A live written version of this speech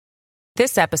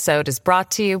This episode is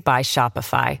brought to you by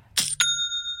Shopify.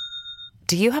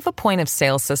 Do you have a point of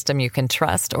sale system you can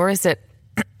trust, or is it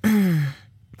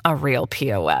a real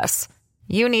POS?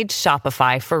 You need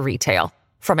Shopify for retail.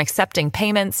 From accepting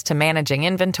payments to managing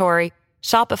inventory,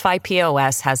 Shopify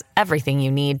POS has everything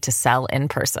you need to sell in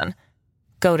person.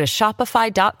 Go to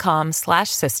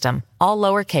shopify.com/system, all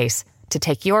lowercase, to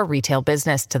take your retail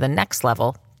business to the next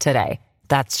level today.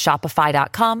 That's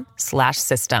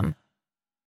shopify.com/system.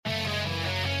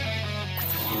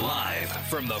 Live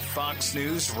from the Fox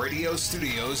News radio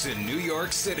studios in New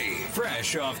York City,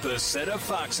 fresh off the set of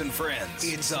Fox and Friends,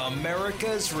 it's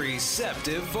America's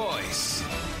receptive voice,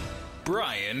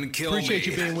 Brian Kilmeade. Appreciate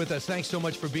you being with us. Thanks so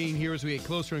much for being here as we get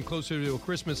closer and closer to a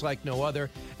Christmas like no other.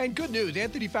 And good news,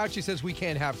 Anthony Fauci says we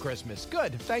can't have Christmas.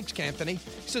 Good. Thanks, Anthony.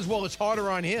 He says, well, it's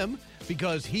harder on him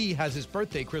because he has his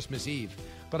birthday Christmas Eve.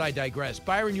 But I digress.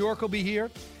 Byron York will be here.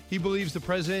 He believes the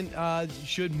president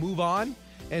should move on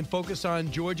and focus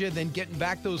on Georgia, then getting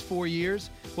back those 4 years.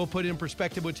 We'll put in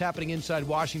perspective what's happening inside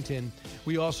Washington.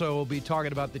 We also will be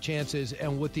talking about the chances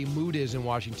and what the mood is in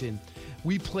Washington.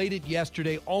 We played it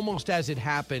yesterday almost as it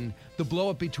happened, the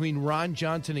blow-up between Ron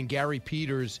Johnson and Gary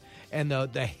Peters and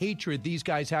the hatred these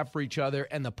guys have for each other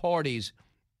and the parties.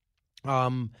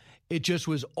 It just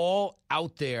was all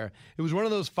out there. It was one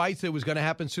of those fights that was going to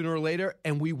happen sooner or later,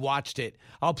 and we watched it.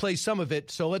 I'll play some of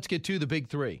it, so let's get to the big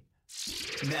three.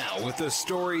 Now, with the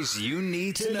stories you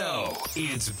need to know,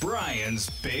 it's Brian's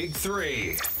Big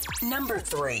Three. Number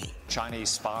 3. Chinese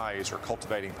spies are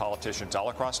cultivating politicians all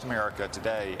across America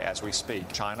today as we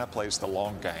speak. China plays the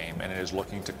long game, and it is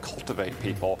looking to cultivate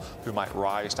people who might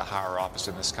rise to higher office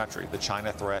in this country. The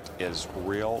China threat is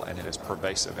real, and it is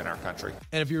pervasive in our country.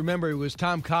 And if you remember, it was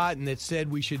Tom Cotton that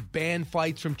said we should ban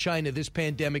flights from China. This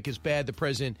pandemic is bad. The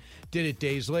president did it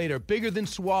days later. Bigger than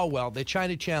Swalwell, the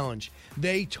China challenge.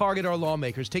 They target our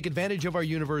lawmakers, take advantage of our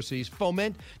universities,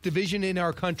 foment division in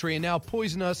our country, and now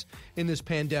poison us in this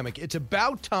pandemic. It's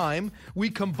about time we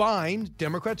combine,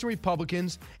 Democrats and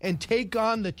Republicans, and take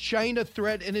on the China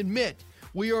threat and admit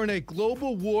we are in a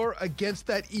global war against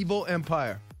that evil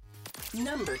empire.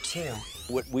 Number 2.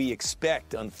 What we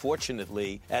expect,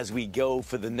 unfortunately, as we go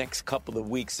for the next couple of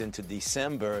weeks into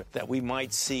December, that we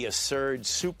might see a surge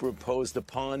superimposed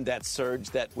upon that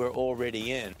surge that we're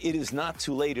already in. It is not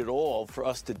too late at all for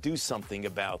us to do something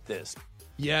about this.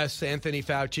 Yes, Anthony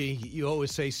Fauci, you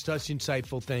always say such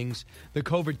insightful things. The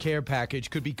COVID care package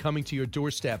could be coming to your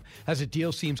doorstep as a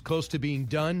deal seems close to being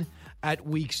done at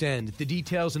week's end. The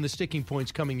details and the sticking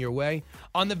points coming your way.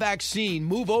 On the vaccine,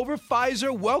 move over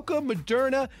Pfizer, welcome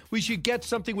Moderna. We should get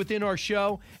something within our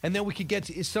show, and then we could get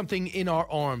something in our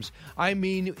arms. I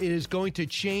mean, it is going to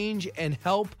change and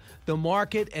help the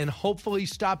market and hopefully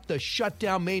stop the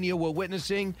shutdown mania we're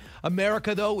witnessing.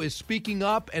 America, though, is speaking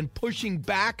up and pushing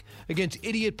back against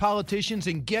idiot politicians.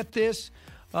 And get this,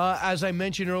 as I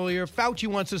mentioned earlier, Fauci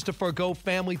wants us to forgo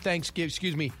family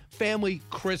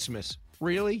Christmas.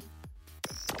 Really?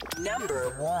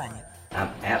 Number 1. I'm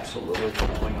absolutely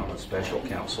calling on a special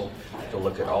counsel to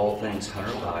look at all things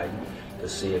Hunter Biden to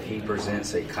see if he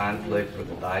presents a conflict with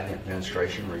the Biden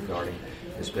administration regarding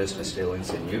his business dealings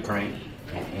in Ukraine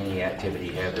and any activity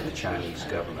he had with the Chinese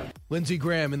government. Lindsey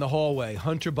Graham in the hallway.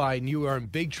 Hunter Biden, you are in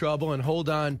big trouble, and hold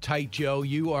on tight, Joe.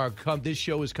 This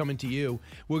show is coming to you.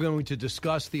 We're going to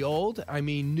discuss the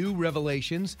new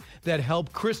revelations that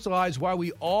help crystallize why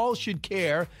we all should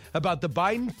care about the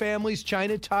Biden family's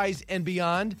China ties and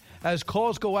beyond as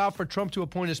calls go out for Trump to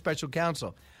appoint a special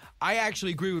counsel. I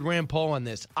actually agree with Rand Paul on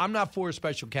this. I'm not for a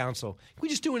special counsel. Can we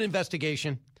just do an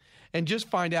investigation and just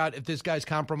find out if this guy's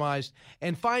compromised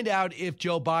and find out if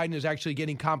Joe Biden is actually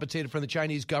getting compensated from the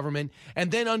Chinese government,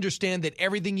 and then understand that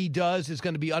everything he does is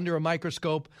going to be under a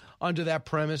microscope under that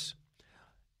premise?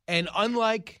 And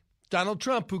unlike Donald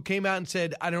Trump, who came out and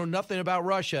said, I know nothing about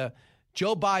Russia,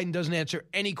 Joe Biden doesn't answer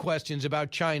any questions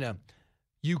about China,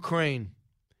 Ukraine,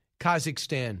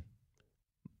 Kazakhstan,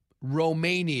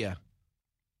 Romania.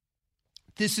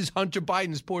 This is Hunter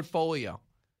Biden's portfolio.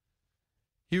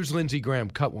 Here's Lindsey Graham,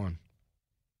 cut one.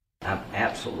 I'm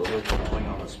absolutely calling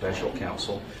on a special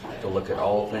counsel to look at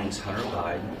all things Hunter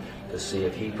Biden to see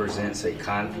if he presents a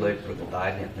conflict with the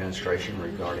Biden administration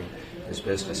regarding his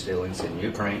business dealings in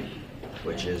Ukraine,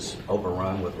 which is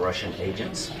overrun with Russian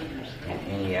agents, and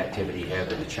any activity he had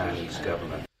with the Chinese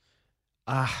government.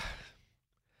 I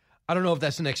don't know if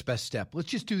that's the next best step. Let's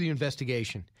just do the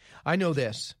investigation. I know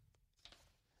this,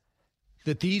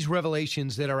 that these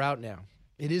revelations that are out now,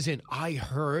 It isn't I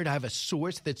heard. I have a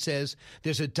source that says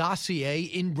there's a dossier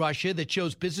in Russia that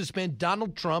shows businessman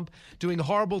Donald Trump doing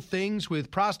horrible things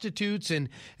with prostitutes, and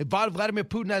Vladimir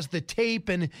Putin has the tape,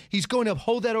 and he's going to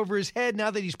hold that over his head now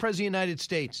that he's president of the United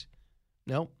States.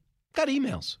 No, got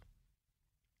emails.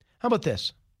 How about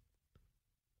this?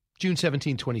 June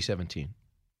 17, 2017.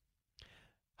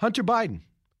 Hunter Biden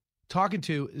talking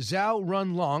to Zhao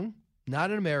Runlong,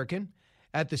 not an American,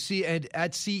 at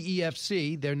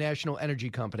CEFC, their national energy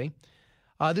company.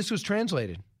 This was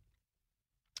translated.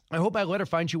 I hope my letter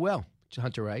finds you well,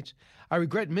 Hunter writes. I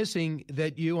regret missing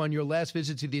that you on your last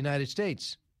visit to the United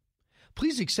States.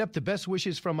 Please accept the best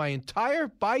wishes from my entire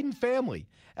Biden family,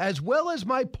 as well as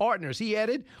my partners. He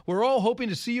added, we're all hoping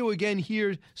to see you again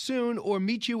here soon or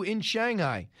meet you in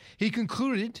Shanghai. He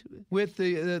concluded with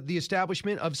the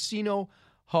establishment of Sino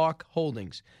Hawk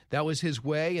Holdings. That was his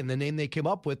way and the name they came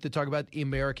up with to talk about the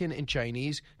American and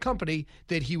Chinese company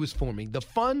that he was forming, the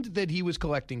fund that he was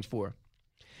collecting for.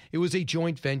 It was a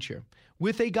joint venture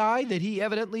with a guy that he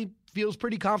evidently feels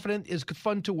pretty confident is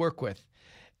fun to work with.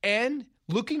 And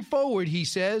looking forward, he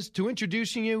says, to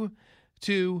introducing you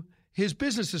to his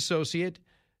business associate,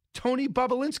 Tony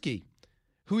Bobulinski,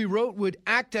 who he wrote would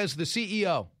act as the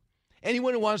CEO.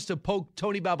 Anyone who wants to poke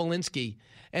Tony Bobulinski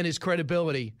and his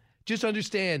credibility, just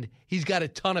understand he's got a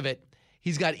ton of it.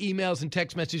 He's got emails and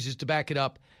text messages to back it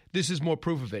up. This is more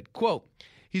proof of it. Quote,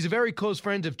 he's a very close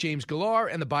friend of James Gillar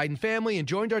and the Biden family and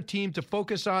joined our team to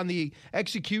focus on the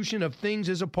execution of things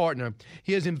as a partner.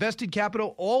 He has invested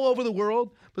capital all over the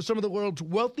world for some of the world's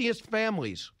wealthiest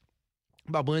families.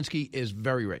 Bobulinski is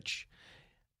very rich.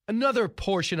 Another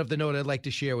portion of the note I'd like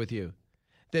to share with you,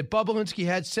 that Bobulinski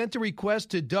had sent a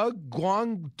request to Doug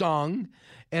Guangdong,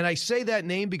 and I say that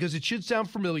name because it should sound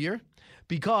familiar,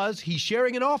 because he's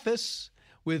sharing an office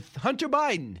with Hunter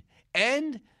Biden,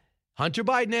 and Hunter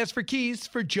Biden asked for keys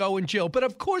for Joe and Jill, but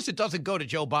of course it doesn't go to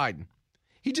Joe Biden.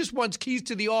 He just wants keys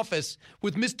to the office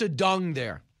with Mr. Dong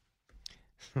there.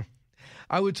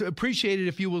 I would appreciate it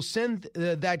if you will send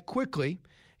that quickly.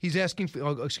 He's asking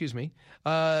for,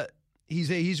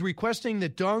 He's requesting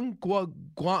that Dong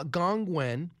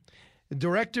Gongwen,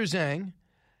 Director Zhang,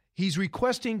 he's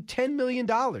requesting $10 million.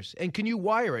 And can you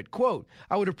wire it? Quote,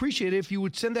 I would appreciate it if you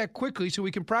would send that quickly so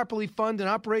we can properly fund and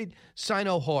operate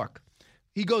Sino Hawk.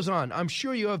 He goes on, I'm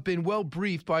sure you have been well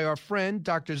briefed by our friend,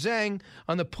 Dr. Zhang,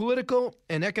 on the political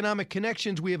and economic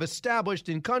connections we have established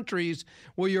in countries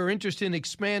where you're interested in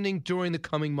expanding during the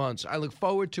coming months. I look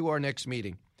forward to our next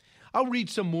meeting. I'll read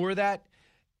some more of that.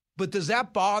 But does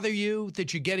that bother you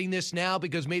that you're getting this now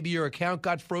because maybe your account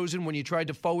got frozen when you tried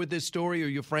to forward this story or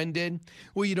your friend did?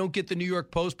 Or you don't get the New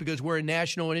York Post because we're a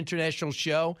national and international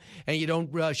show and you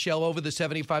don't shell over the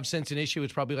 75 cents an issue.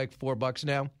 It's probably like $4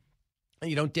 now. And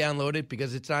you don't download it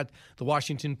because it's not the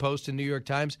Washington Post and New York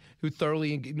Times who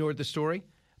thoroughly ignored the story?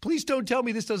 Please don't tell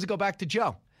me this doesn't go back to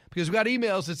Joe, because we got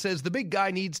emails that says the big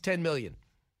guy needs $10 million.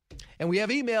 And we have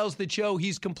emails that show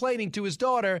he's complaining to his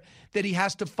daughter that he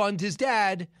has to fund his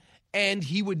dad, and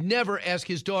he would never ask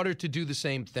his daughter to do the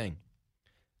same thing.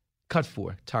 Cut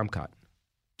 4, Tom Cotton.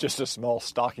 Just a small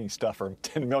stocking stuffer,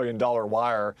 $10 million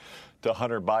wire to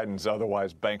Hunter Biden's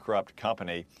otherwise bankrupt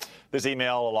company. This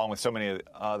email, along with so many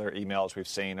other emails we've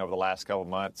seen over the last couple of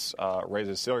months,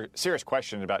 raises serious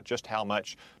questions about just how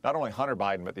much not only Hunter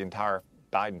Biden, but the entire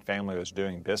Biden family was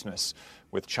doing business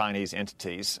with Chinese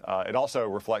entities. It also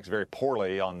reflects very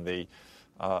poorly on the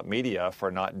media for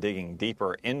not digging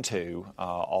deeper into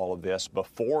all of this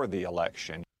before the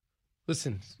election.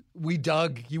 Listen, we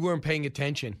dug. You weren't paying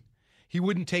attention. He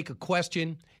wouldn't take a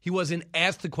question. He wasn't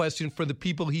asked the question for the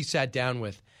people he sat down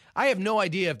with. I have no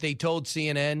idea if they told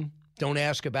CNN, don't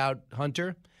ask about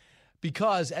Hunter,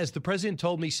 because as the president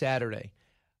told me Saturday,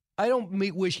 I don't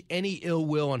wish any ill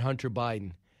will on Hunter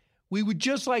Biden. We would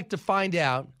just like to find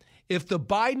out if the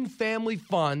Biden Family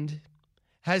Fund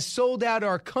has sold out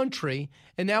our country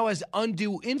and now has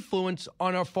undue influence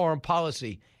on our foreign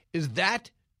policy. Is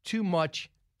that too much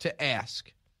to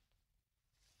ask?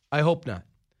 I hope not.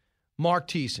 Mark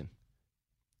Thiessen,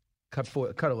 cut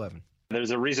 11.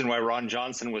 There's a reason why Ron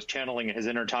Johnson was channeling his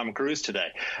inner Tom Cruise today.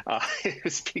 It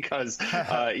was because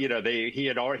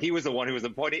he was the one who was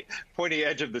the pointy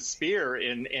edge of the spear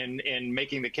in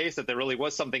making the case that there really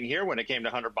was something here when it came to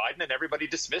Hunter Biden, and everybody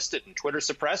dismissed it, and Twitter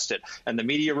suppressed it, and the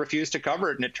media refused to cover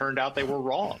it, and it turned out they were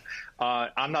wrong.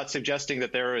 I'm not suggesting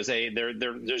that there's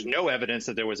no evidence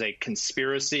that there was a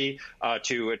conspiracy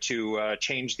to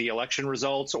change the election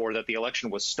results or that the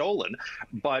election was stolen,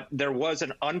 but there was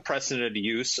an unprecedented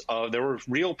use of. There were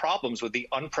real problems with the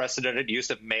unprecedented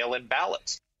use of mail-in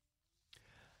ballots.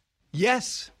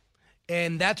 Yes,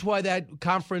 and that's why that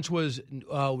conference was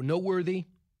noteworthy.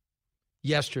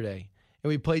 yesterday, and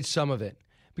we played some of it.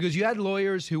 Because you had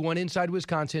lawyers who went inside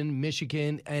Wisconsin,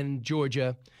 Michigan, and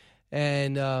Georgia,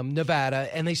 and Nevada,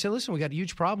 and they said, listen, we got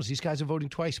huge problems. These guys are voting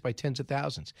twice by tens of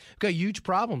thousands. We've got huge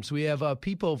problems. We have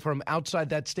people from outside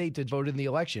that state that voted in the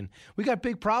election. We got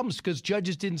big problems because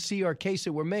judges didn't see our case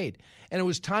that were made. And it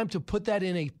was time to put that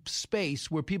in a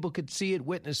space where people could see it,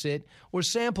 witness it, or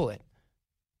sample it.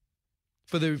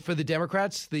 For the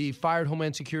Democrats, the fired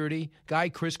Homeland Security guy,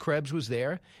 Chris Krebs, was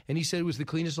there, and he said it was the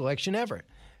cleanest election ever.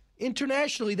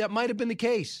 Internationally, that might have been the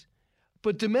case.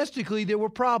 But domestically, there were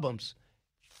problems.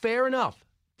 Fair enough.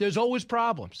 There's always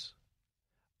problems.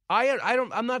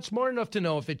 I'm not smart enough to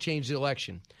know if it changed the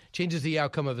election, changes the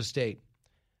outcome of a state.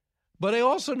 But I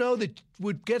also know that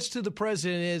what gets to the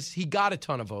president is he got a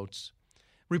ton of votes.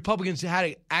 Republicans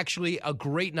had actually a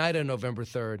great night on November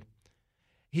 3rd.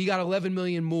 He got 11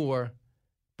 million more,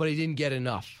 but he didn't get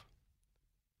enough.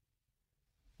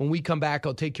 When we come back,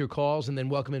 I'll take your calls and then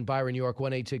welcome in Byron York,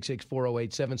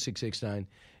 1-866-408-7669.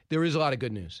 There is a lot of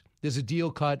good news. There's a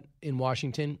deal cut in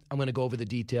Washington. I'm going to go over the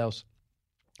details.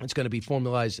 It's going to be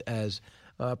formalized as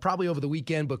probably over the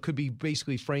weekend, but could be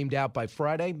basically framed out by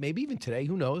Friday, maybe even today.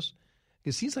 Who knows?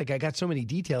 It seems like I got so many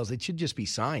details. It should just be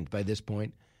signed by this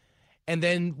point. And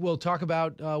then we'll talk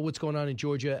about what's going on in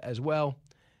Georgia as well,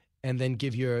 and then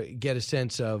get a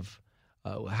sense of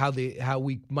how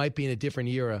we might be in a different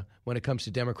era when it comes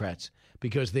to Democrats,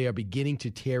 because they are beginning to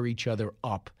tear each other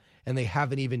up. And they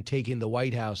haven't even taken the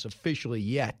White House officially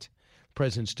yet. The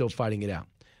president's still fighting it out.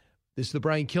 This is the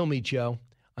Brian Kilmeade Show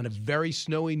on a very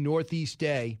snowy Northeast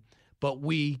day, but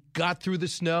we got through the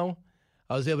snow.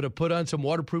 I was able to put on some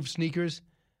waterproof sneakers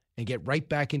and get right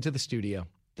back into the studio.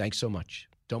 Thanks so much.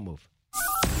 Don't move.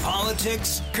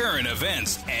 Politics, current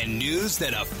events, and news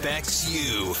that affects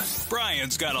you.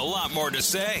 Brian's got a lot more to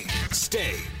say.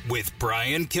 Stay with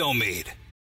Brian Kilmeade.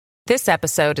 This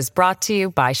episode is brought to you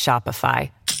by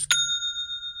Shopify.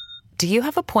 Do you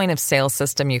have a point of sale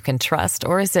system you can trust,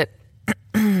 or is it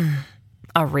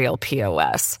a real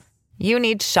POS? You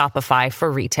need Shopify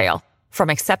for retail.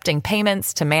 From accepting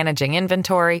payments to managing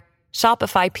inventory,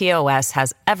 Shopify POS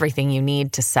has everything you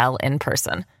need to sell in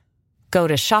person. Go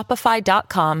to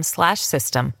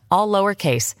shopify.com/system, all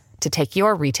lowercase, to take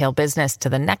your retail business to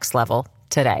the next level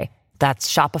today. That's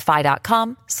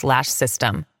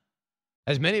shopify.com/system.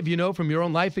 As many of you know from your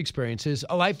own life experiences,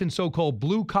 a life in so-called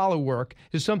blue-collar work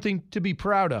is something to be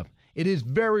proud of. It is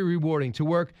very rewarding to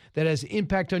work that has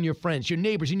impact on your friends, your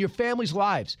neighbors, and your family's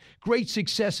lives. Great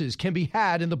successes can be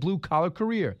had in the blue-collar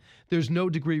career. There's no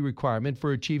degree requirement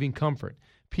for achieving comfort,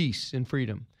 peace, and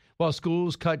freedom. While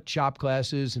schools cut shop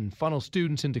classes and funnel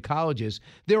students into colleges,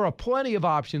 there are plenty of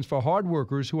options for hard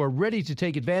workers who are ready to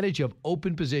take advantage of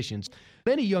open positions.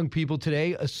 Many young people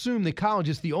today assume that college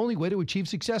is the only way to achieve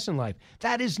success in life.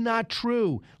 That is not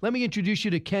true. Let me introduce you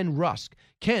to Ken Rusk.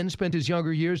 Ken spent his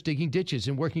younger years digging ditches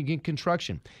and working in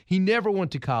construction. He never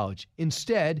went to college.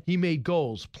 Instead, he made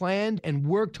goals, planned, and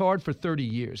worked hard for 30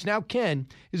 years. Now Ken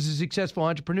is a successful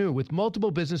entrepreneur with multiple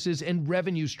businesses and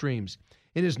revenue streams.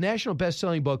 In his national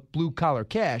best-selling book, Blue Collar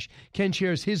Cash, Ken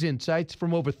shares his insights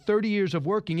from over 30 years of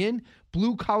working in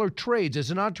blue-collar trades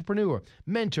as an entrepreneur,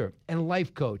 mentor, and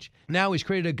life coach. Now he's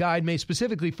created a guide made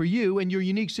specifically for you and your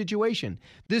unique situation.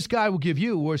 This guide will give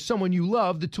you or someone you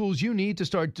love the tools you need to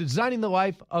start designing the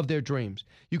life of their dreams.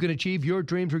 You can achieve your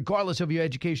dreams regardless of your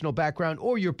educational background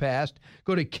or your past.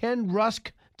 Go to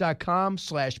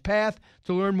kenrusk.com/path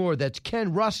to learn more. That's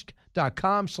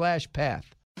kenrusk.com/path.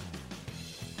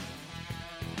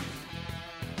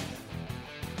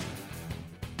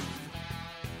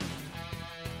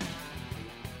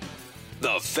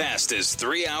 The fastest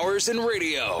 3 hours in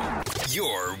radio.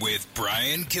 You're with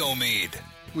Brian Kilmeade.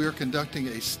 We are conducting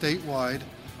a statewide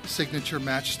signature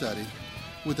match study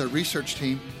with a research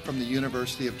team from the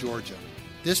University of Georgia.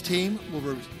 This team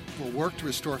will work to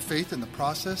restore faith in the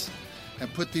process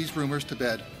and put these rumors to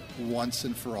bed once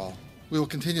and for all. We will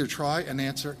continue to try and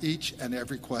answer each and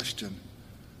every question.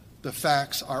 The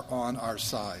facts are on our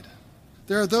side.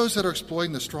 There are those that are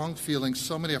exploiting the strong feelings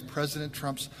so many of President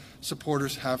Trump's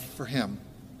supporters have for him.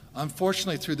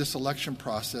 Unfortunately, through this election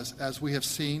process, as we have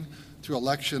seen through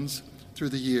elections through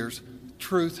the years,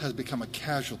 truth has become a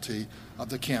casualty of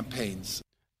the campaigns.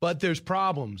 But there's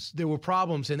problems. There were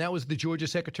problems, and that was the Georgia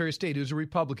Secretary of State, who's a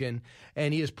Republican,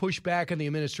 and he has pushed back on the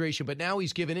administration. But now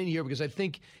he's given in here because I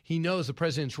think he knows the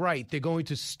president's right. They're going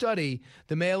to study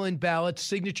the mail-in ballot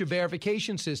signature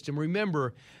verification system.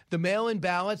 Remember, the mail-in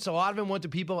ballots, a lot of them went to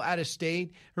people out of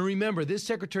state. And remember, this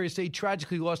Secretary of State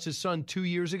tragically lost his son 2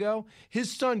 years ago.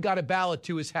 His son got a ballot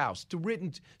to his house,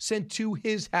 sent to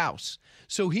his house.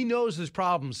 So he knows there's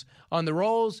problems on the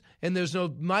rolls, and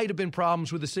might have been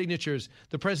problems with the signatures.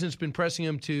 The president's been pressing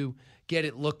him to get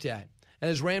it looked at.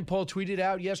 And as Rand Paul tweeted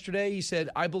out yesterday, he said,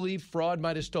 I believe fraud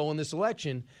might have stolen this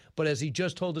election. But as he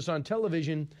just told us on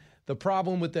television, the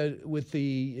problem with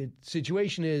the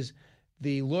situation is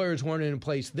the lawyers weren't in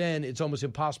place then. It's almost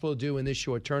impossible to do in this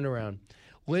short turnaround.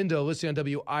 Linda, listening on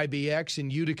WIBX in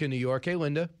Utica, New York. Hey,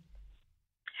 Linda.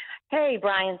 Hey,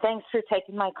 Brian. Thanks for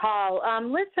taking my call.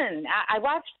 Listen, I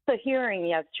watched the hearing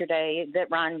yesterday that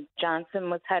Ron Johnson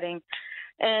was heading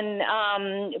and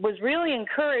was really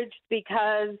encouraged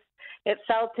because it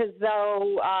felt as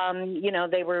though,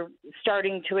 they were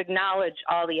starting to acknowledge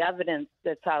all the evidence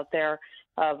that's out there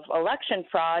of election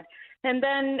fraud. And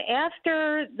then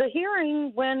after the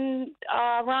hearing, when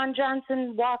Ron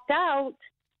Johnson walked out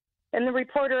and the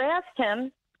reporter asked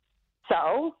him,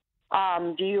 so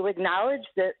do you acknowledge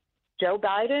that Joe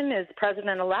Biden is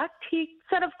president-elect? He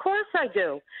said, of course I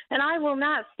do, and I will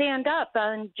not stand up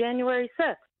on January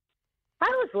 6th. I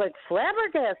was like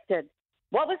flabbergasted.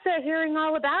 What was that hearing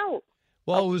all about?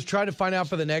 Well, it was trying to find out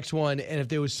for the next one, and if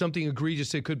there was something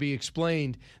egregious that could be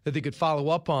explained that they could follow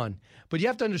up on. But you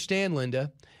have to understand,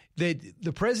 Linda, that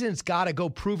the president's got to go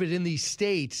prove it in these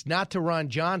states, not to Ron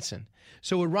Johnson.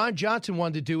 So what Ron Johnson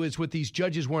wanted to do is what these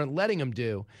judges weren't letting him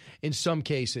do in some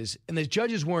cases. And the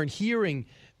judges weren't hearing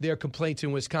their complaints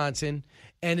in Wisconsin,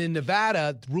 and in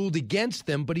Nevada ruled against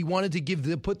them, but he wanted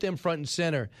to put them front and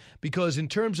center because in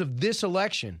terms of this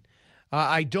election,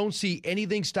 I don't see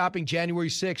anything stopping January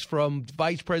 6th from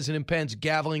Vice President Pence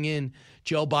gaveling in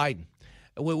Joe Biden.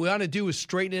 What we want to do is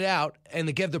straighten it out and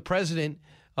to give the president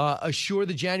assure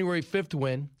the January 5th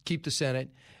win, keep the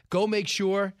Senate, go make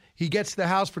sure he gets the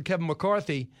House for Kevin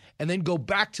McCarthy, and then go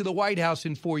back to the White House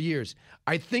in 4 years.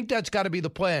 I think that's got to be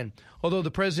the plan. Although the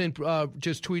president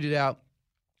just tweeted out,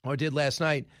 or did last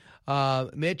night,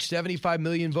 Mitch, 75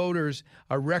 million voters,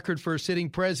 a record for a sitting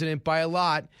president by a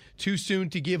lot. Too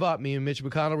soon to give up. Me and Mitch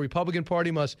McConnell, Republican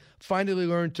Party must finally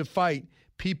learn to fight.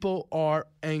 People are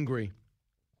angry.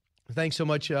 Thanks so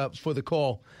much for the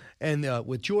call. And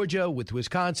with Georgia, with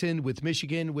Wisconsin, with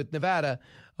Michigan, with Nevada,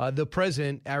 the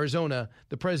president, Arizona,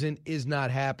 the president is not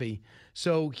happy.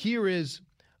 So here is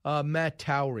Matt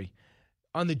Towery.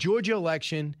 On the Georgia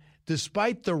election,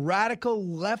 despite the radical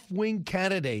left-wing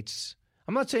candidates,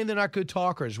 I'm not saying they're not good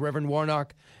talkers, Reverend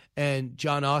Warnock and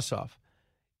John Ossoff.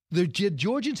 The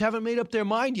Georgians haven't made up their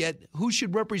mind yet who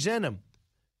should represent them,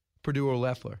 Perdue or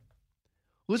Loeffler.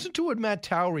 Listen to what Matt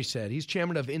Towery said. He's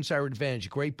chairman of Insider Advantage, a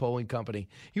great polling company.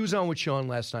 He was on with Sean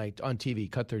last night on TV,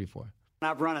 Cut 34.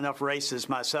 I've run enough races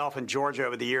myself in Georgia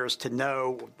over the years to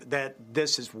know that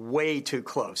this is way too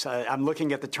close. I'm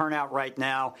looking at the turnout right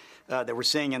now that we're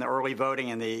seeing in the early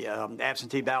voting and the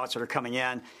absentee ballots that are coming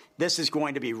in. This is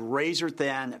going to be razor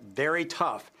thin, very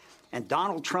tough. And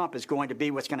Donald Trump is going to be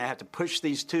what's going to have to push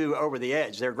these two over the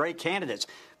edge. They're great candidates,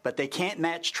 but they can't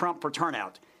match Trump for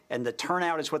turnout. And the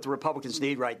turnout is what the Republicans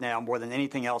need right now more than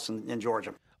anything else in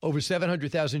Georgia. Over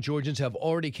 700,000 Georgians have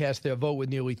already cast their vote with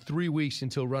nearly 3 weeks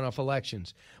until runoff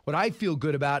elections. What I feel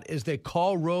good about is that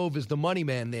Karl Rove is the money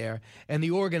man there and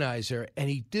the organizer,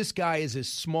 and this guy is as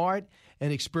smart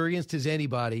and experienced as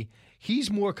anybody.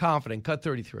 He's more confident. Cut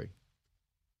 33.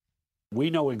 We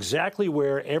know exactly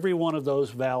where every one of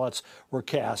those ballots were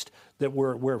cast, that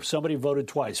where somebody voted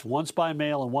twice, once by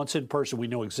mail and once in person. We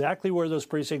know exactly where those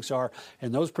precincts are,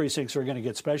 and those precincts are going to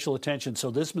get special attention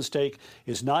so this mistake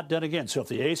is not done again. So if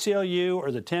the ACLU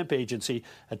or the temp agency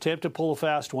attempt to pull a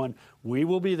fast one, we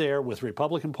will be there with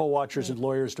Republican poll watchers and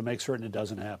lawyers to make certain it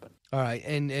doesn't happen. All right,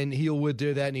 and he would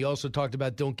do that, and he also talked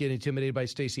about don't get intimidated by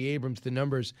Stacey Abrams. The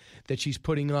numbers that she's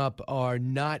putting up are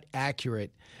not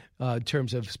accurate. In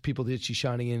terms of people that she's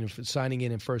signing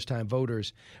in and first-time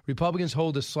voters. Republicans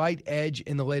hold a slight edge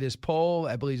in the latest poll.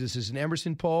 I believe this is an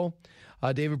Emerson poll.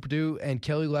 David Perdue and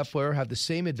Kelly Loeffler have the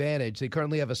same advantage. They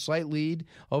currently have a slight lead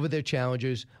over their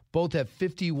challengers. Both have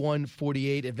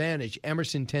 51-48 advantage.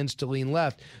 Emerson tends to lean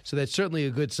left, so that's certainly a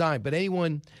good sign. But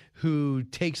anyone who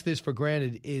takes this for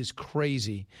granted is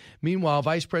crazy. Meanwhile,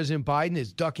 Vice President Biden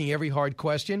is ducking every hard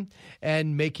question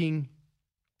and making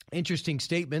interesting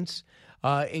statements,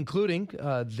 including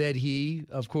that he,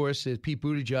 of course, is Pete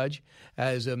Buttigieg,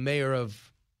 as a mayor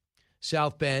of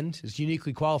South Bend is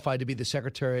uniquely qualified to be the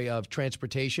Secretary of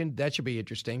Transportation. That should be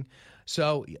interesting.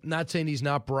 So, not saying he's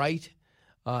not bright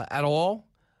at all,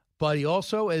 but he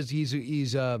also, as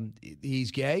he's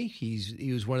gay.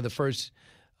 He was one of the first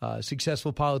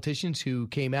successful politicians who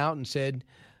came out and said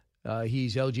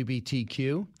he's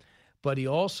LGBTQ. But he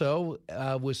also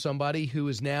was somebody who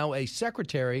is now a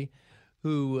sitting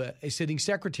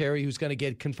secretary who's going to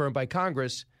get confirmed by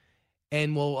Congress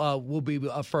and will be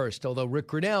first, although Rick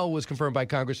Grenell was confirmed by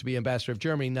Congress to be ambassador of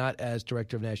Germany, not as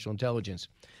director of national intelligence.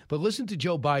 But listen to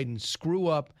Joe Biden screw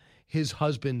up his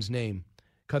husband's name.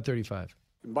 Cut 35.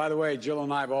 And by the way, Jill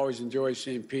and I have always enjoyed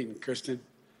seeing Pete and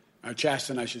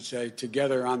Chasten, I should say,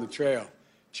 together on the trail.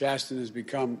 Chasten has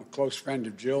become a close friend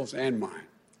of Jill's and mine.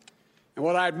 And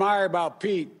what I admire about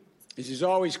Pete is he's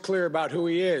always clear about who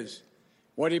he is,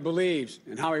 what he believes,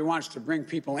 and how he wants to bring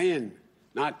people in,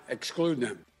 not exclude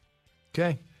them.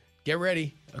 Okay, get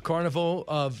ready. A carnival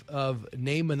of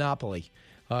name monopoly.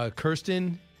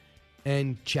 Kirsten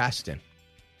and Chasten.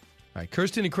 All right,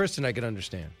 Kirsten and Kristen I can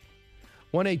understand.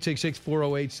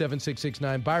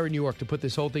 1-866-408-7669. Byron, New York, to put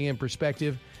this whole thing in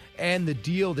perspective. And the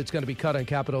deal that's going to be cut on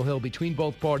Capitol Hill between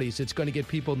both parties, it's going to get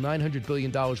people $900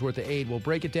 billion worth of aid. We'll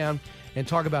break it down and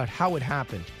talk about how it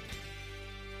happened.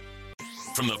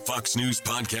 From the Fox News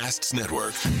Podcasts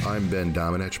Network. I'm Ben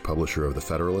Domenech, publisher of The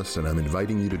Federalist, and I'm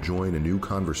inviting you to join a new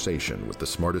conversation with the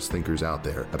smartest thinkers out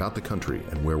there about the country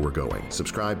and where we're going.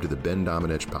 Subscribe to the Ben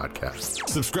Domenech Podcast.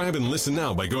 Subscribe and listen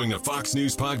now by going to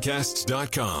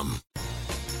foxnewspodcasts.com.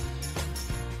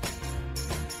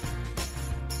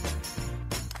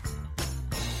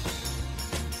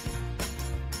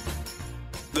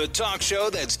 The talk show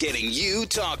that's getting you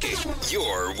talking.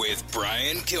 You're with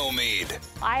Brian Kilmeade.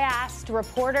 I asked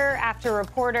reporter after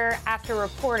reporter after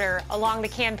reporter along the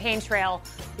campaign trail,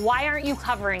 why aren't you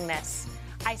covering this?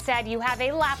 I said, you have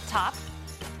a laptop.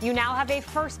 You now have a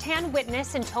firsthand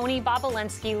witness in Tony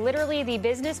Bobulinski, literally the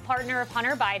business partner of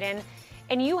Hunter Biden.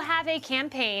 And you have a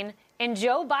campaign in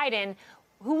Joe Biden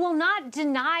who will not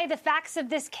deny the facts of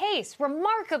this case.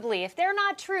 Remarkably, if they're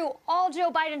not true, all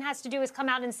Joe Biden has to do is come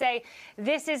out and say,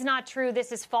 this is not true,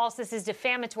 this is false, this is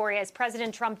defamatory, as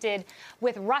President Trump did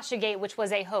with Russiagate, which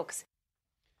was a hoax.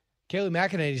 Kayleigh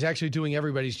McEnany is actually doing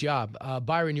everybody's job.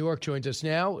 Byron York joins us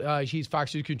now. She's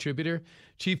Fox News contributor,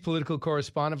 chief political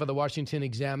correspondent for the Washington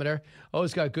Examiner.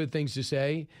 Always got good things to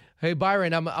say. Hey,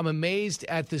 Byron, I'm amazed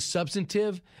at the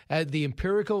substantive, at the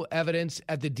empirical evidence,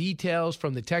 at the details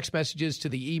from the text messages to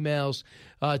the emails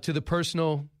to the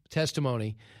personal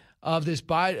testimony of this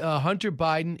Hunter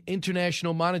Biden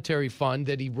International Monetary Fund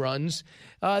that he runs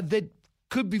that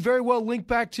could be very well linked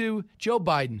back to Joe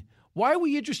Biden. Why are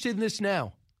we interested in this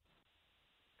now?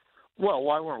 Well,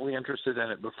 why weren't we interested in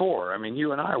it before? I mean,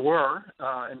 you and I were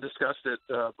and discussed it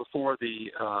before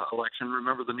the election.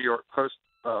 Remember, the New York Post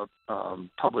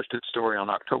published its story on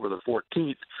October the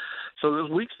 14th. So it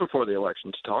was weeks before the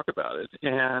election to talk about it.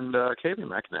 And Kayleigh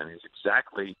McEnany is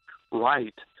exactly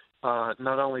right.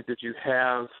 Not only did you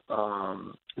have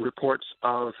reports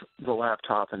of the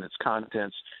laptop and its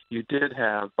contents, you did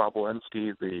have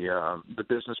Bobulinski, the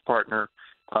business partner,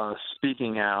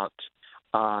 speaking out.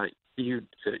 You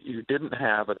didn't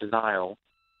have a denial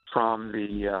from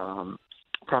the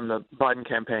Biden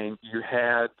campaign. You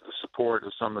had the support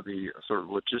of some of the sort of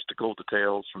logistical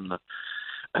details from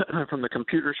the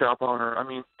computer shop owner. I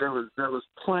mean, there was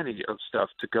plenty of stuff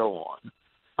to go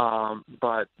on,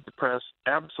 but the press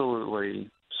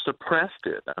absolutely suppressed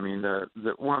it. I mean,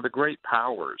 one of the great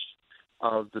powers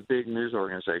of the big news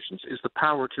organizations is the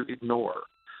power to ignore.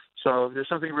 So if there's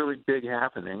something really big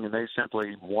happening, and they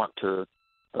simply want to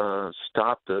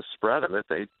stop the spread of it,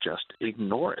 they just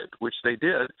ignore it, which they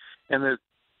did. And the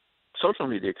social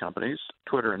media companies,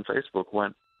 Twitter and Facebook,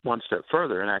 went one step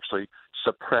further and actually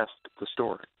suppressed the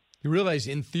story. You realize,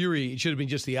 in theory, it should have been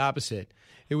just the opposite.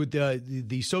 It would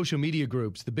the social media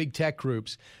groups, the big tech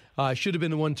groups, should have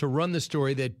been the one to run the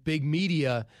story that big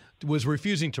media was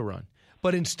refusing to run.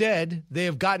 But instead, they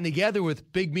have gotten together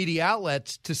with big media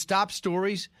outlets to stop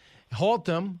stories, halt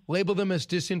them, label them as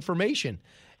disinformation.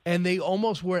 And they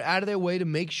almost were out of their way to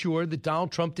make sure that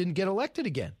Donald Trump didn't get elected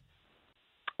again.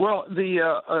 Well,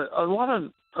 a lot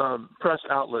of press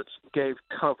outlets gave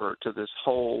cover to this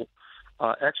whole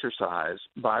exercise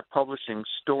by publishing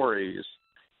stories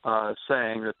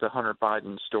saying that the Hunter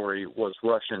Biden story was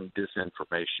Russian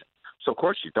disinformation. So, of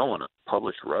course, you don't want to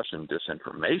publish Russian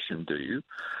disinformation, do you?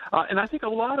 And I think a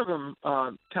lot of them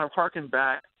kind of harken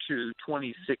back to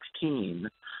 2016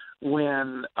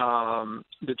 when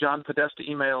the John Podesta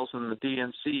emails and the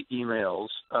DNC emails,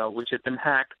 which had been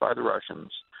hacked by the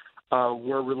Russians,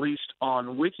 were released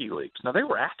on WikiLeaks. Now, they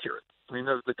were accurate. I mean,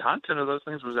 the content of those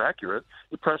things was accurate.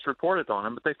 The press reported on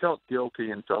them, but they felt guilty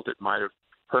and felt it might have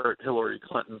hurt Hillary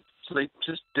Clinton, so they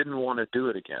just didn't want to do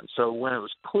it again. So when it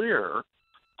was clear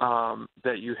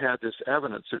that you had this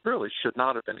evidence that really should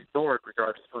not have been ignored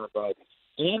regarding Hunter Biden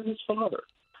and his father,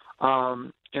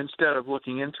 instead of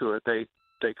looking into it, they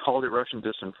called it Russian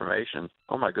disinformation.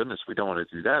 Oh, my goodness, we don't want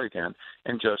to do that again,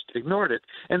 and just ignored it.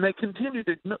 And they continued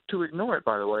to ignore it,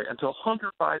 by the way, until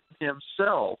Hunter Biden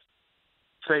himself,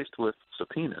 faced with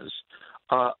subpoenas,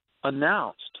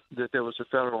 announced that there was a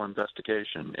federal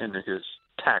investigation into his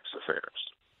tax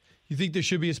affairs. You think there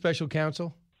should be a special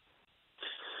counsel?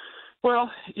 Well,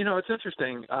 it's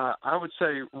interesting. I would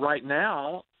say right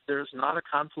now there's not a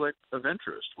conflict of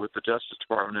interest with the Justice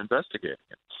Department investigating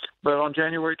it. But on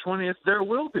January 20th, there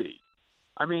will be.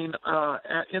 I mean,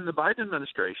 in the Biden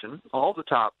administration, all the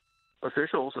top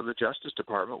officials of the Justice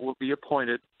Department will be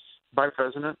appointed by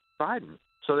President Biden.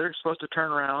 So they're supposed to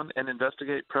turn around and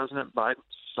investigate President Biden's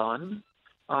son.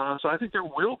 So I think there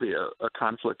will be a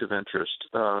conflict of interest,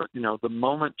 the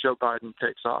moment Joe Biden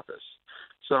takes office.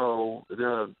 So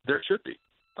there should be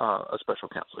a special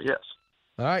counsel, yes.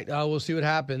 All right, we'll see what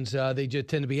happens. They just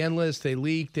tend to be endless. They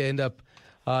leak. They end up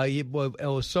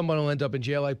someone will end up in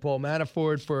jail like Paul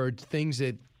Manafort for things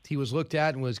that he was looked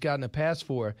at and was gotten a pass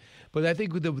for. But I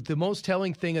think the most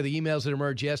telling thing of the emails that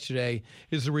emerged yesterday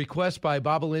is the request by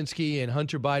Bob Alinsky and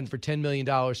Hunter Biden for $10 million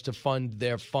to fund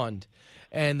their fund.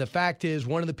 And the fact is,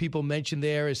 one of the people mentioned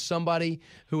there is somebody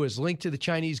who is linked to the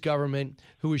Chinese government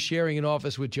who is sharing an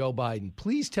office with Joe Biden.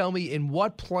 Please tell me in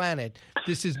what planet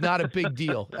this is not a big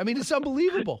deal. I mean, it's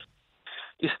unbelievable.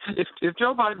 If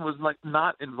Joe Biden was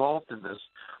not involved in this,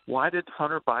 why did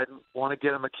Hunter Biden want to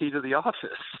get him a key to the office?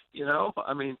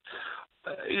 I mean,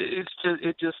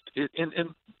 and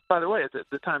by the way, at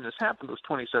the time this happened was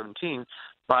 2017.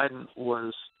 Biden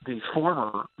was the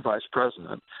former vice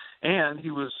president, and he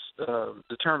was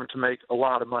determined to make a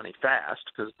lot of money fast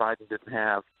because Biden didn't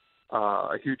have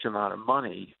a huge amount of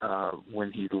money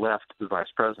when he left the vice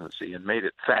presidency, and made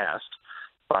it fast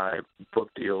by book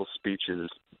deals, speeches,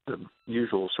 the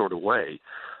usual sort of way.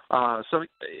 So,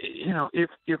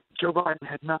 if Joe Biden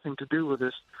had nothing to do with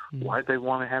this, why'd they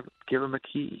want to give him a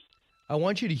key? I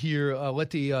want you to hear, let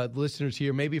the listeners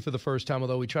hear, maybe for the first time,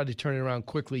 although we tried to turn it around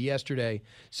quickly yesterday,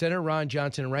 Senator Ron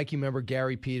Johnson and Ranking Member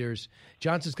Gary Peters.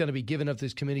 Johnson's going to be giving up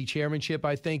this committee chairmanship,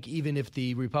 I think, even if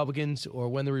the Republicans or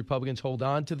when the Republicans hold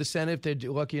on to the Senate, if they're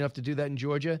lucky enough to do that in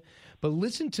Georgia. But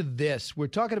listen to this. We're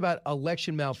talking about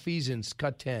election malfeasance,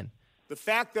 cut 10. The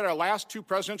fact that our last two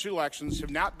presidential elections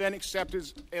have not been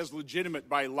accepted as legitimate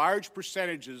by large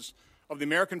percentages of the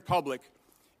American public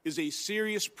is a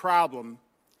serious problem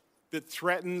that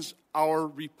threatens our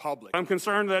republic. I'm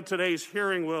concerned that today's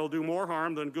hearing will do more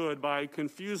harm than good by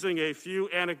confusing a few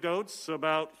anecdotes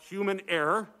about human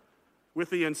error with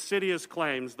the insidious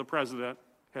claims the president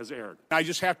has aired. I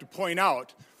just have to point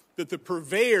out that the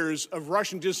purveyors of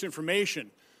Russian disinformation,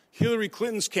 Hillary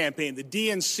Clinton's campaign, the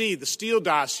DNC, the Steele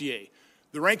dossier,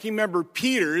 the ranking member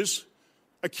Peters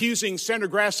accusing Senator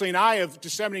Grassley and I of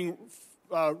disseminating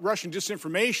Russian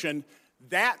disinformation,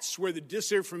 that's where the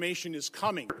disinformation is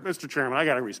coming. Mr. Chairman, I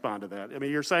got to respond to that. I mean,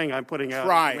 you're saying I'm putting out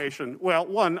information. Well,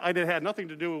 one, I had nothing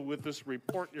to do with this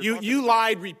report. You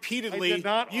lied repeatedly. I did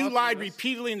not. You lied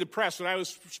repeatedly in the press that I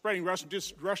was spreading Russian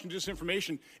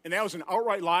disinformation, and that was an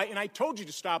outright lie. And I told you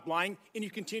to stop lying, and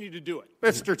you continue to do it.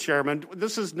 Mr. Chairman,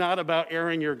 this is not about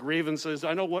airing your grievances.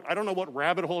 I don't know what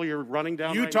rabbit hole you're running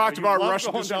down. You right talked now. about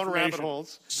Russian disinformation. Down rabbit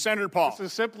holes. Senator Paul. This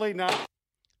is simply not.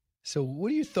 So what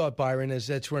do you thought, Byron, as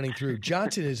that's running through?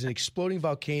 Johnson is an exploding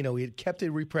volcano. He had kept it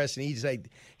repressed, and he's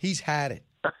had it.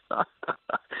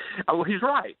 Well, he's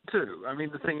right, too. I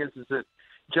mean, the thing is that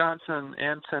Johnson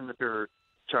and Senator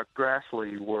Chuck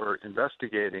Grassley were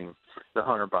investigating the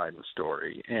Hunter Biden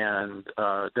story, and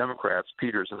Democrats,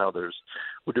 Peters and others,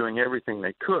 were doing everything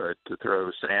they could to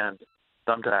throw sand,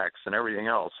 thumbtacks, and everything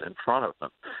else in front of them,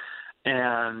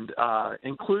 and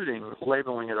including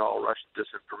labeling it all Russian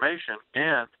disinformation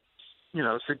and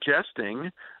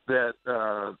suggesting that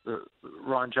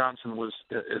Ron Johnson was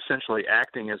essentially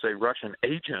acting as a Russian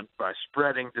agent by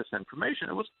spreading disinformation.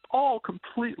 It was all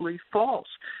completely false.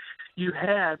 You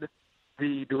had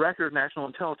the Director of National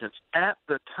Intelligence at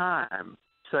the time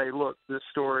say, look, this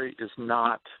story is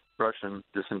not Russian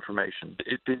disinformation.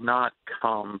 It did not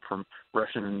come from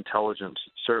Russian intelligence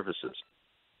services.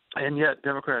 And yet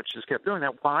Democrats just kept doing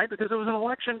that. Why? Because there was an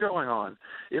election going on.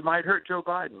 It might hurt Joe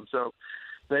Biden. So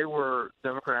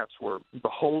Democrats were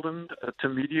beholden to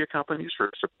media companies for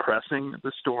suppressing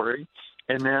the story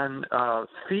and then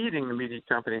feeding the media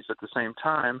companies at the same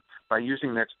time by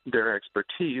using their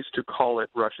expertise to call it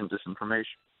Russian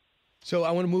disinformation. So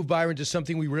I want to move, Byron, to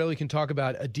something we rarely can talk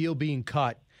about, a deal being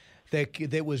cut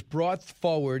that was brought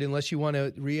forward, unless you want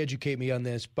to re-educate me on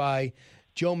this, by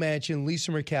Joe Manchin,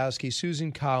 Lisa Murkowski,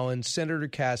 Susan Collins, Senator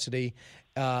Cassidy,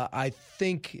 I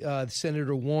think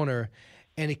Senator Warner,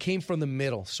 and it came from the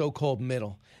middle, so-called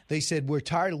middle. They said, we're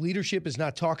tired. Leadership is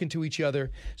not talking to each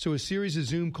other. So a series of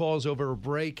Zoom calls over a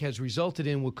break has resulted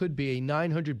in what could be a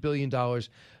 $900 billion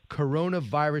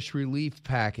coronavirus relief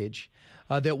package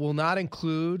that will not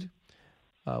include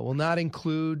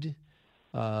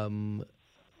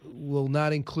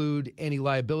any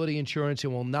liability insurance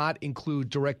and will not include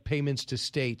direct payments to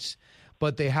states.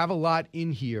 But they have a lot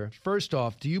in here. First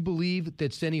off, do you believe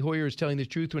that Steny Hoyer is telling the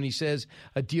truth when he says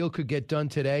a deal could get done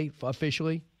today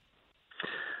officially?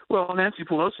 Well, Nancy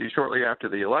Pelosi, shortly after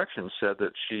the election, said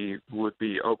that she would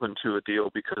be open to a deal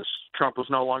because Trump was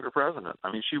no longer president.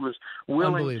 I mean, she was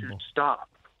willing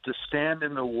to stand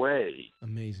in the way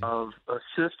of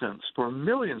assistance for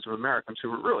millions of Americans who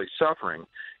were really suffering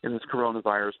in this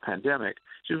coronavirus pandemic.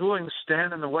 She was willing to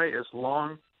stand in the way as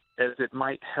long as it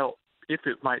might help, if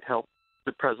it might help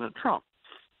the President Trump.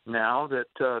 Now that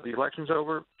the election's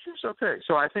over, she's okay.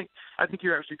 So I think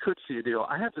you actually could see a deal.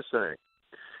 I have to say,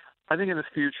 I think in the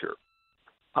future,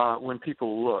 when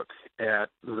people look at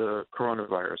the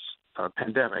coronavirus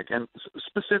pandemic, and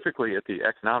specifically at the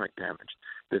economic damage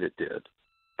that it did,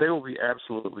 they will be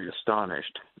absolutely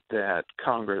astonished that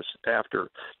Congress, after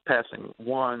passing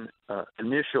one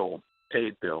initial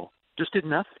aid bill, just did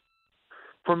nothing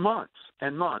for months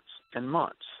and months and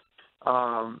months.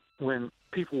 When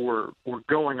people were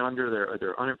going under,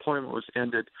 their unemployment was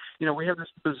ended. You know, we have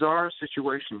this bizarre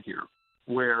situation here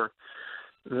where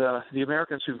the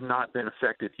Americans who've not been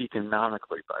affected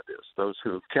economically by this, those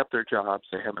who have kept their jobs,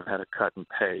 they haven't had a cut in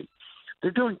pay, they're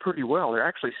doing pretty well. They're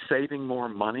actually saving more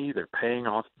money. They're paying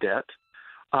off debt.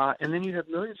 And then you have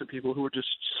millions of people who are just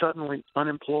suddenly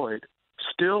unemployed,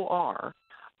 still are,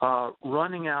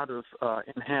 running out of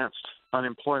enhanced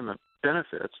unemployment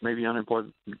benefits, maybe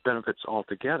unemployment benefits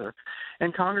altogether.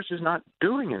 And Congress is not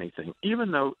doing anything, even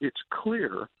though it's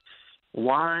clear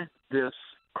why this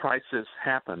crisis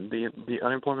happened. The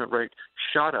unemployment rate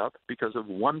shot up because of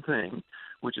one thing,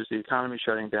 which is the economy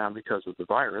shutting down because of the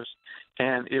virus,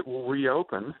 and it will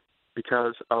reopen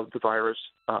because of the virus,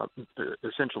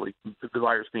 essentially the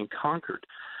virus being conquered.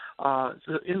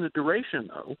 So in the duration,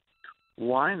 though,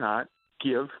 why not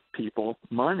give people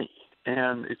money?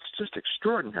 And it's just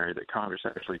extraordinary that Congress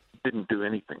actually didn't do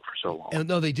anything for so long. And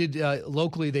no, they did.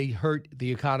 Locally, they hurt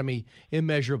the economy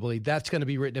immeasurably. That's going to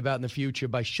be written about in the future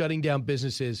by shutting down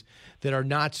businesses that are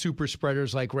not super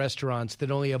spreaders like restaurants that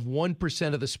only have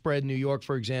 1% of the spread in New York,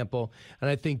 for example,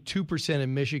 and I think 2%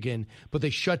 in Michigan. But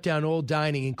they shut down all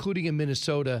dining, including in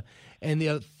Minnesota, and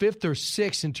the fifth or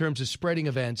sixth in terms of spreading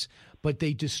events. But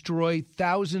they destroy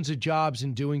thousands of jobs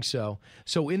in doing so.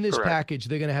 So in this package,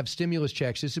 they're going to have stimulus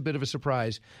checks. This is a bit of a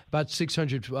surprise, about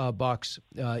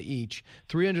 $600 each.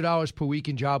 $300 per week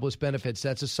in jobless benefits.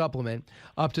 That's a supplement.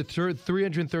 Up to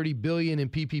 $330 billion in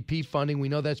PPP funding. We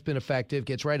know that's been effective.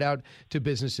 Gets right out to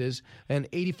businesses. And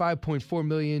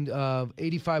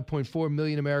 85.4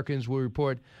 million Americans will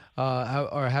report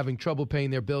are having trouble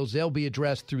paying their bills. They'll be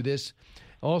addressed through this.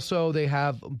 Also, they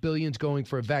have billions going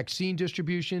for vaccine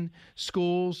distribution,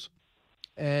 schools,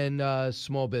 and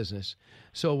small business.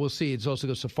 So we'll see. It also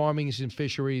goes to farming and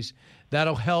fisheries.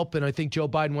 That'll help, and I think Joe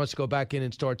Biden wants to go back in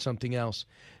and start something else.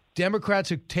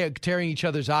 Democrats are tearing each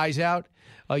other's eyes out.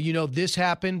 This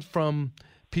happened from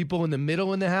people in the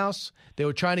middle in the House. They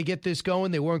were trying to get this going.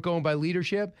 They weren't going by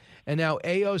leadership. And now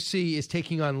AOC is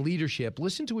taking on leadership.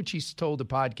 Listen to what she told the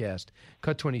podcast,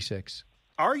 Cut 26.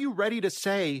 Are you ready to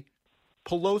say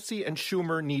Pelosi and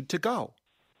Schumer need to go?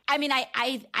 I mean,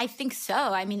 I think so.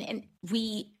 I mean, and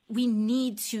we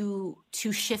need to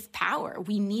shift power.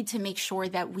 We need to make sure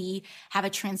that we have a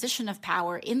transition of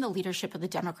power in the leadership of the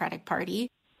Democratic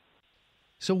Party.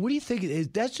 So what do you think? Is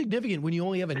that significant when you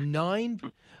only have a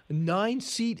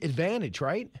nine-seat advantage,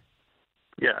 right?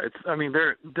 Yeah,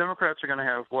 Democrats are going to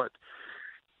have,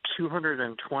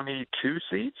 222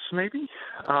 seats, maybe,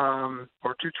 or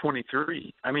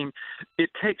 223. I mean, it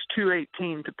takes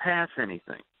 218 to pass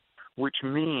anything, which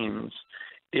means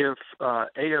if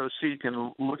AOC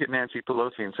can look at Nancy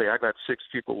Pelosi and say, I got 6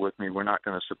 people with me, we're not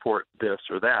going to support this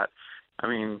or that, I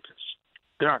mean,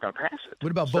 they're not going to pass it.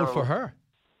 What about vote for her?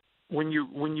 When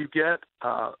you get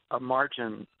a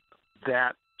margin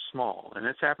that small, and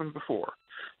it's happened before,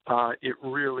 it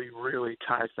really, really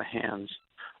ties the hands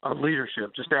of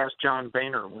leadership. Just ask John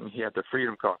Boehner when he had the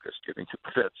Freedom Caucus giving him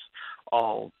fits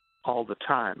all the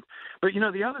time. But,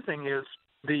 the other thing is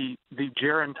the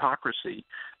gerontocracy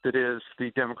that is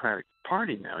the Democratic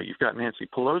Party now. You've got Nancy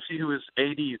Pelosi, who is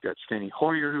 80. You've got Steny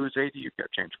Hoyer, who is 80. You've got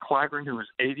James Clyburn, who is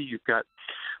 80. You've got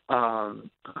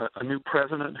a new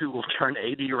president who will turn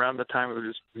 80 around the time of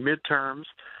his midterms.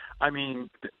 I mean,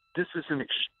 this is an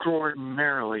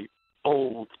extraordinarily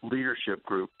old leadership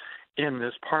group in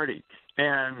this party.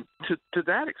 And to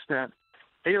that extent,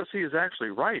 AOC is actually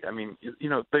right. I mean,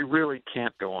 they really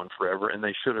can't go on forever, and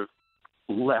they should have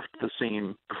left the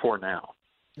scene before now.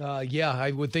 Yeah,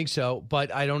 I would think so,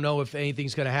 but I don't know if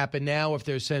anything's going to happen now. If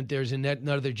there's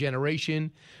another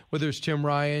generation, whether it's Tim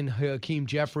Ryan, Hakeem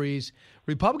Jeffries,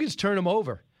 Republicans turn them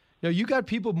over. You got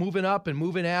people moving up and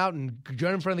moving out and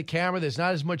running in front of the camera. There's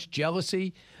not as much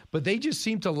jealousy, but they just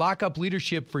seem to lock up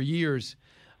leadership for years.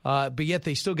 But yet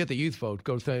they still get the youth vote.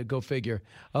 Go figure.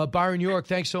 Byron York,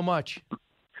 thanks so much.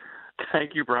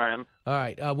 Thank you, Brian. All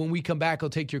right. When we come back, I'll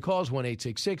take your calls,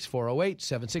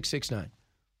 1-866-408-7669.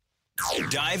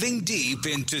 Diving deep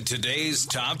into today's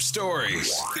top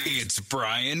stories, it's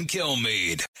Brian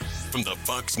Kilmeade. From the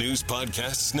Fox News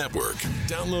Podcasts Network.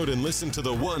 Download and listen to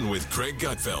The One with Craig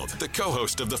Gutfeld, the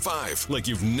co-host of The Five, like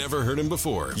you've never heard him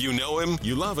before. You know him,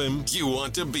 you love him, you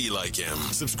want to be like him.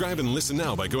 Subscribe and listen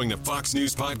now by going to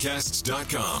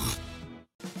foxnewspodcasts.com.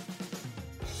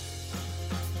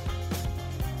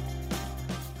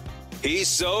 He's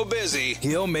so busy,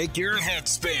 he'll make your head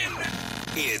spin.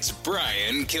 It's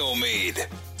Brian Kilmeade.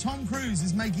 Tom Cruise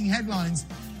is making headlines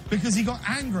because he got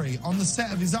angry on the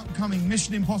set of his upcoming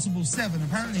Mission Impossible 7.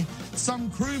 Apparently, some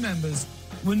crew members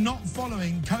were not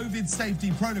following COVID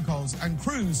safety protocols, and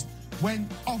Cruise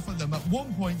went off at them at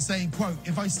one point saying, quote,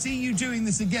 "If I see you doing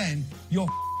this again, you're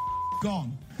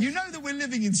gone." You know that we're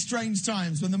living in strange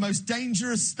times when the most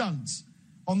dangerous stunts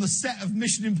on the set of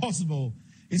Mission Impossible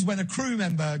is when a crew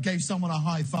member gave someone a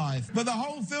high five. But the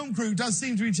whole film crew does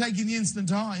seem to be taking the incident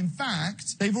to heart. In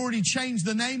fact, they've already changed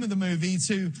the name of the movie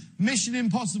to Mission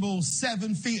Impossible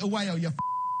 7 Feet Away or you're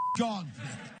gone.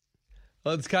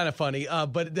 Well, it's kind of funny,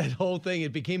 but that whole thing,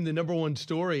 it became the number one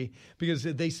story because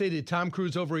they say, did Tom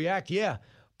Cruise overreact? Yeah.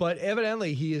 But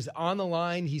evidently, he is on the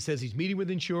line. He says he's meeting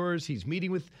with insurers. He's meeting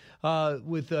with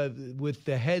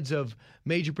the heads of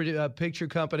major picture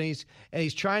companies, and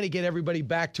he's trying to get everybody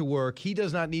back to work. He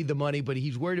does not need the money, but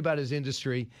he's worried about his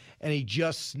industry, and he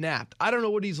just snapped. I don't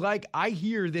know what he's like. I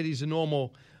hear that he's a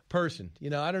normal person.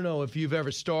 I don't know if you've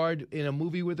ever starred in a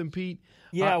movie with him, Pete.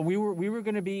 Yeah, we were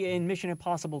going to be in Mission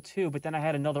Impossible 2, but then I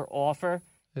had another offer.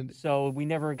 So we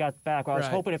never got back. I was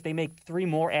hoping if they make 3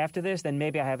 more after this, then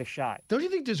maybe I have a shot. Don't you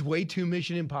think there's way too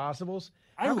Mission Impossibles?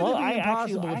 I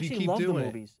actually love the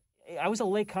movies. I was a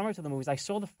late comer to the movies. I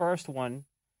saw the first one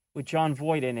with Jon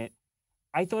Voight in it.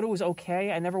 I thought it was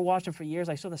okay. I never watched it for years.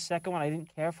 I saw the second one. I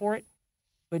didn't care for it.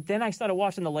 But then I started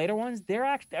watching the later ones. They're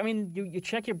actually, you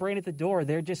check your brain at the door.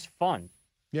 They're just fun.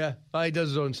 Yeah, he does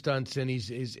his own stunts, and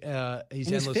he's endlessly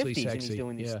 50s sexy. And he's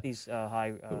doing these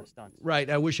high stunts. Right.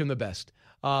 I wish him the best.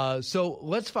 So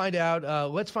let's find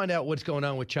out. Let's find out what's going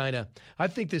on with China. I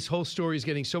think this whole story is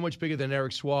getting so much bigger than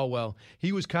Eric Swalwell.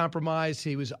 He was compromised.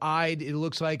 He was eyed, it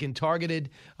looks like, and targeted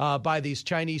by these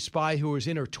Chinese spy who was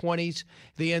in her 20s.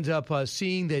 They end up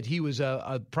seeing that he was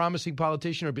a promising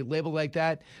politician, or be labeled like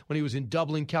that, when he was in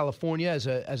Dublin, California, as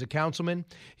a councilman.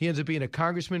 He ends up being a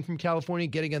congressman from California,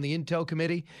 getting on the Intel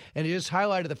committee. And it just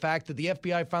highlighted the fact that the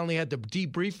FBI finally had to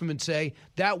debrief him and say,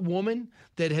 that woman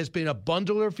that has been a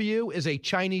bundler for you is a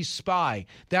Chinese spy.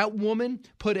 That woman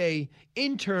put a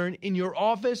intern in your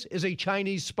office is a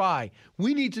Chinese spy.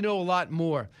 We need to know a lot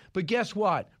more. But guess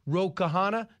what? Ro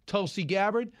Khanna, Tulsi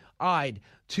Gabbard, eyed.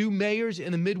 2 mayors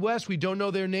in the Midwest, we don't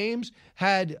know their names,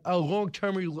 had a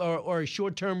long-term or a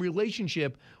short-term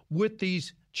relationship with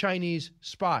these Chinese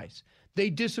spies. They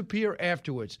disappear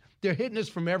afterwards. They're hitting us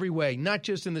from every way, not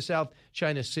just in the South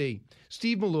China Sea.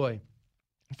 Steve Malloy,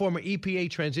 former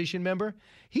EPA transition member,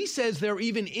 he says they're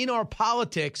even in our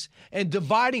politics and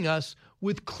dividing us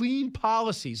with clean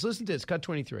policies. Listen to this, cut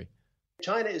 23.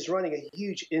 China is running a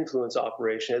huge influence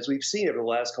operation, as we've seen over the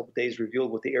last couple of days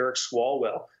revealed with the Eric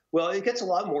Swalwell. Well, it gets a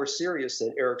lot more serious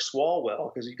than Eric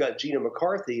Swalwell, because you've got Gina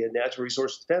McCarthy and Natural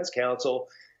Resources Defense Council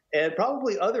and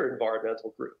probably other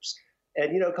environmental groups.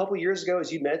 And, a couple of years ago,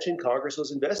 as you mentioned, Congress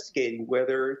was investigating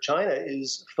whether China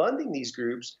is funding these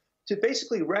groups to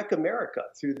basically wreck America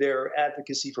through their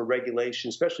advocacy for regulation,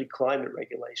 especially climate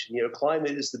regulation.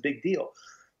 Climate is the big deal.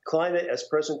 Climate, as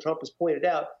President Trump has pointed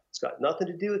out, it's got nothing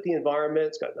to do with the environment.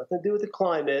 It's got nothing to do with the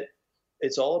climate.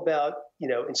 It's all about,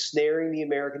 ensnaring the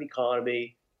American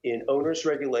economy in onerous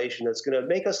regulation that's going to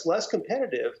make us less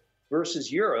competitive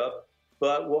versus Europe,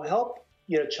 but will help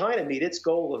China meet its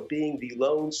goal of being the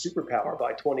lone superpower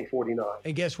by 2049.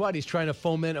 And guess what? He's trying to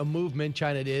foment a movement,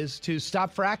 China is, to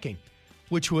stop fracking,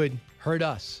 which would hurt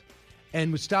us,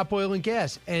 and would stop oil and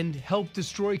gas and help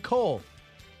destroy coal,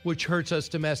 which hurts us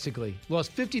domestically.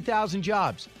 Lost 50,000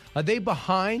 jobs. Are they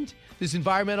behind this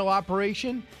environmental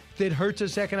operation that hurts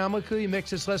us economically and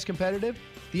makes us less competitive?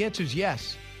 The answer is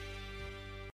yes.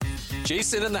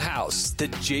 Jason in the House, the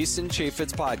Jason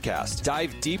Chaffetz podcast.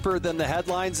 Dive deeper than the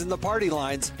headlines and the party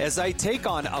lines as I take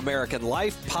on American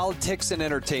life, politics, and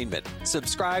entertainment.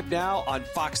 Subscribe now on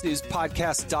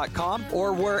FoxNewsPodcast.com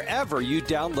or wherever you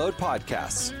download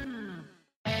podcasts.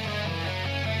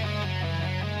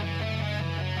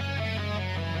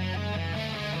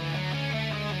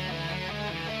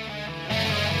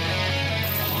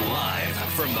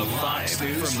 From the Fox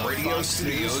News radio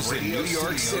studios in New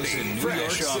York City,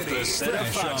 fresh off the set of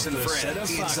Fox and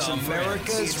Friends, it's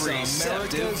America's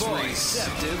receptive voice.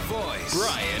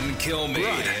 Brian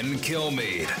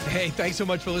Kilmeade. Hey, thanks so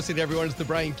much for listening, everyone. It's the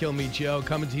Brian Kilmeade Show,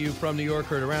 coming to you from New York,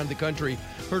 heard around the country,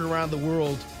 heard around the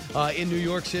world, in New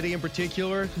York City in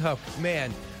particular. Oh,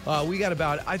 man, we got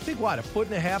about, I think, a foot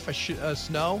and a half of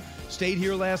snow. Stayed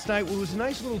here last night. It was a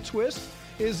nice little twist.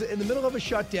 Is in the middle of a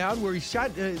shutdown where he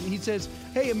says,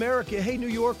 hey, America, hey, New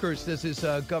Yorkers, this is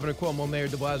Governor Cuomo, Mayor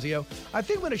de Blasio. I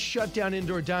think I'm going to shut down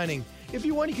indoor dining. If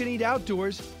you want, you can eat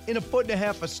outdoors in a foot and a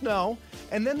half of snow.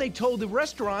 And then they told the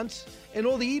restaurants and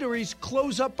all the eateries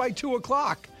close up by 2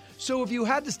 o'clock. So if you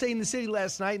had to stay in the city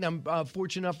last night, and I'm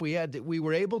fortunate enough we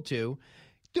were able to,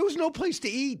 there was no place to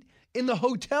eat. In the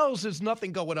hotels, there's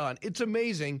nothing going on. It's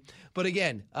amazing. But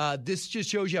again, this just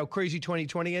shows you how crazy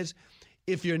 2020 is.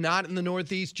 If you're not in the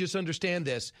Northeast, just understand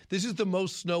this. This is the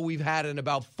most snow we've had in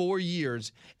about 4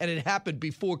 years, and it happened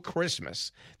before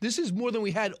Christmas. This is more than we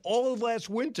had all of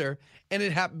last winter, and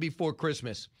it happened before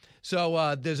Christmas.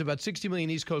 So there's about 60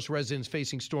 million East Coast residents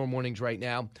facing storm warnings right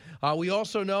now. We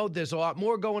also know there's a lot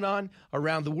more going on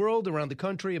around the world, around the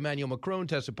country. Emmanuel Macron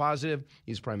tested positive.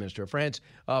 He's Prime Minister of France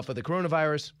for the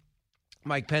coronavirus.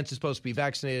 Mike Pence is supposed to be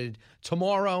vaccinated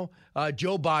tomorrow.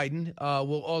 Joe Biden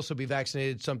will also be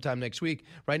vaccinated sometime next week.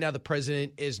 Right now, the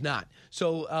president is not.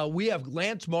 So we have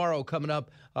Lance Morrow coming up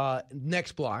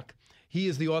next block. He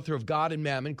is the author of God and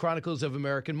Mammon, Chronicles of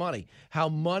American Money. How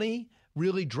money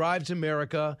really drives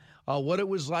America, what it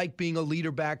was like being a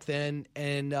leader back then,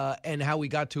 and how we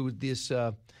got to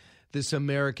this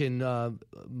American,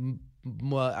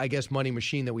 I guess, money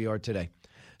machine that we are today.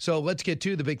 So let's get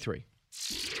to the big three.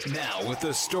 Now, with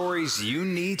the stories you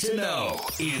need to know,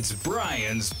 it's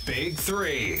Brian's Big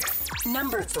Three.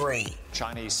 Number 3.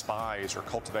 Chinese spies are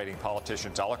cultivating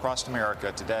politicians all across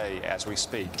America today as we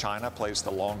speak. China plays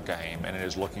the long game, and it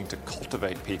is looking to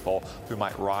cultivate people who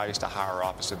might rise to higher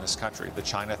office in this country. The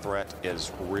China threat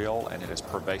is real, and it is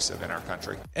pervasive in our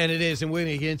country. And it is, and we're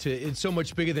going to get into it. It's so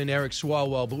much bigger than Eric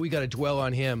Swalwell, but we got to dwell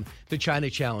on him. The China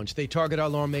challenge. They target our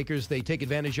lawmakers. They take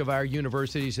advantage of our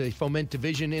universities. They foment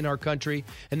division in our country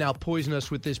and now poison us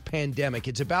with this pandemic.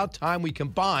 It's about time we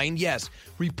combine, yes,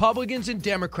 Republicans and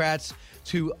Democrats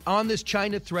on this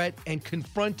China threat and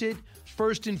confront it,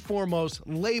 first and foremost,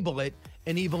 label it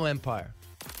an evil empire.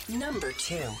 Number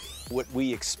 2. What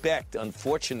we expect,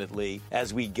 unfortunately,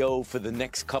 as we go for the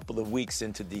next couple of weeks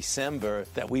into December,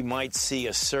 that we might see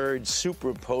a surge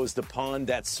superimposed upon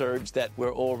that surge that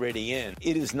we're already in.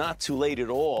 It is not too late at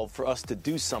all for us to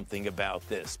do something about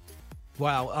this.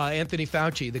 Wow. Anthony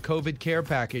Fauci, the COVID care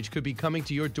package could be coming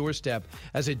to your doorstep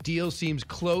as a deal seems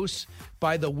close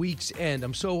by the week's end.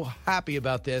 I'm so happy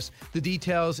about this. The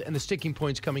details and the sticking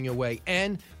points coming your way.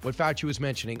 And what Fauci was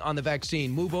mentioning on the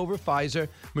vaccine, move over Pfizer.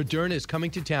 Moderna is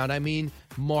coming to town. I mean,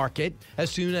 market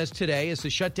as soon as today, as the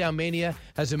shutdown mania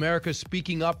has America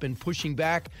speaking up and pushing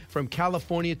back from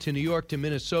California to New York to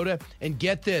Minnesota. And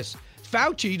get this,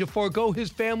 Fauci to forego his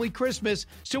family Christmas,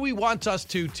 so he wants us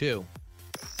to too.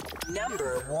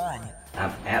 Number 1.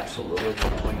 I'm absolutely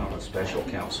calling on the special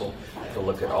counsel to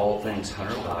look at all things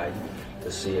Hunter Biden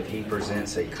to see if he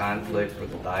presents a conflict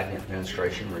with the Biden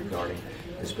administration regarding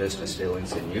his business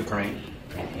dealings in Ukraine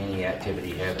and any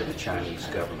activity he had with the Chinese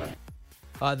government.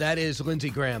 That is Lindsey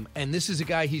Graham, and this is a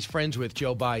guy he's friends with,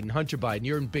 Joe Biden, Hunter Biden.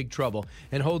 You're in big trouble.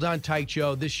 And hold on tight,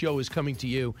 Joe. This show is coming to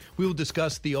you. We will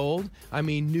discuss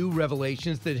new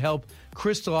revelations that help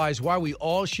crystallize why we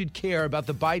all should care about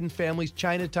the Biden family's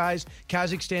China ties,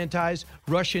 Kazakhstan ties,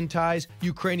 Russian ties,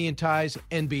 Ukrainian ties,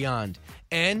 and beyond.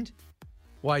 And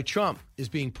why Trump is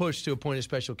being pushed to appoint a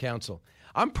special counsel.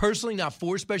 I'm personally not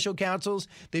for special counsels.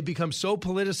 They become so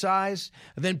politicized.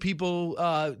 And then people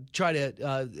try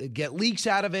to get leaks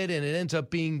out of it, and it ends up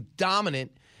being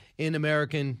dominant in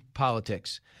American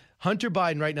politics. Hunter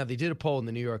Biden right now, they did a poll in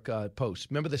the New York Post.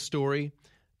 Remember the story?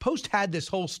 Post had this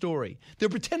whole story. They're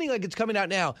pretending like it's coming out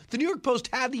now. The New York Post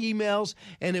had the emails,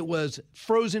 and it was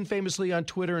frozen famously on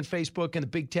Twitter and Facebook and the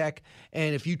big tech.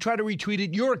 And if you try to retweet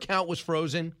it, your account was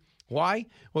frozen. Why?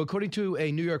 Well, according to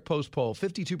a New York Post poll,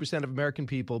 52% of American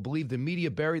people believe the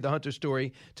media buried the Hunter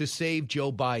story to save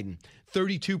Joe Biden.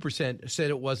 32%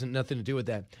 said it wasn't nothing to do with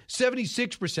that.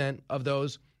 76% of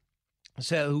those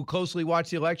who closely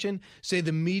watched the election say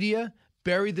the media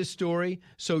buried the story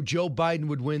so Joe Biden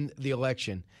would win the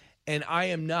election. And I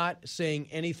am not saying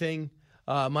anything.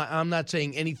 I'm not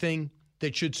saying anything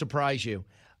that should surprise you.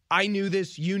 I knew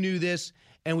this. You knew this.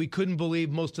 And we couldn't believe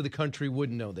most of the country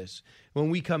wouldn't know this. When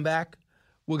we come back,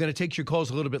 we're going to take your calls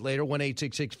a little bit later,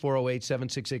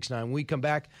 1-866-408-7669. When we come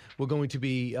back, we're going to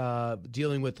be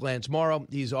dealing with Lance Morrow.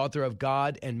 He's author of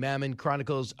God and Mammon,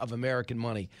 Chronicles of American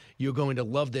Money. You're going to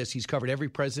love this. He's covered every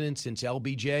president since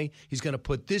LBJ. He's going to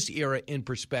put this era in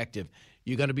perspective.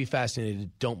 You're going to be fascinated.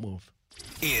 Don't move.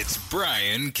 It's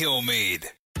Brian Kilmeade.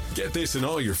 Get this and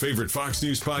all your favorite Fox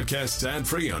News podcasts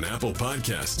ad-free on Apple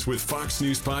Podcasts with Fox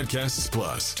News Podcasts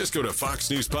Plus. Just go to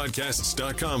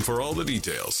foxnewspodcasts.com for all the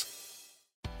details.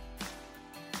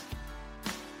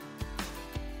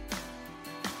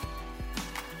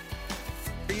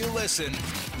 You listen,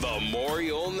 the more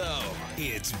you'll know.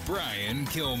 It's Brian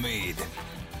Kilmeade.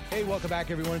 Hey, welcome back,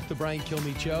 everyone. It's the Brian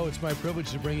Kilmeade Show. It's my privilege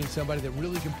to bring in somebody that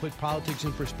really can put politics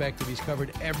in perspective. He's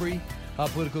covered every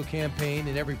political campaign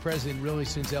and every president really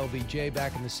since LBJ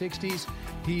back in the 60s.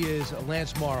 He is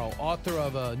Lance Morrow, author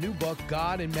of a new book,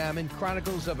 God and Mammon,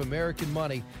 Chronicles of American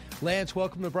Money. Lance,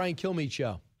 welcome to the Brian Kilmeade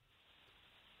Show.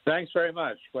 Thanks very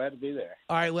much. Glad to be there.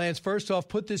 All right, Lance, first off,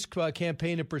 put this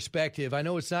campaign in perspective. I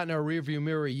know it's not in our rearview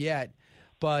mirror yet,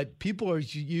 but people are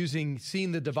seeing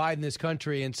the divide in this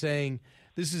country and saying,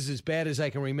 this is as bad as I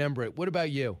can remember it. What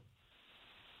about you?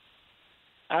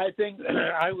 I think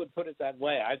I would put it that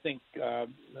way. I think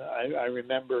I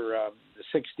remember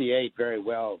 '68 very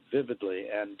well, vividly,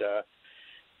 and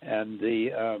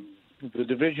the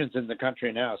divisions in the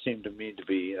country now seem to me to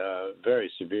be very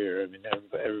severe. I mean,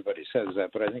 everybody says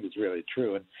that, but I think it's really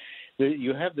true. And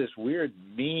you have this weird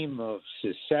meme of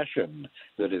secession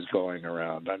that is going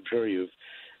around. I'm sure you're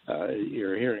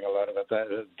hearing a lot about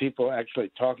that. People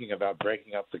actually talking about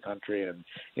breaking up the country and,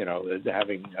 you know,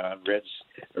 having a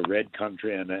red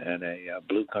country and a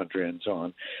blue country and so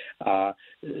on.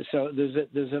 So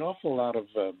there's an awful lot of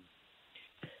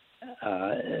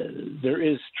there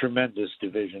is tremendous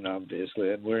division,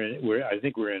 obviously, and I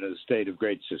think we're in a state of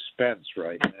great suspense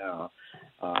right now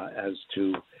as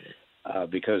to.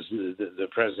 Because the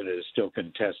president is still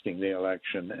contesting the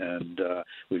election, and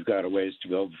we've got a ways to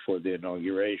go before the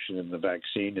inauguration, and the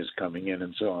vaccine is coming in,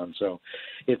 and so on. So,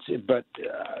 but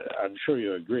I'm sure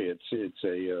you agree. It's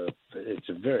a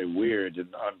very weird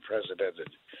and unprecedented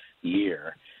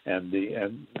year, and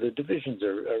the divisions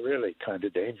are really kind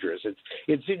of dangerous.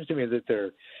 It seems to me that there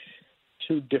are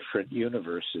two different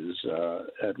universes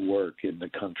at work in the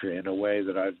country in a way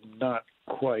that I've not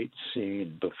quite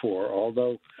seen before,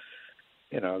 although.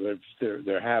 You know,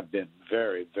 there have been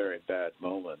very, very bad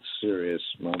moments, serious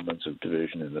moments of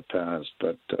division in the past,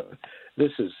 but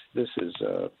this is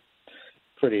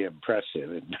pretty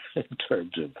impressive in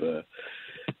terms of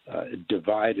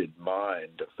divided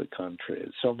mind of the country.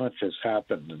 So much has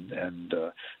happened, and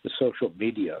the social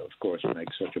media, of course,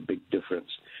 makes such a big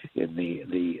difference in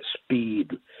the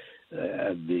speed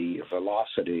and the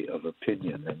velocity of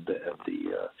opinion and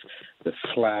the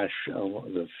flash,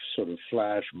 the sort of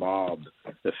flash mob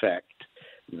effect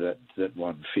that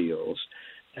one feels,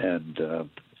 and of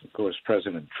course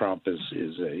President Trump is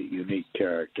a unique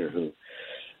character who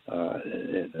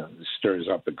stirs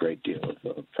up a great deal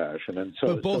of passion, and so.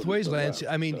 But both ways, Lance.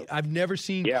 I mean, I've never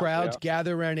seen crowds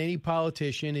gather around any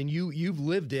politician, and you've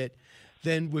lived it.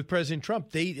 Then with President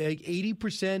Trump,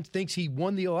 80% thinks he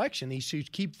won the election. He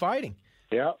should keep fighting.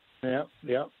 Yeah,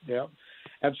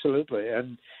 absolutely.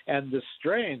 And the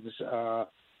strains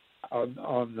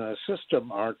on the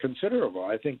system are considerable.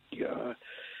 I think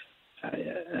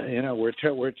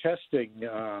we're testing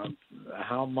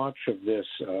how much of this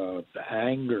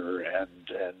anger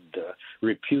and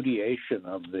repudiation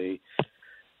of the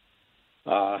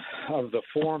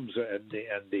forms and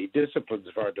the disciplines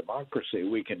of our democracy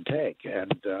we can take,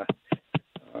 and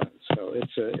so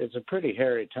it's a pretty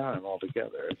hairy time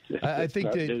altogether. I think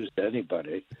not news to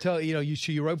anybody.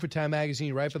 You wrote for Time Magazine,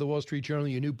 you write for the Wall Street Journal.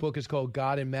 Your new book is called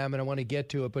God and Mammon. I want to get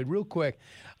to it, but real quick,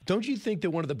 don't you think that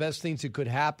one of the best things that could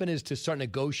happen is to start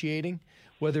negotiating,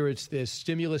 whether it's this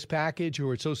stimulus package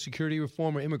or it's Social Security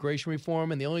reform or immigration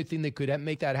reform, and the only thing that could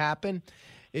make that happen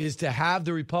is to have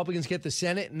the Republicans get the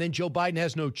Senate, and then Joe Biden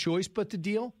has no choice but to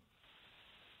deal?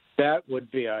 That would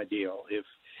be ideal.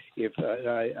 If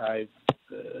I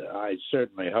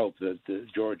certainly hope that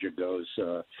Georgia goes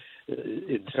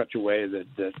in such a way that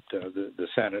the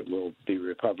Senate will be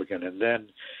Republican, and then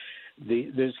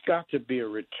there's got to be a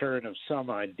return of some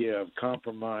idea of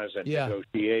compromise and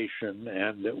negotiation,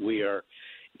 and that we are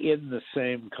in the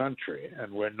same country,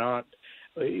 and we're not.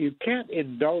 You can't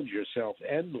indulge yourself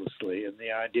endlessly in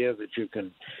the idea that you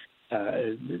can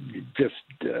just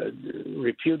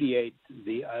repudiate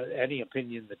any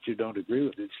opinion that you don't agree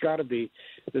with. There's got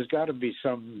to be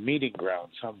some meeting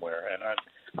ground somewhere, and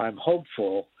I'm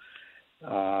hopeful,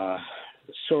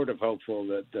 sort of hopeful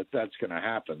that that's going to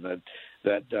happen.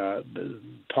 That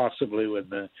possibly when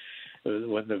the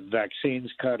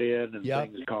vaccines cut in and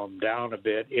things calm down a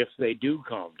bit, if they do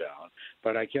calm down.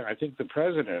 But I think the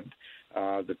president,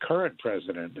 the current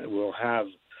president, will have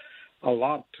a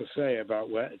lot to say about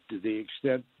to the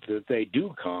extent that they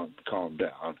do calm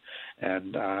down.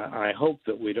 And I hope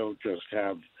that we don't just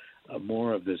have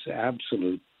more of this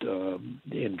absolute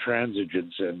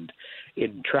intransigence and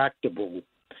intractable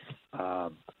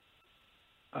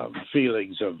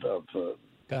feelings of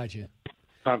gotcha.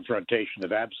 Confrontation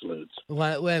of absolutes.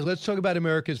 Let's talk about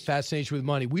America's fascination with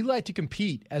money. We like to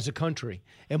compete as a country,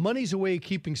 and money's a way of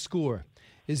keeping score.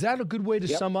 Is that a good way to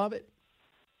sum up it?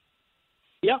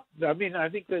 Yeah, I mean, I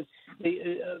think that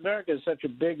America is such a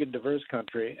big and diverse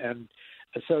country, and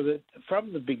so that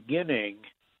from the beginning,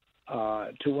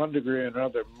 to one degree or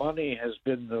another, money has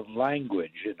been the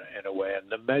language in a way,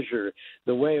 and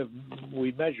the way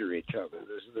we measure each other,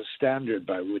 the standard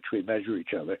by which we measure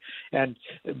each other.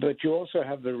 But you also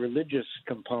have the religious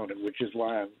component, which is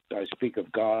why I speak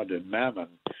of God and Mammon,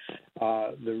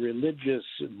 the religious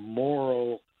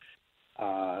moral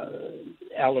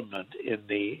element in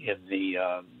the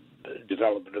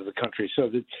development of the country, so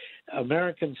that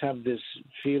Americans have this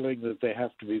feeling that they have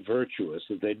to be virtuous,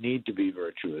 that they need to be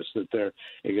virtuous, that they're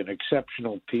an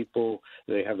exceptional people,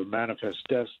 they have a manifest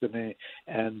destiny,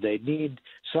 and they need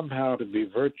somehow to be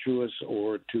virtuous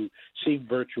or to seem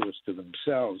virtuous to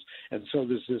themselves. And so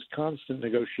there's this constant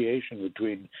negotiation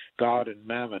between God and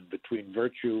Mammon, between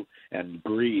virtue and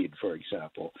greed, for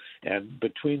example, and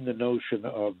between the notion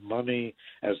of money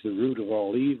as the root of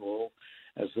all evil,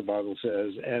 as the Bible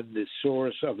says, and the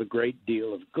source of a great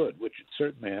deal of good, which it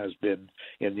certainly has been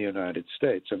in the United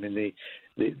States. I mean,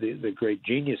 the great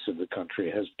genius of the country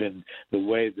has been the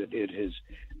way that it has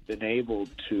been able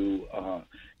to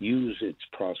use its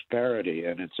prosperity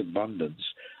and its abundance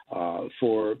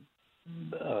for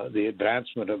the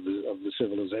advancement of the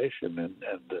civilization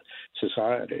and the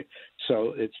society.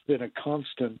 So it's been a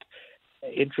constant,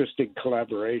 interesting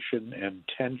collaboration and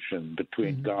tension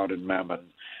between God and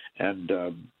Mammon. And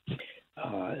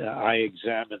I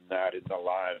examined that in the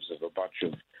lives of a bunch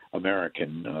of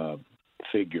American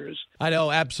figures. I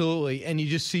know, absolutely. And you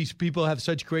just see people have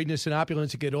such greatness and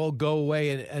opulence, it could all go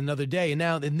away another day. And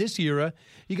now in this era,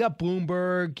 you got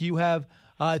Bloomberg, you have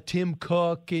Tim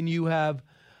Cook, and you have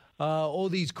all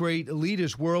these great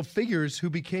leaders, world figures who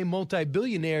became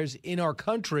multi-billionaires in our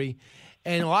country.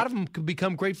 And a lot of them could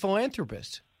become great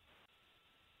philanthropists.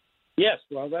 Yes,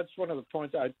 well, that's one of the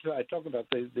points I talk about,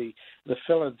 the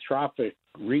philanthropic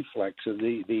reflex, and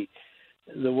the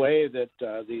way that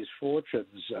these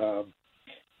fortunes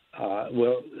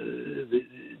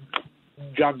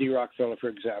John D. Rockefeller, for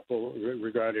example,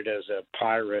 regarded as a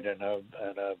pirate and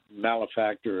a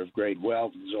malefactor of great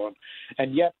wealth and so on,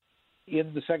 and yet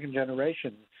in the second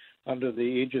generation, under the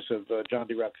aegis of John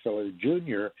D. Rockefeller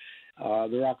Jr.,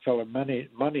 the Rockefeller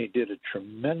money did a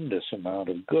tremendous amount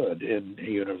of good in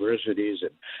universities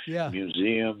and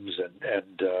museums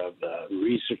and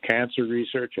research, cancer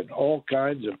research, and all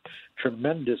kinds of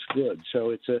tremendous good.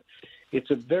 So it's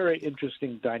a very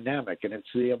interesting dynamic, and it's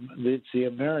the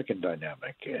American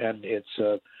dynamic, and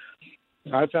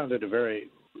I found it a very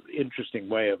interesting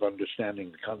way of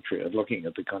understanding the country, of looking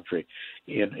at the country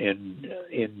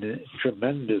in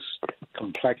tremendous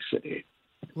complexity.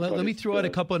 Let me throw out a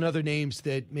couple of other names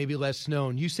that may be less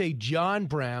known. You say John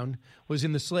Brown was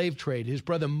in the slave trade. His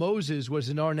brother Moses was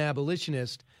an ardent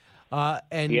abolitionist, one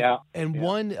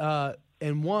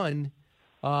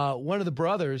of the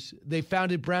brothers, they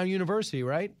founded Brown University,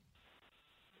 right?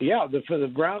 Yeah,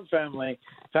 the Brown family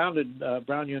founded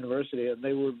Brown University, and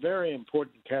they were very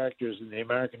important characters in the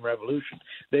American Revolution.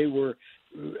 They were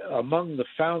among the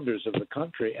founders of the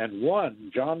country, and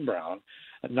one, John Brown,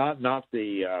 not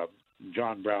the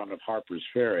John Brown of Harper's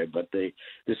Ferry, but this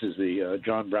is the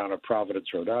John Brown of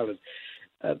Providence, Rhode Island.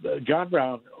 John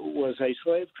Brown was a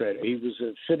slave trader. He was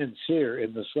a financier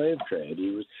in the slave trade.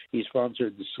 He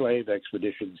sponsored the slave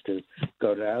expeditions to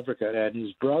go to Africa, and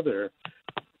his brother,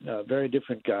 a very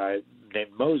different guy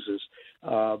named Moses,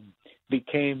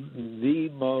 became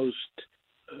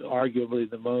arguably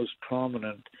the most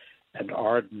prominent and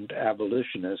ardent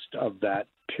abolitionist of that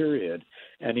period,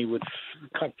 and he would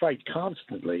fight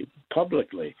constantly,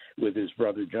 publicly, with his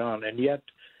brother John, and yet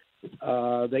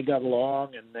they got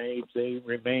along, and they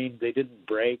remained. They didn't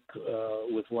break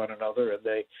with one another,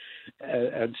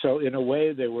 and so in a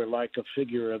way they were like a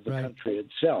figure of the country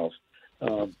itself.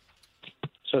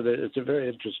 So that it's a very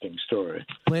interesting story.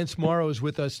 Lance Morrow is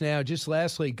with us now. Just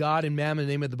lastly, God and Mammon,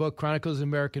 the name of the book, Chronicles of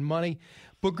American Money.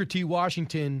 Booker T.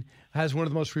 Washington has one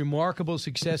of the most remarkable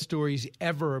success stories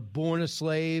ever. Born a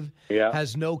slave,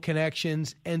 has no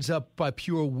connections, ends up by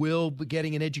pure will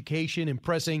getting an education,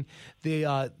 impressing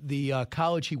the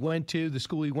college he went to, the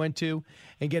school he went to,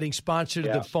 and getting sponsored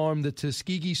at the farm, the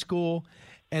Tuskegee School.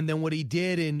 And then what he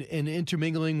did in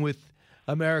intermingling with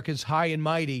America's high and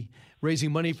mighty,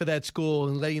 raising money for that school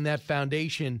and laying that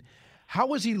foundation. How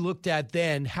was he looked at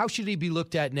then? How should he be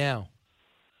looked at now?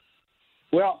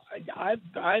 Well,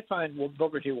 I find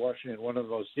Booker T. Washington one of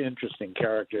the most interesting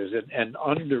characters and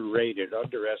underrated,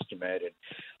 underestimated.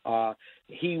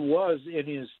 He was, in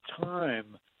his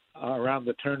time, around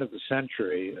the turn of the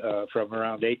century, from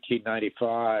around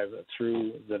 1895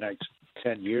 through the next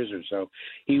 10 years or so,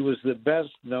 he was the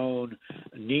best-known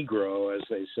Negro, as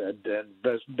they said, and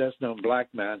best-known black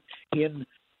man in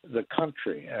the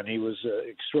country, and he was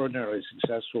extraordinarily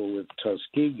successful with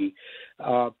Tuskegee.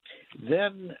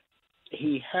 Then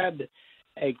he had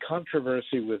a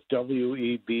controversy with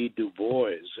W.E.B. Du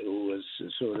Bois, who was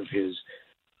sort of his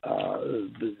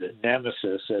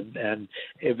nemesis, and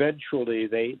eventually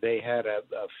they had a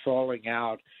falling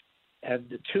out,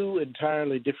 and two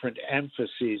entirely different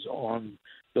emphases on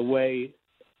the way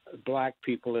black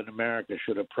people in America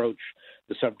should approach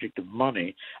the subject of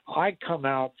money. I come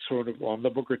out sort of on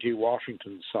the Booker T.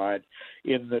 Washington side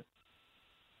in that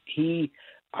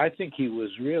I think he was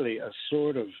really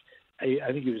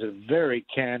I think he was a very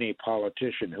canny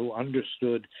politician who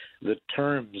understood the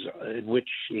terms in which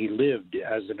he lived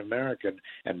as an American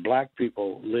and black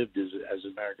people lived as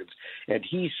Americans. And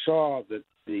he saw that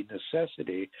the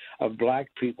necessity of black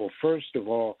people, first of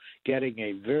all, getting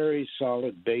a very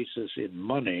solid basis in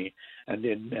money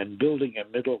and building a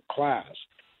middle class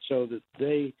so that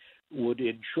they would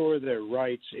ensure their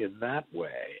rights in that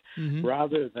way,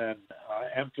 rather than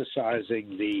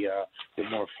emphasizing the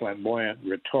more flamboyant,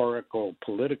 rhetorical,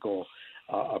 political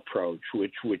approach,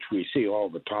 which we see all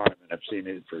the time, and I've seen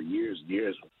it for years and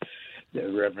years.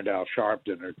 Reverend Al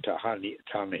Sharpton or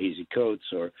Ta-Nehisi Coates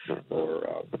or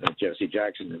Jesse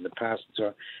Jackson in the past.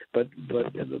 So, but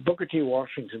Booker T.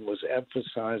 Washington was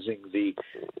emphasizing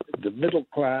the middle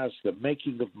class, the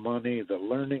making of money, the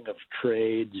learning of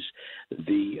trades,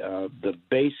 the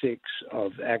basics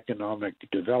of economic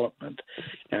development,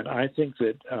 and I think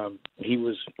that he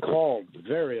was called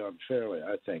very unfairly,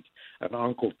 I think, an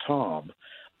Uncle Tom.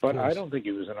 But I don't think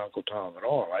he was an Uncle Tom at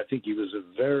all. I think he was a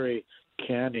very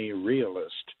canny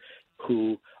realist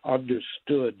who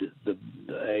understood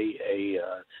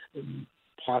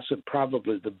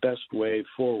probably the best way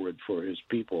forward for his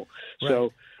people. Right.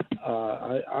 So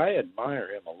I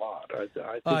admire him a lot. I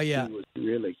think he was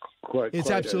really quite.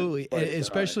 It's absolutely,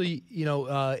 especially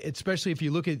especially if you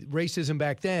look at racism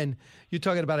back then. You're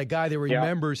talking about a guy that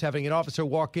remembers having an officer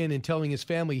walk in and telling his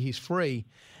family he's free.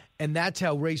 And that's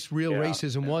how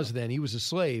racism was then. He was a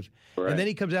slave. Right. And then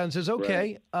he comes out and says,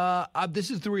 okay,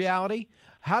 this is the reality.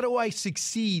 How do I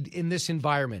succeed in this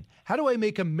environment? How do I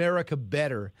make America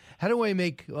better? How do I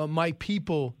make my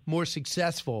people more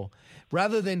successful?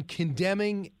 Rather than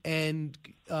condemning and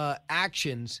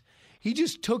actions, he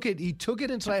just took it. He took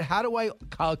it inside. How do I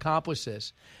accomplish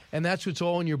this? And that's what's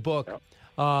all in your book. Yep.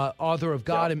 Author of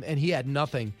God, and he had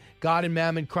nothing. God and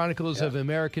Mammon, Chronicles of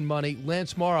American Money.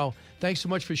 Lance Morrow, thanks so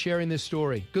much for sharing this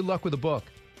story. Good luck with the book.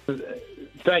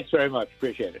 Thanks very much.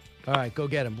 Appreciate it. All right, go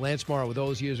get him. Lance Morrow, with all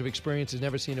his years of experience, has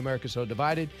never seen America so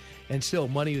divided, and still,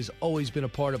 money has always been a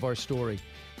part of our story.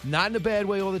 Not in a bad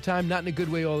way all the time, not in a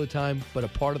good way all the time, but a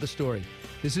part of the story.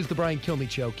 This is the Brian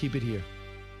Kilmeade Show. Keep it here.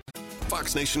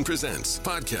 Fox Nation presents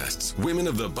podcasts Women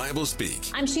of the Bible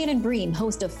Speak. I'm Shannon Bream,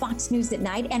 host of Fox News at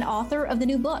Night and author of the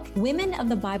new book, Women of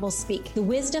the Bible Speak, the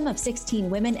wisdom of 16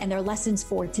 women and their lessons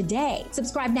for today.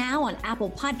 Subscribe now on Apple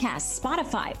Podcasts,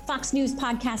 Spotify,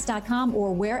 FoxNewsPodcast.com,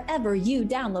 or wherever you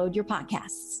download your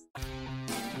podcasts.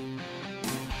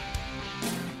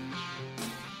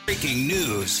 Breaking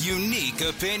news, unique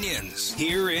opinions.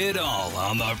 Hear it all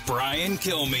on the Brian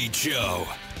Kilmeade Show.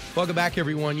 Welcome back,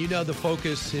 everyone. You know the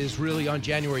focus is really on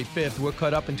January 5th. We're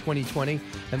caught up in 2020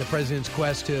 and the president's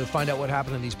quest to find out what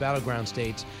happened in these battleground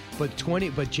states. But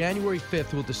January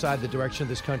 5th will decide the direction of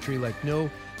this country like no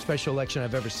special election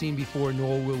I've ever seen before,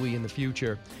 nor will we in the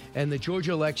future. And the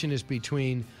Georgia election is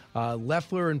between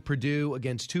Loeffler and Perdue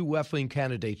against two left-wing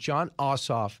candidates, Jon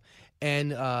Ossoff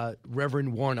and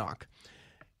Reverend Warnock.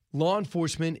 Law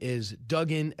enforcement is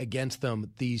dug in against them.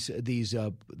 These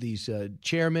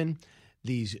chairmen,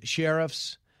 these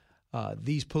sheriffs,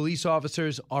 these police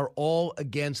officers are all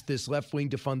against this left-wing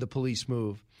defund the police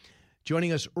move.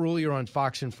 Joining us earlier on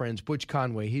Fox and Friends, Butch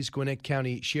Conway. He's Gwinnett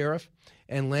County Sheriff,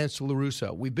 and Lance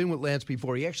LaRusso. We've been with Lance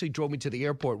before. He actually drove me to the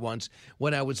airport once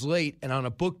when I was late and on a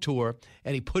book tour,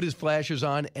 and he put his flashers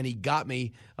on, and he got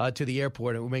me to the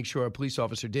airport, and we'll make sure a police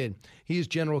officer did. He is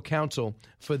general counsel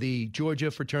for the Georgia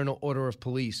Fraternal Order of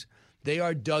Police. They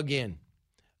are dug in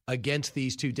against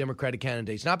these two Democratic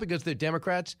candidates. Not because they're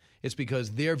Democrats, it's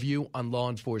because their view on law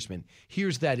enforcement.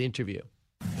 Here's that interview.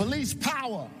 Police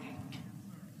power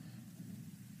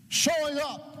showing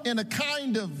up in a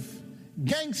kind of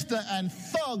gangster and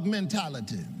thug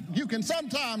mentality. You can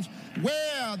sometimes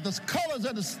wear the colors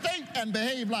of the state and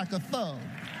behave like a thug.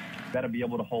 Got to be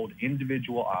able to hold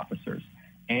individual officers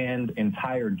and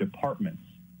entire departments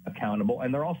accountable,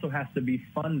 and there also has to be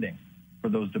funding for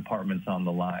those departments on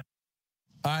the line.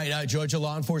 All right, Georgia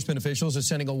law enforcement officials are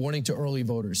sending a warning to early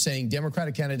voters, saying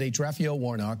Democratic candidates Raphael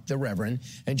Warnock, the Reverend,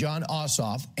 and Jon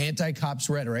Ossoff, anti-cops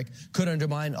rhetoric, could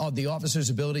undermine the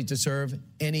officers' ability to serve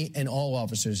any and all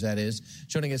officers, that is.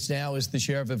 Joining us now is the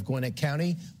Sheriff of Gwinnett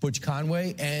County, Butch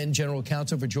Conway, and General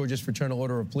Counsel for Georgia's Fraternal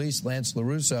Order of Police, Lance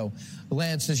LaRusso.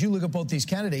 Lance, as you look at both these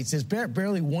candidates, there's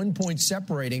barely 1 point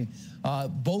separating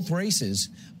both races.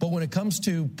 But when it comes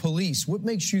to police, what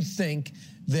makes you think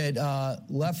that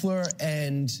Loeffler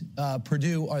and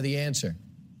Perdue are the answer?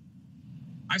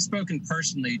 I've spoken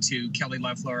personally to Kelly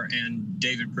Loeffler and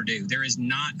David Perdue. There is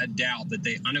not a doubt that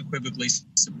they unequivocally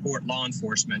support law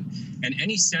enforcement. And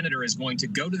any senator is going to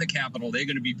go to the Capitol. They're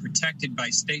going to be protected by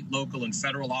state, local, and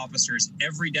federal officers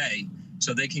every day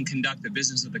so they can conduct the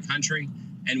business of the country.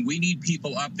 And we need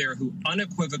people up there who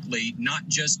unequivocally, not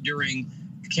just during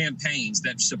campaigns,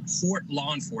 that support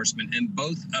law enforcement, and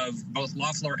both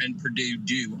Loeffler and Perdue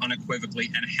do unequivocally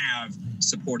and have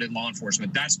supported law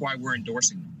enforcement. That's why we're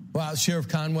endorsing them. Well, Sheriff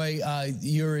Conway,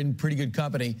 you're in pretty good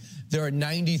company. There are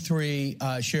 93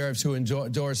 sheriffs who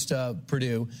endorsed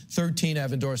Perdue. 13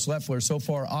 have endorsed Loeffler. So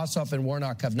far, Ossoff and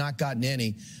Warnock have not gotten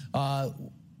any.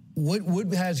 What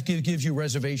gives you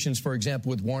reservations, for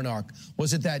example, with Warnock?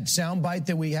 Was it that soundbite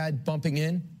that we had bumping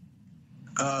in?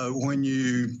 When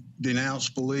you denounce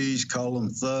police, call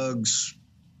them thugs,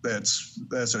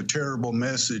 that's a terrible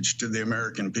message to the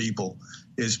American people.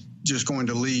 It's just going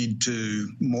to lead to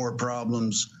more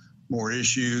problems, more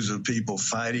issues of people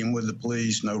fighting with the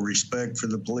police, no respect for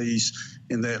the police,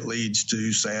 and that leads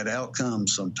to sad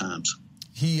outcomes sometimes.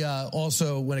 He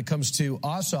also, when it comes to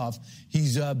Ossoff,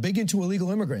 he's big into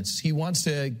illegal immigrants. He wants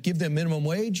to give them minimum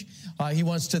wage. He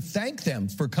wants to thank them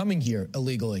for coming here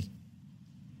illegally.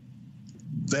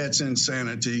 That's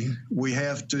insanity. We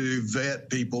have to vet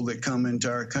people that come into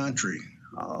our country.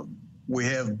 We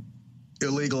have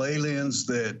illegal aliens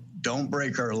that don't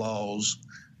break our laws,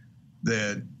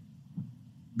 that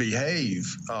behave.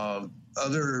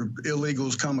 Other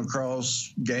illegals come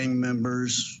across, gang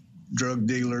members, drug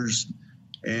dealers,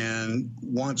 and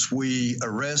once we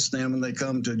arrest them and they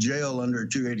come to jail under a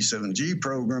 287G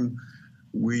program,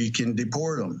 we can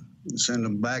deport them, send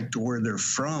them back to where they're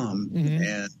from,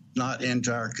 and not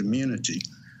into our community.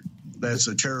 That's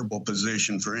a terrible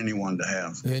position for anyone to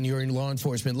have. And you're in law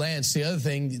enforcement. Lance, the other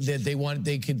thing that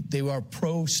they are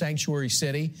pro-sanctuary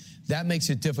city. That makes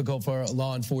it difficult for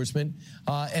law enforcement.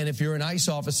 And if you're an ICE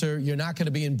officer, you're not going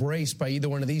to be embraced by either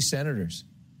one of these senators.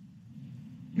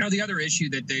 You know, the other issue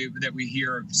that we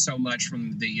hear so much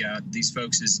from these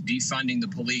folks is defunding the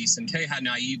police. And tell you how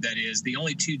naive that is. The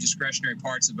only two discretionary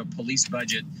parts of a police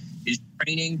budget is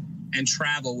training and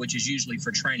travel, which is usually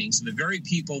for training. So the very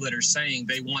people that are saying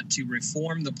they want to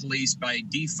reform the police by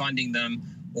defunding them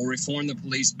or reform the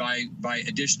police by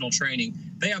additional training,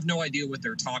 they have no idea what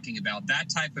they're talking about. That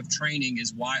type of training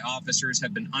is why officers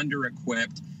have been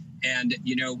under-equipped. And,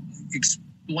 you know,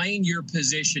 explain your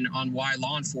position on why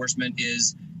law enforcement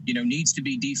needs to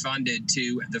be defunded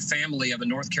to the family of a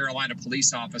North Carolina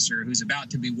police officer who's about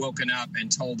to be woken up and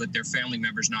told that their family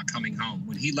member's not coming home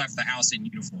when he left the house in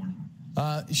uniform.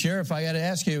 Sheriff, I got to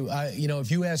ask you,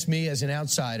 if you ask me as an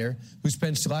outsider who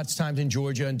spends lots of time in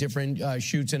Georgia on different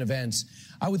shoots and events,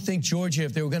 I would think Georgia,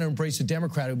 if they were going to embrace a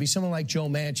Democrat, it would be someone like Joe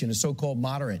Manchin, a so-called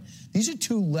moderate. These are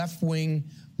two left-wing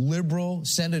liberal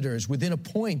senators within a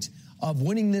point of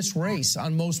winning this race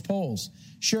on most polls.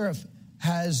 Sheriff,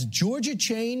 has Georgia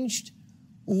changed,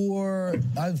 or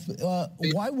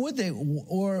why would they,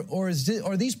 or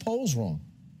are these polls wrong?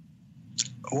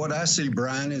 What I see,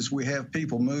 Brian, is we have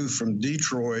people move from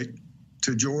Detroit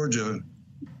to Georgia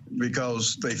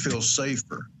because they feel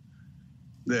safer.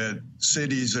 That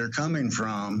cities they're coming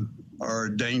from are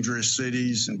dangerous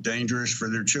cities and dangerous for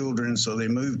their children, so they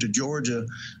move to Georgia,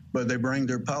 but they bring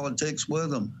their politics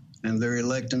with them, and they're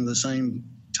electing the same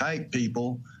type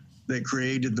people that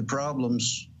created the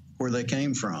problems where they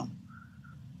came from.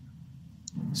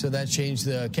 So that changed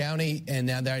the county, and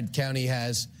now that county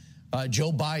has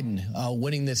Joe Biden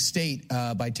winning the state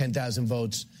by 10,000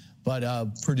 votes, but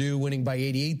Purdue winning by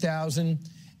 88,000.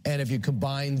 And if you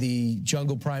combine the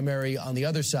jungle primary on the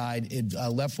other side,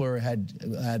 Loeffler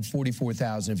had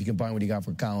 44,000 if you combine what he got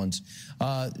for Collins.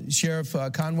 Sheriff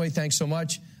Conway, thanks so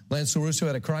much. Lance LaRusso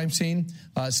at a crime scene,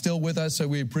 still with us, so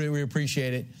we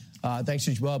appreciate it. Thanks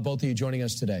to both of you joining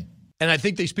us today. And I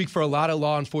think they speak for a lot of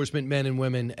law enforcement men and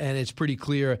women, and it's pretty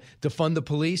clear defund the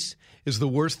police is the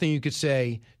worst thing you could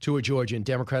say to a Georgian,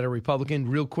 Democrat or Republican.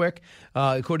 Real quick,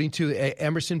 according to the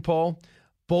Emerson poll,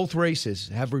 both races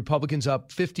have Republicans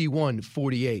up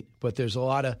 51-48, but there's a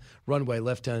lot of runway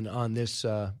left on this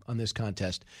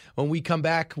contest. When we come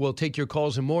back, we'll take your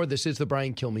calls and more. This is the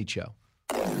Brian Kilmeade Show.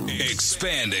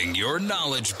 Expanding your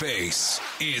knowledge base.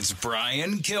 It's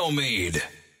Brian Kilmeade.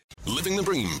 Living the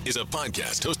Bream is a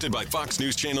podcast hosted by Fox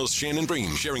News Channel's Shannon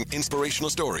Bream, sharing inspirational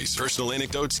stories, personal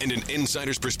anecdotes, and an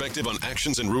insider's perspective on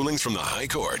actions and rulings from the High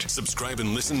Court. Subscribe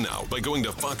and listen now by going to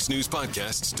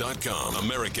foxnewspodcasts.com.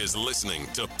 America's listening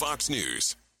to Fox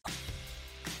News.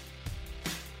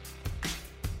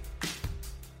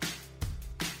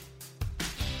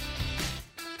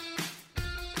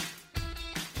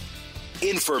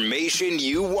 Information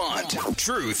you want.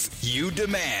 Truth you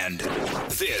demand.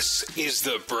 This is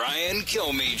the Brian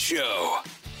Kilmeade Show.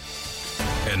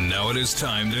 And now it is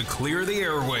time to clear the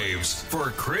airwaves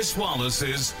for Chris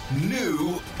Wallace's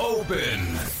New Open.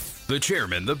 The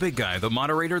chairman, the big guy, the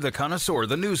moderator, the connoisseur,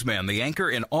 the newsman, the anchor,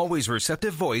 and always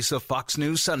receptive voice of Fox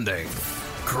News Sunday,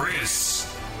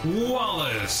 Chris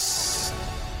Wallace.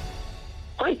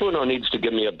 Frank Bruno needs to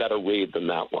give me a better read than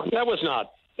that one. That was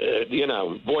not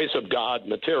voice of God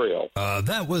material.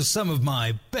 That was some of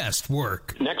my best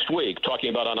work. Next week, talking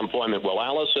about unemployment, will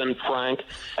Allison, Frank,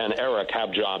 and Eric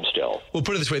have jobs still? We'll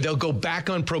put it this way. They'll go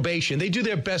back on probation. They do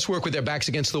their best work with their backs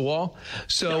against the wall,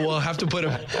 so we'll have to put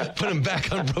them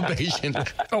back on probation.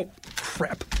 Oh,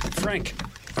 crap. Frank,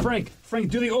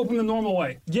 do the open the normal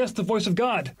way. Yes, the voice of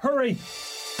God. Hurry.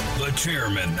 The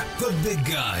chairman, the big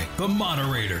guy, the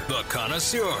moderator, the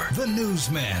connoisseur, the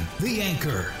newsman, the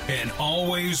anchor, and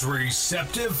always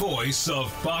receptive voice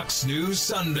of Fox News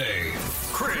Sunday,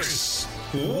 Chris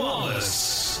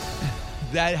Wallace.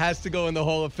 That has to go in the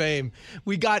Hall of Fame.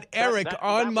 We got Eric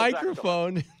on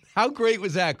microphone. How great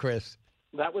was that, Chris?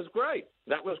 That was great.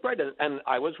 And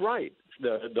I was right.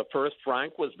 The first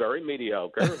Frank was very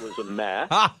mediocre. It was a meh,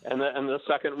 and the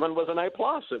second one was an A+.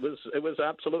 It was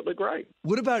absolutely great.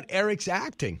 What about Eric's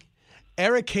acting?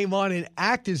 Eric came on and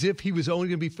acted as if he was only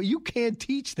going to be. You can't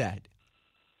teach that.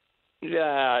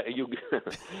 Yeah,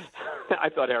 I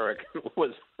thought Eric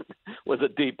was a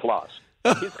D+.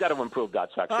 He's got to improve that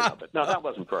section of it. No, that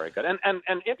wasn't very good. And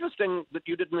interesting that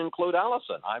you didn't include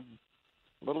Allison. I'm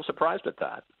a little surprised at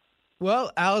that.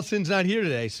 Well, Allison's not here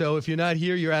today, so if you're not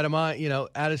here, you're out of mind.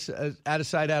 Out of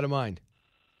sight, out of mind.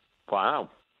 Wow,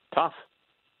 tough,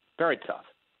 very tough.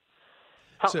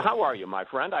 How are you, my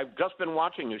friend? I've just been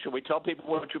watching you. Should we tell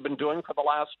people what you've been doing for the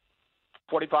last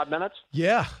 45 minutes?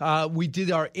 Yeah, we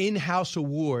did our in-house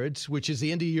awards, which is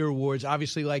the end-of-year awards,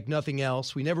 obviously like nothing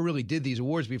else. We never really did these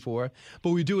awards before,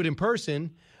 but we do it in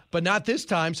person. But not this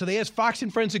time. So they asked Fox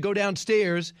and Friends to go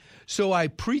downstairs. So I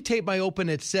pre-taped my open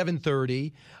at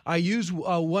 7:30. I used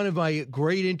one of my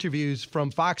great interviews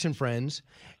from Fox and Friends,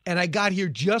 and I got here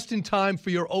just in time for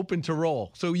your open to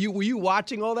roll. So were you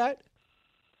watching all that?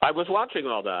 I was watching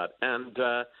all that, and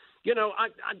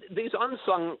these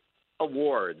unsung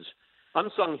awards,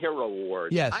 unsung hero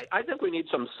awards. Yes. I think we need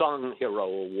some sung hero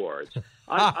awards.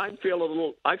 I feel a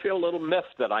little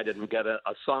miffed that I didn't get a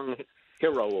sung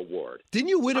hero award. Didn't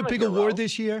you win a big award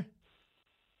this year?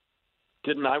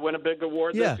 Didn't I win a big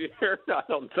award this year? I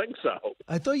don't think so.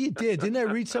 I thought you did. Didn't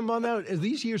I read something on that? Are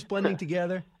these years blending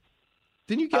together?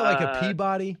 Didn't you get like a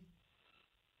Peabody?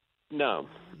 No.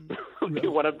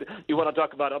 You want to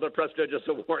talk about other prestigious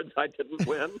awards I didn't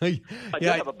win? I did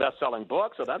have a best-selling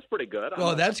book, so that's pretty good.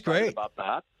 Well, that's great about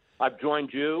that. I've joined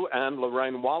you and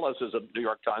Lorraine Wallace as a New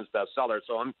York Times bestseller,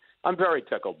 so I'm very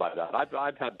tickled by that.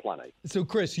 I've had plenty. So,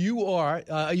 Chris, you are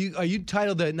you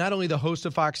titled not only the host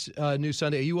of Fox News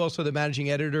Sunday, are you also the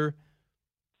managing editor?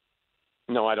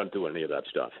 No, I don't do any of that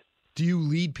stuff. Do you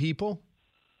lead people?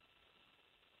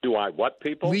 Do I what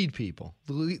people? Lead people.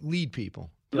 Lead people.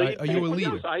 Lead are you a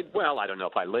leader? Yes, I don't know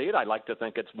if I lead. I like to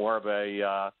think it's more of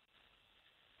a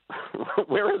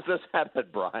where is this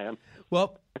headed, Brian?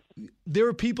 Well, there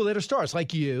are people that are stars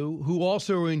like you who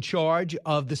also are in charge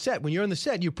of the set. When you're on the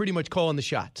set, you're pretty much calling the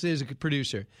shots as a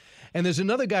producer. And there's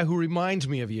another guy who reminds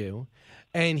me of you,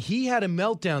 and he had a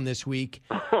meltdown this week.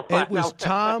 It was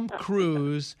Tom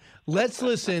Cruise. Let's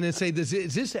listen and say, does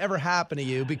this ever happen to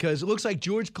you? Because it looks like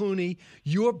George Clooney,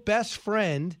 your best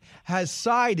friend, has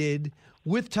sided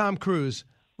with Tom Cruise.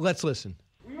 Let's listen.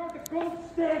 We are the gold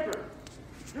standard.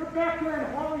 You're back here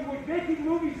in Hollywood making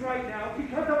movies right now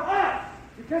because of us.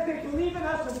 Because they believe in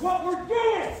us and what we're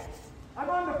doing. I'm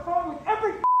on the phone with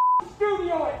every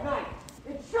studio at night.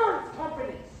 Insurance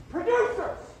companies,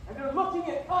 producers. And they're looking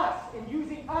at us and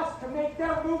using us to make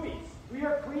their movies. We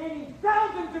are creating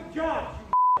thousands of jobs,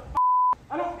 you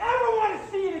I don't ever want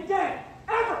to see it again.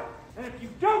 Ever. And if you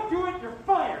don't do it, you're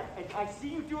fired. And I see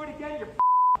you do it again, you're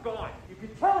gone. You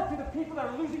can tell it to the people that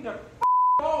are losing their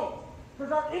homes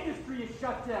because our industry is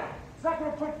shut down. It's not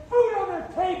going to put food on their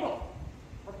table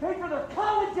or pay for their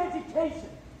college education.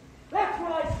 That's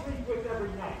what I sleep with every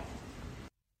night.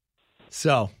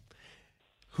 So,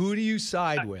 who do you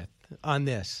side with on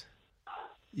this?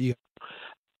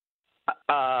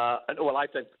 Well, I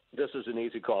think this is an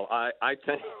easy call. I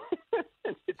think,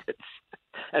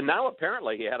 and now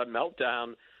apparently he had a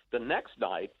meltdown the next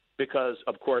night because,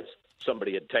 of course,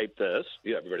 somebody had taped this.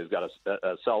 Everybody's got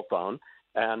a cell phone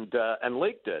and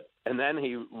leaked it, and then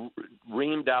he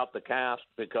reamed out the cast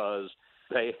because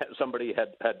somebody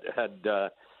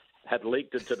had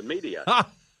leaked it to the media.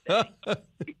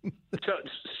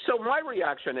 So my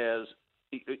reaction is,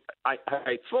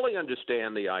 I fully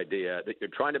understand the idea that you're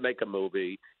trying to make a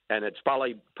movie, and it's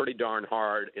probably pretty darn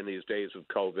hard in these days of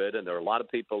COVID, and there are a lot of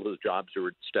people whose jobs are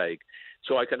at stake.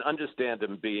 So I can understand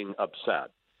him being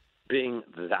upset. Being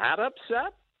that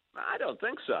upset? I don't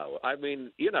think so. I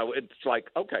mean, it's like,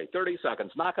 okay, 30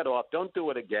 seconds, knock it off, don't do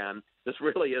it again. This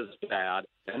really is bad,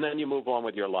 and then you move on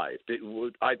with your life.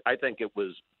 I think it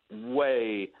was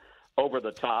way over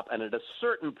the top, and at a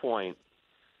certain point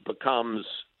becomes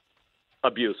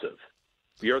abusive.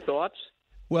 Your thoughts?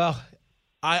 Well,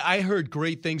 I heard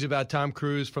great things about Tom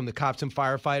Cruise from the Cops and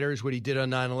Firefighters, what he did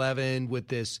on 9/11 with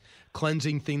this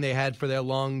cleansing thing they had for their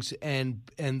lungs, and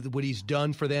what he's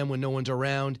done for them when no one's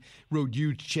around, wrote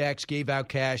huge checks, gave out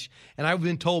cash. And I've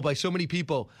been told by so many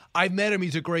people, I've met him,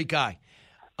 he's a great guy.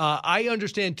 I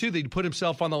understand, too, that he put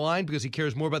himself on the line because he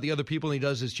cares more about the other people and he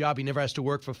does his job. He never has to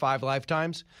work for 5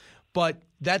 lifetimes. But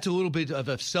that's a little bit of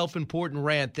a self-important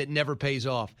rant that never pays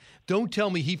off. Don't tell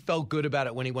me he felt good about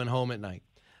it when he went home at night.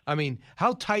 I mean,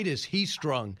 how tight is he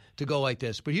strung to go like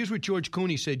this? But here's what George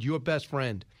Clooney said, your best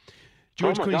friend.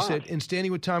 George Clooney said, in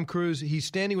standing with Tom Cruise, he's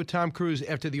standing with Tom Cruise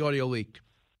after the audio leaked.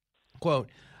 Quote,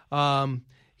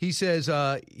 he says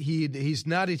he's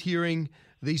not adhering,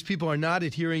 these people are not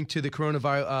adhering to the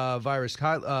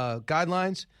coronavirus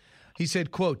guidelines. He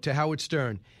said, quote, to Howard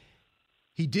Stern,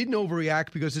 he didn't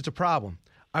overreact because it's a problem.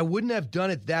 I wouldn't have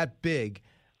done it that big.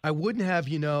 I wouldn't have,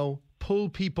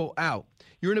 pulled people out.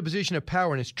 You're in a position of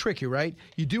power, and it's tricky, right?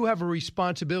 You do have a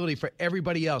responsibility for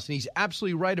everybody else, and he's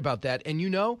absolutely right about that. And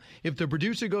if the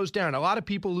producer goes down, a lot of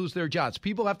people lose their jobs.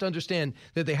 People have to understand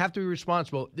that they have to be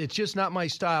responsible. It's just not my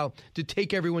style to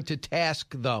take everyone to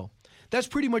task, though. That's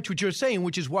pretty much what you're saying,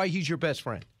 which is why he's your best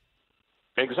friend.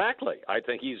 Exactly. I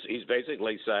think he's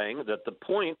basically saying that the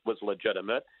point was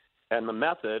legitimate and the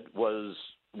method was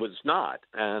not.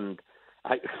 And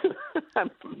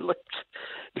I'm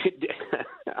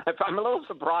a little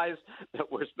surprised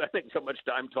that we're spending so much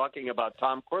time talking about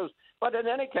Tom Cruise. But in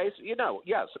any case,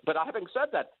 yes. But having said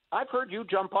that, I've heard you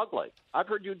jump ugly. I've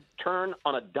heard you turn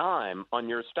on a dime on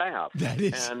your staff.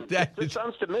 It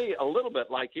sounds to me a little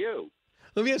bit like you.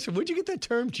 Let me ask you, where'd you get that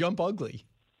term, jump ugly?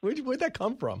 Where'd that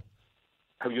come from?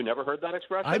 Have you never heard that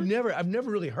expression? I've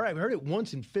never really heard. I've heard it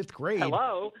once in 5th grade.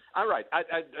 Hello. All right.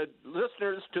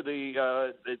 Listeners to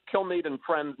the Kilmeade and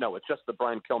Friends. No, it's just the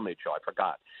Brian Kilmeade show. I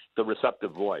forgot the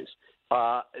receptive voice.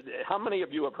 How many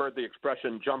of you have heard the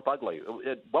expression "jump ugly"?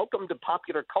 Welcome to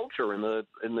popular culture in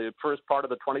the first part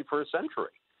of the 21st century. All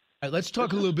right, let's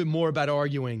talk a little bit more about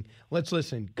arguing. Let's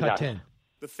listen. Cut 10.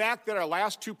 The fact that our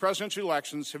last 2 presidential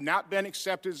elections have not been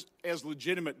accepted as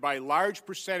legitimate by large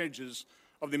percentages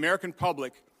of the American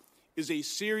public is a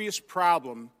serious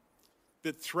problem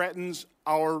that threatens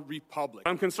our republic.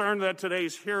 I'm concerned that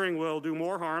today's hearing will do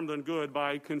more harm than good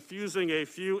by confusing a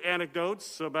few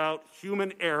anecdotes about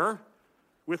human error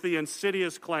with the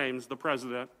insidious claims the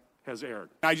president has aired.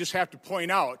 I just have to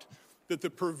point out that the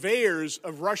purveyors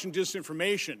of Russian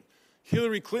disinformation,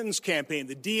 Hillary Clinton's campaign,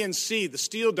 the DNC, the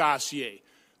Steele dossier,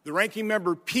 the ranking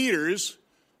member Peters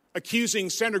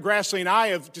accusing Senator Grassley and I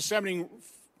of disseminating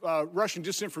Russian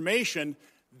disinformation,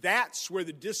 that's where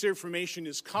the disinformation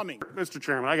is coming. Mr.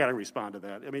 Chairman, I got to respond to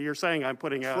that. I mean, you're saying I'm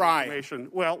putting out information.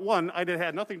 Well, one, I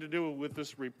had nothing to do with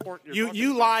this report.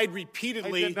 You lied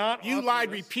repeatedly. I did not. You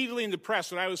lied repeatedly in the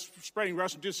press when I was spreading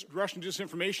Russian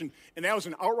disinformation, and that was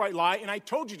an outright lie. And I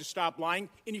told you to stop lying,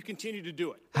 and you continue to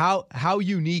do it. How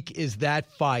unique is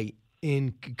that fight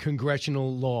in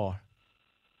congressional law?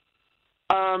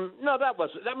 No, that was.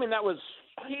 I mean, that was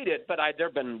heated, but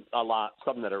there've been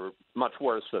some that are much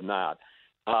worse than that.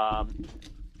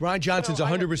 Ron Johnson's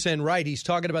 100% right. He's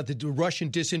talking about the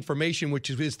Russian disinformation, which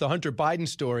is the Hunter Biden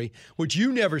story, which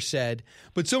you never said.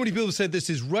 But so many people said this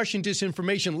is Russian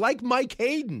disinformation, like Mike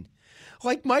Hayden,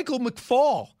 like Michael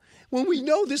McFaul, when we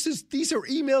know these are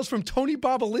emails from Tony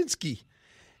Bobulinski.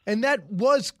 And that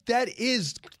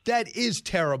is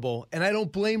terrible. And I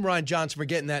don't blame Ron Johnson for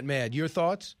getting that mad. Your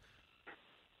thoughts?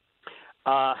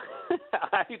 I've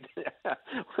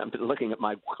been looking at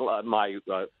my clock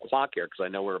here because I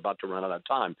know we're about to run out of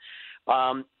time.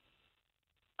 I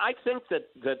think that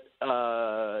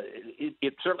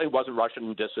it certainly wasn't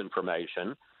Russian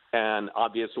disinformation, and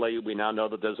obviously we now know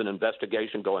that there's an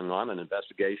investigation going on. An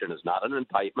investigation is not an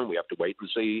indictment. We have to wait and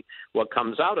see what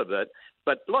comes out of it.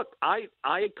 But look, I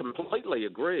completely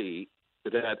agree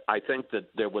that I think that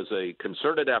there was a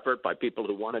concerted effort by people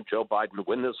who wanted Joe Biden to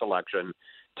win this election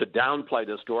to downplay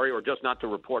the story or just not to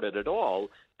report it at all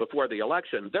before the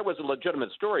election. There was a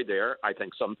legitimate story there. I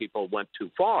think some people went too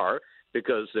far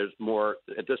because there's more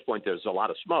 – at this point there's a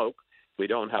lot of smoke. We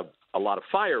don't have a lot of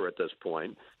fire at this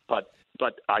point. But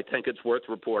I think it's worth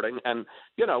reporting. And,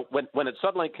 you know, when it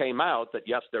suddenly came out that,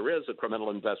 yes, there is a criminal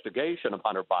investigation of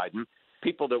Hunter Biden,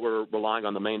 people that were relying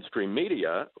on the mainstream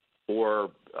media or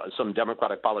some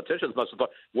Democratic politicians must have thought,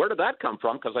 where did that come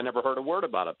from? Because I never heard a word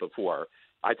about it before.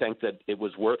 I think that it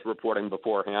was worth reporting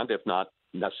beforehand, if not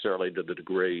necessarily to the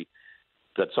degree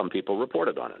that some people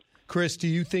reported on it. Chris, do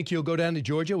you think you'll go down to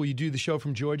Georgia? Will you do the show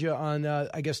from Georgia on,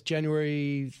 I guess,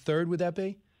 January 3rd, would that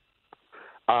be?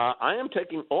 I am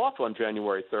taking off on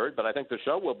January 3rd, but I think the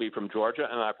show will be from Georgia,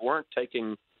 and if I weren't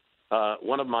taking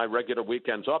one of my regular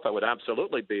weekends off, I would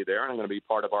absolutely be there, and I'm going to be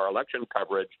part of our election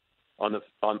coverage on the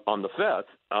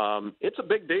 5th. It's a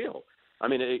big deal. I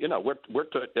mean, you know,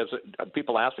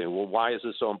 people ask me, well, why is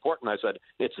this so important? I said,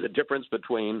 it's the difference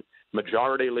between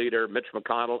Majority Leader Mitch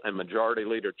McConnell and Majority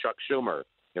Leader Chuck Schumer.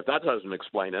 If that doesn't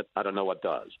explain it, I don't know what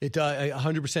does. It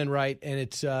 100% right, and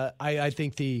it's. I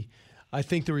think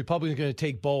the Republicans are going to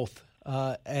take both,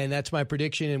 and that's my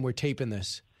prediction. And we're taping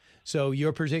this. So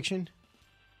your prediction?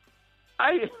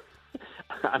 I'm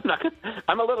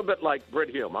a little bit like Brit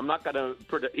Hume. I'm not going to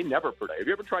predict. He never predicts. Have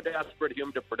you ever tried to ask Brit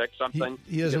Hume to predict something?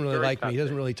 He doesn't really like me. He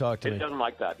doesn't really talk to me. He doesn't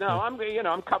like that. No, I'm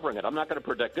covering it. I'm not going to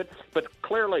predict it. But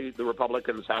clearly, the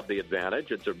Republicans have the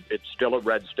advantage. It's still a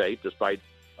red state, despite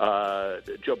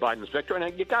Joe Biden's victory.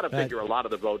 And you got to figure a lot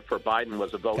of the vote for Biden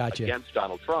was a vote against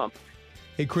Donald Trump.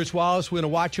 Hey, Chris Wallace, we're going to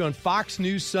watch you on Fox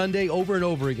News Sunday over and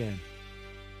over again.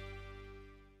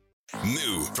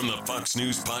 New from the Fox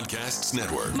News Podcasts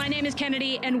Network. My name is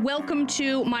Kennedy, and welcome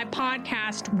to my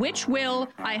podcast, which will,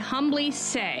 I humbly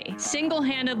say,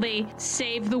 single-handedly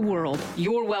save the world.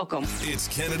 You're welcome. It's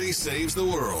Kennedy Saves the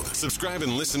World. Subscribe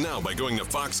and listen now by going to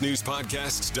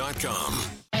foxnewspodcasts.com.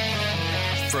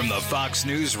 From the Fox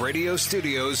News radio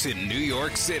studios in New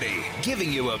York City,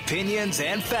 giving you opinions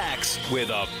and facts with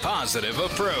a positive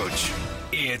approach.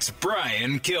 It's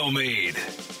Brian Kilmeade.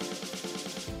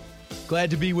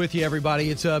 Glad to be with you, everybody.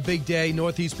 It's a big day.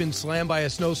 Northeast been slammed by a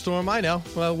snowstorm. I know.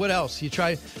 Well, what else? You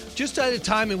try just at a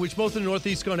time in which most of the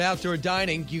Northeast going outdoor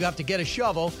dining, you have to get a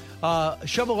shovel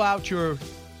out your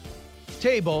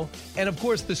table, and of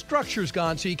course the structure's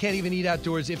gone, so you can't even eat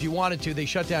outdoors if you wanted to. They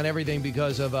shut down everything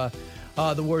because of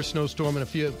the worst snowstorm in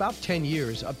about 10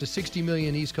 years. Up to 60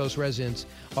 million East Coast residents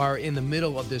are in the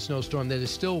middle of this snowstorm that is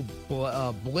still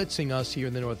blitzing us here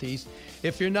in the Northeast.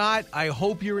 If you're not, I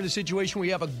hope you're in a situation where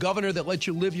you have a governor that lets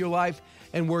you live your life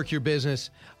and work your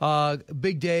business.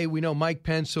 Big day. We know Mike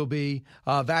Pence will be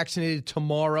vaccinated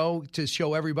tomorrow to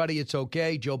show everybody it's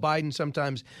okay. Joe Biden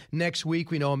sometimes next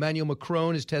week. We know Emmanuel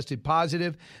Macron has tested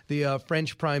positive, the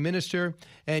French prime minister.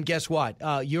 And guess what?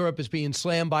 Europe is being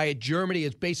slammed by it. Germany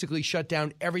has basically shut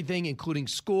down everything, including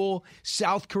school.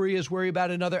 South Korea is worried about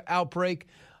another outbreak.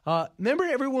 Remember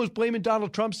everyone was blaming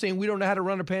Donald Trump, saying we don't know how to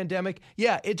run a pandemic?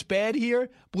 Yeah, it's bad here,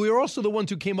 but we're also the ones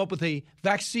who came up with a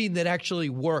vaccine that actually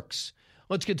works.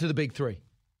 Let's get to the big three.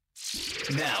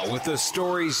 Now, with the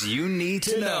stories you need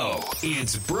to know,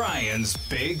 it's Brian's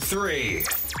Big Three.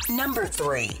 Number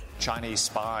 3. Chinese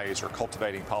spies are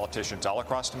cultivating politicians all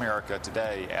across America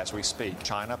today as we speak.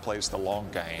 China plays the long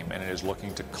game, and it is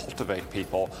looking to cultivate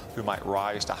people who might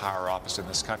rise to higher office in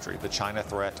this country. The China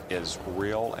threat is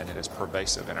real, and it is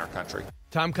pervasive in our country.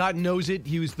 Tom Cotton knows it.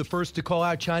 He was the first to call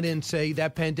out China and say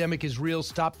that pandemic is real,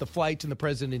 stop the flights, and the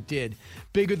president did.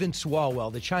 Bigger than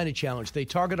Swalwell, the China challenge. They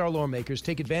target our lawmakers,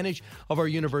 take advantage of our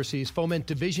universities, foment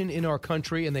division in our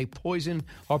country, and they poison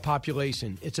our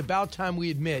population. It's about time we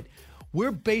admit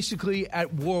we're basically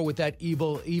at war with that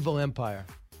evil empire.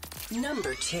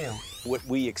 Number 2. What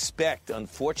we expect,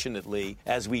 unfortunately,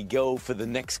 as we go for the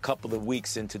next couple of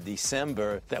weeks into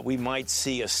December, that we might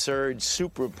see a surge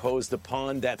superimposed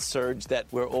upon that surge that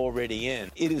we're already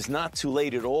in. It is not too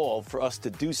late at all for us to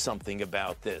do something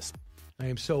about this. I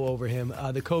am so over him.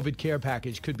 The COVID care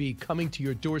package could be coming to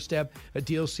your doorstep. A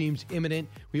deal seems imminent.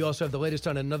 We also have the latest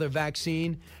on another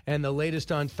vaccine and the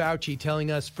latest on Fauci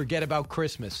telling us forget about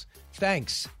Christmas.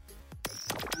 Thanks.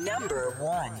 Number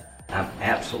 1. I'm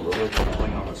absolutely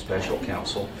calling on a special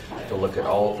counsel to look at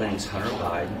all things Hunter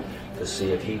Biden to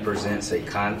see if he presents a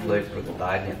conflict with the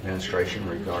Biden administration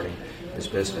regarding his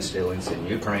business dealings in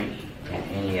Ukraine and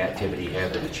any activity he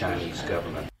had with the Chinese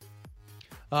government.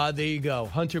 There you go.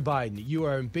 Hunter Biden, you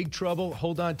are in big trouble.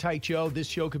 Hold on tight, Joe. This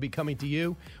show could be coming to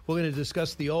you. We're going to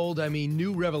discuss the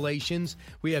new revelations.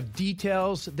 We have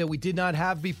details that we did not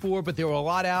have before, but there were a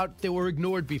lot out that were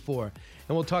ignored before.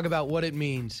 And we'll talk about what it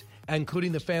means,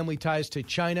 including the family ties to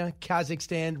China,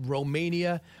 Kazakhstan,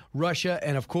 Romania, Russia,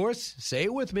 and, of course, say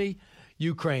it with me,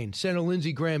 Ukraine. Senator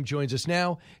Lindsey Graham joins us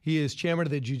now. He is chairman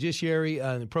of the Judiciary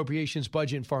and Appropriations,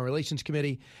 Budget, and Foreign Relations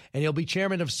Committee, and he'll be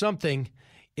chairman of something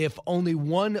if only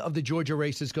one of the Georgia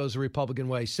races goes the Republican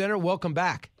way. Senator, welcome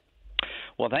back.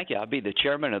 Well, thank you. I'll be the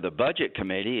chairman of the Budget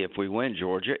Committee if we win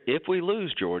Georgia. If we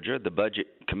lose Georgia, the Budget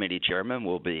Committee chairman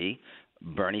will be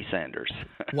Bernie Sanders.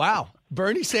 Wow.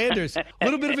 Bernie Sanders. A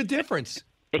little bit of a difference.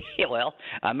 Well,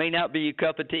 I may not be your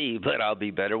cup of tea, but I'll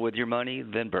be better with your money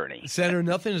than Bernie. Senator,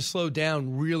 nothing has slowed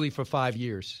down really for 5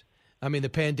 years. I mean, the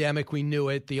pandemic, we knew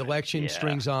it. The election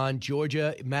strings on.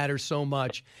 Georgia matters so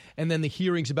much. And then the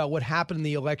hearings about what happened in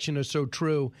the election are so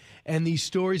true. And these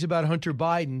stories about Hunter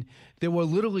Biden, they were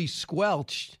literally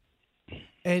squelched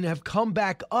and have come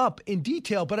back up in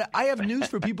detail. But I have news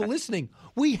for people listening.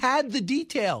 We had the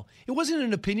detail. It wasn't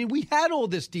an opinion. We had all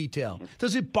this detail.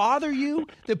 Does it bother you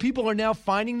that people are now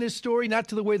finding this story, not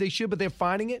to the way they should, but they're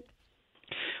finding it?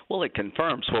 Well, it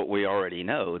confirms what we already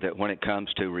know, that when it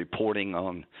comes to reporting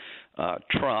on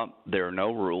Trump, there are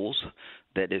no rules.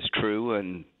 That is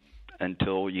true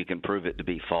until you can prove it to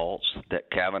be false, that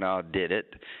Kavanaugh did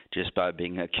it just by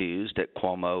being accused, that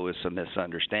Cuomo is a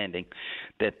misunderstanding,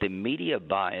 that the media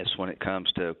bias when it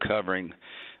comes to covering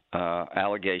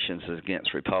allegations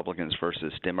against Republicans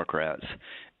versus Democrats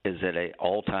is at an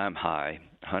all-time high.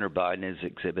 Hunter Biden is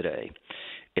Exhibit A.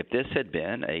 If this had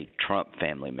been a Trump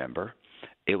family member,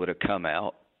 it would have come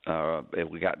out. It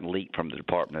would have gotten leaked from the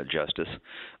Department of Justice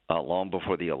long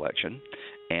before the election.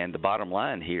 And the bottom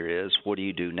line here is, what do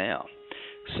you do now?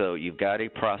 So you've got a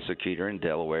prosecutor in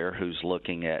Delaware who's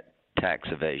looking at tax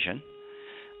evasion.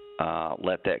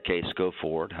 Let that case go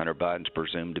forward. Hunter Biden's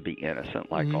presumed to be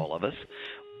innocent, like all of us.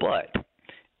 But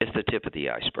it's the tip of the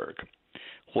iceberg.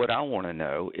 What I want to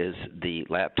know, is the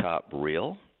laptop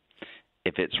real?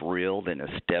 If it's real, then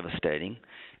it's devastating.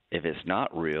 If it's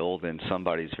not real, then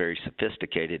somebody's very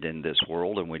sophisticated in this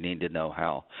world, and we need to know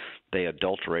how they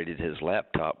adulterated his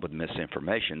laptop with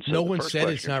misinformation. So no one said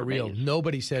it's not real.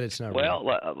 Nobody said it's not real.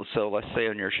 Well, so let's say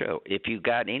on your show, if you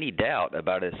got any doubt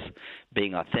about us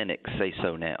being authentic, say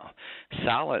so now.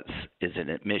 Silence is an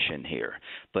admission here.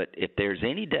 But if there's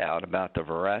any doubt about the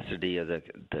veracity of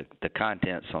the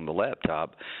contents on the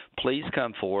laptop, please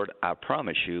come forward. I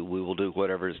promise you we will do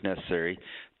whatever is necessary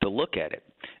to look at it.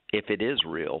 If it is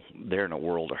real, they're in a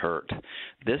world of hurt.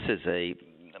 This is a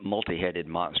multi-headed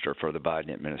monster for the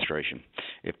Biden administration.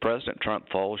 If President Trump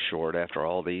falls short after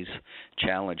all these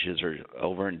challenges are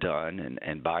over and done,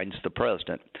 and Biden's the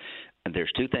president, and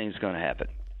there's two things going to happen.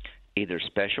 Either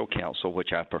special counsel,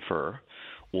 which I prefer,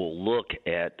 will look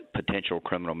at potential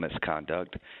criminal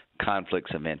misconduct,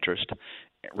 conflicts of interest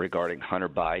regarding Hunter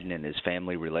Biden and his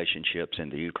family relationships in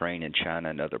the Ukraine and China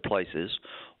and other places,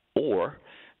 or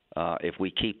if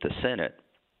we keep the Senate,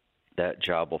 that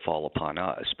job will fall upon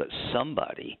us. But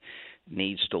somebody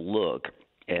needs to look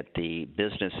at the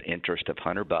business interest of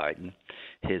Hunter Biden,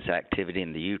 his activity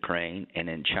in the Ukraine and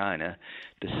in China,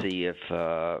 to see if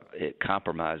it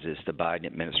compromises the Biden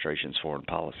administration's foreign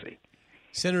policy.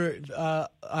 Senator,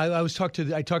 I talked to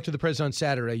the president on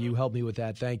Saturday. You helped me with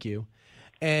that. Thank you.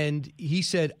 And he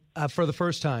said, for the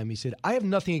first time, he said, I have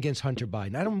nothing against Hunter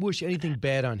Biden. I don't wish anything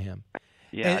bad on him.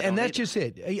 Yeah, and that's just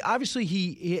it.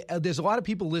 Obviously, there's a lot of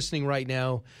people listening right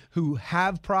now who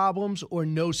have problems or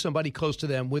know somebody close to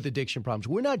them with addiction problems.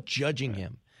 We're not judging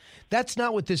him. That's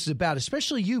not what this is about,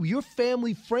 especially you. You're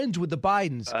family friends with the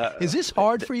Bidens. Is this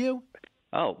hard for you?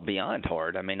 Oh, beyond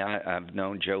hard. I mean, I've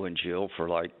known Joe and Jill for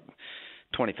like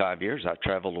 25 years. I've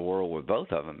traveled the world with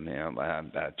both of them. You know,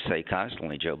 I say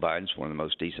constantly Joe Biden's one of the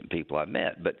most decent people I've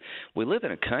met. But we live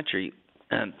in a country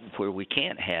where we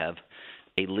can't have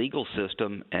a legal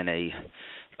system and a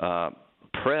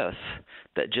press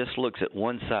that just looks at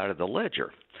one side of the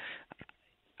ledger.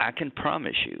 I can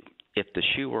promise you, if the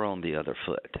shoe were on the other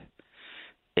foot,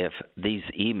 if these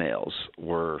emails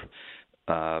were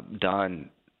Don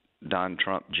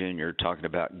Trump Jr. talking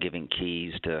about giving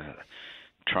keys to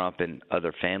Trump and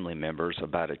other family members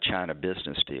about a China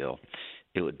business deal,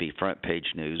 it would be front page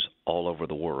news all over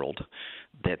the world,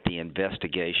 that the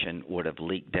investigation would have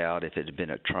leaked out if it had been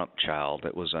a Trump child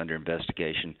that was under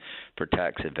investigation for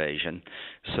tax evasion.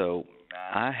 So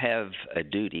I have a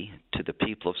duty to the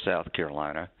people of South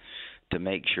Carolina to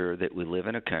make sure that we live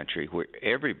in a country where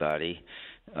everybody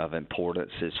of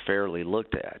importance is fairly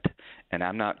looked at. And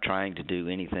I'm not trying to do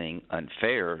anything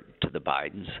unfair to the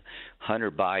Bidens. Hunter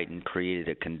Biden created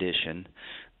a condition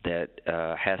that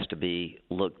has to be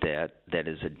looked at that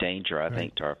is a danger, I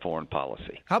think, to our foreign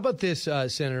policy. How about this,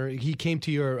 Senator? He came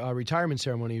to your retirement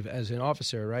ceremony as an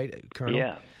officer, right,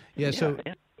 Colonel? Yeah. So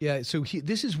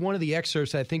this is one of the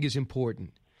excerpts I think is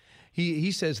important.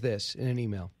 He says this in an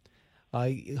email.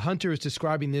 Hunter is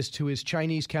describing this to his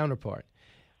Chinese counterpart,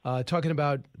 talking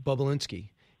about Bobulinski.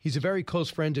 He's a very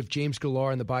close friend of James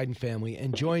Gillard and the Biden family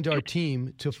and joined our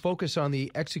team to focus on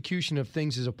the execution of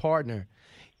things as a partner.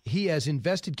 He has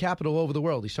invested capital all over the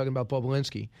world. He's talking about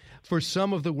Bobulinski for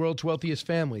some of the world's wealthiest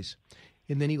families.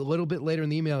 And then a little bit later in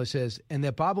the email, it says, and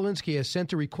that Bobulinski has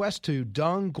sent a request to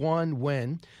Dong Guan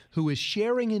Wen, who is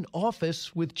sharing an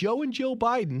office with Joe and Jill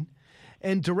Biden,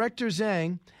 and Director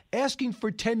Zhang, asking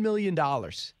for $10 million.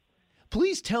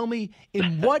 Please tell me,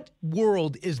 in what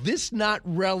world is this not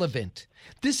relevant?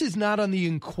 This is not on the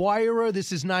Inquirer.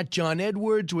 This is not John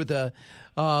Edwards with a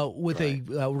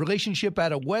relationship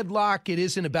out of wedlock. It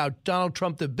isn't about Donald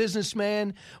Trump, the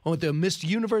businessman, or the Mr.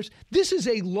 Universe. This is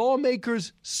a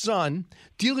lawmaker's son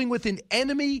dealing with an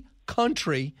enemy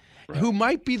country who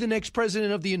might be the next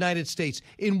president of the United States.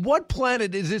 In what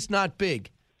planet is this not big?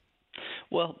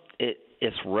 Well,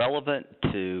 it's relevant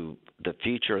to the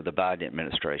future of the Biden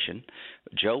administration.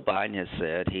 Joe Biden has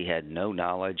said he had no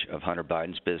knowledge of Hunter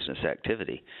Biden's business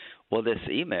activity. Well, this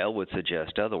email would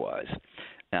suggest otherwise.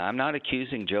 Now, I'm not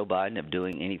accusing Joe Biden of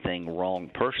doing anything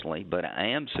wrong personally, but I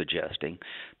am suggesting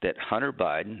that Hunter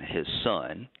Biden, his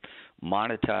son,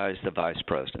 monetized the vice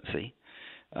presidency,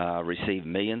 received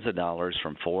millions of dollars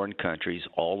from foreign countries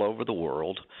all over the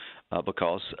world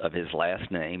because of his last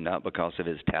name, not because of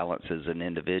his talents as an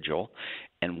individual.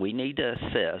 And we need to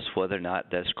assess whether or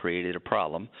not that's created a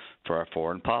problem for our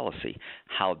foreign policy.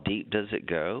 How deep does it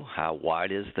go? How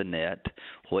wide is the net?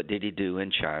 What did he do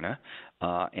in China?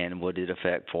 And would it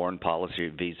affect foreign policy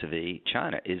vis-a-vis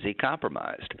China? Is he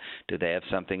compromised? Do they have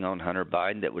something on Hunter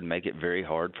Biden that would make it very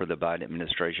hard for the Biden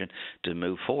administration to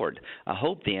move forward? I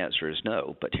hope the answer is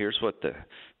no, but here's what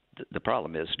the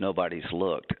problem is. Nobody's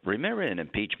looked. Remember in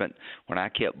impeachment when I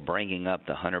kept bringing up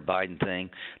the Hunter Biden thing,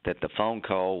 that the phone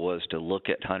call was to look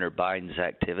at Hunter Biden's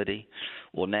activity?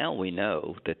 Well, now we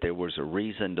know that there was a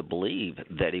reason to believe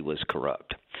that he was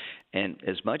corrupt. And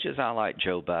as much as I like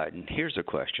Joe Biden, here's a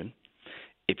question.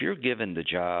 If you're given the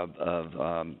job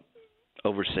of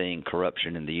overseeing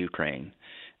corruption in the Ukraine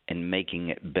and making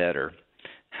it better,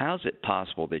 how is it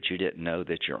possible that you didn't know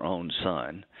that your own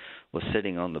son was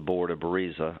sitting on the board of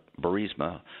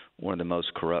Burisma, one of the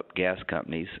most corrupt gas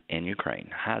companies in Ukraine?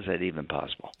 How is that even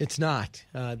possible? It's not.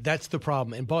 That's the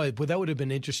problem. And boy, that would have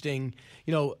been interesting.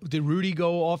 You know, did Rudy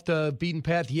go off the beaten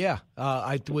path? Yeah.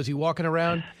 Was he walking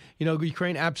around,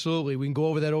 Ukraine? Absolutely. We can go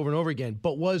over that over and over again.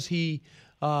 But was he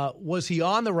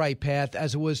on the right path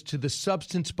as it was to the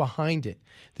substance behind it?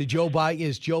 Is Joe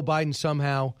Biden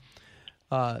somehow,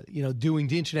 doing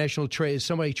the international trade? Is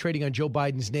somebody trading on Joe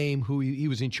Biden's name, who he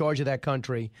was in charge of that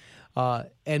country,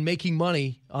 and making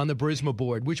money on the Burisma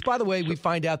board? Which, by the way, we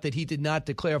find out that he did not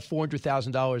declare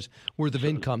 $400,000 worth of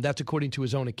income. That's according to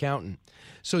his own accountant.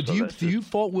 So do you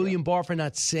fault William Barr for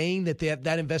not saying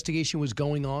that investigation was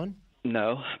going on?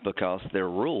 No, because there are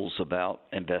rules about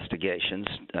investigations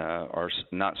are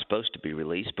not supposed to be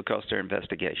released because they're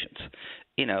investigations.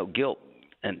 Guilt,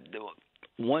 and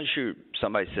once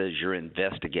somebody says you're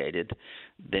investigated,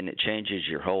 then it changes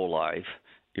your whole life.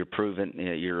 You're proven,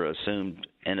 you're assumed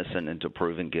innocent until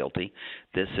proven guilty.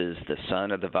 This is the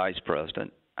son of the vice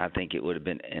president. I think it would have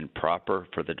been improper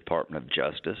for the Department of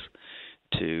Justice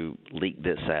to leak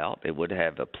this out. It would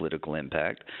have a political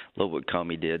impact. Look what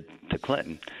Comey did to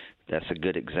Clinton. That's a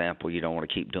good example. You don't want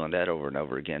to keep doing that over and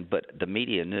over again. But the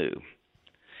media knew.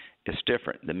 It's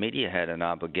different. The media had an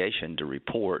obligation to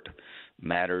report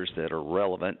matters that are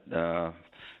relevant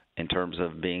in terms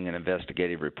of being an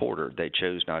investigative reporter. They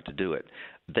chose not to do it.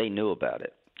 They knew about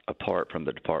it, apart from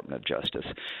the Department of Justice.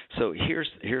 So here's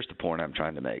the point I'm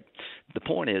trying to make. The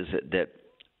point is that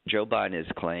Joe Biden has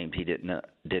claimed he did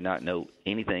not know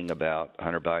anything about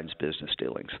Hunter Biden's business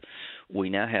dealings. We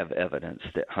now have evidence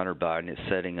that Hunter Biden is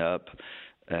setting up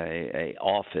a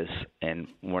office, and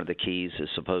one of the keys is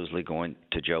supposedly going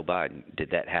to Joe Biden. Did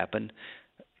that happen?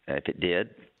 If it did,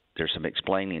 there's some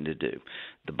explaining to do.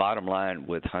 The bottom line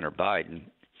with Hunter Biden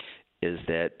is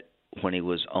that when he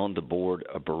was on the board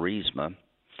of Burisma,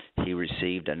 he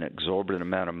received an exorbitant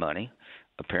amount of money.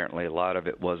 Apparently, a lot of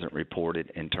it wasn't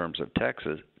reported in terms of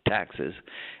taxes.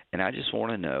 And I just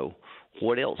want to know,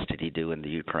 what else did he do in the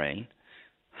Ukraine?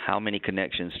 How many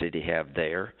connections did he have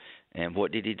there? And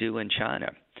what did he do in China?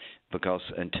 Because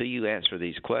until you answer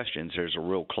these questions, there's a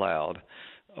real cloud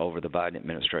over the Biden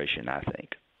administration, I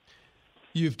think.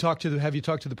 Have you talked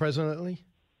to the president lately?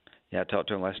 Yeah, I talked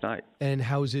to him last night. And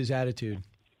how's his attitude?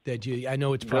 I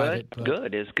know it's private.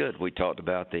 Good. It's good. We talked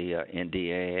about the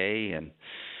NDAA and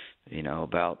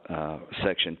about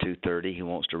Section 230. He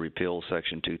wants to repeal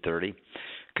Section 230.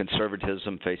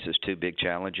 Conservatism faces two big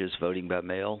challenges: voting by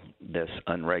mail, that's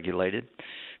unregulated.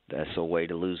 That's a way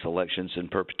to lose elections in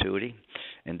perpetuity.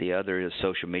 And the other is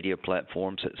social media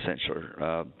platforms that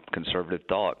censor conservative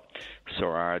thought, so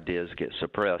our ideas get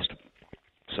suppressed.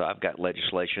 So I've got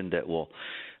legislation that will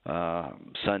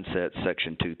sunset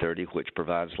Section 230, which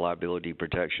provides liability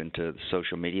protection to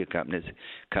social media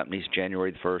companies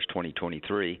January 1st,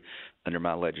 2023. Under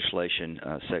my legislation,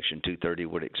 Section 230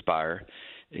 would expire.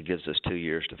 It gives us 2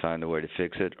 years to find a way to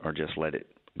fix it or just let it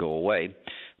go away.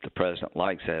 The president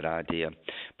likes that idea,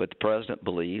 but the president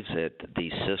believes that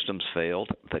these systems failed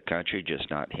the country, just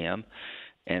not him.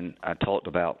 And I talked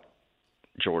about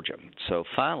Georgia. So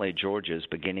finally, Georgia is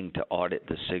beginning to audit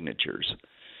the signatures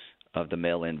of the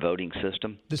mail-in voting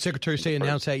system. The Secretary of State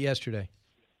announced that yesterday.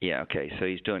 Yeah, okay. So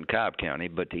he's doing Cobb County,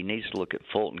 but he needs to look at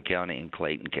Fulton County and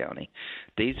Clayton County.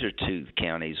 These are two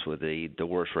counties with the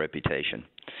worst reputation.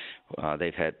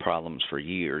 They've had problems for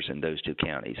years in those two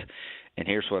counties. And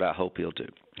here's what I hope he'll do.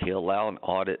 He'll allow an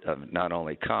audit of not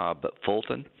only Cobb, but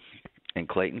Fulton and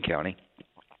Clayton County,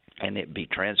 and it be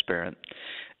transparent,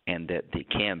 and that the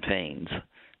campaigns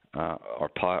are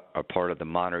part of the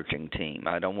monitoring team.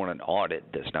 I don't want an audit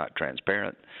that's not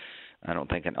transparent. I don't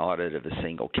think an audit of a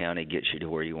single county gets you to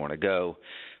where you want to go,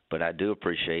 but I do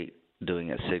appreciate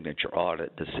doing a signature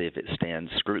audit to see if it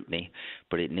stands scrutiny,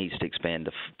 but it needs to expand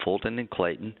to Fulton and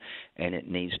Clayton, and it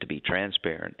needs to be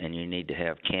transparent, and you need to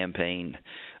have campaigns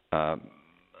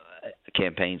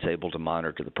able to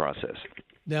monitor the process.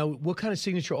 Now, what kind of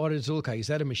signature audit does it look like? Is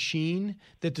that a machine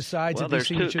that decides well, if these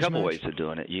signatures there's a couple match? ways of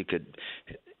doing it. You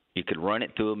could run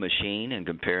it through a machine and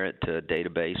compare it to a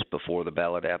database before the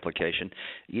ballot application.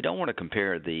 You don't want to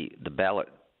compare the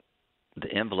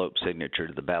envelope signature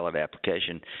to the ballot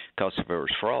application, because if there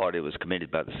was fraud, it was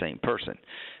committed by the same person.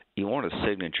 You want a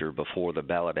signature before the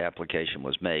ballot application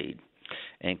was made,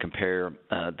 and compare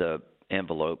the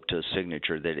envelope to a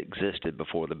signature that existed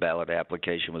before the ballot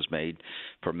application was made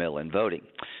for mail-in voting.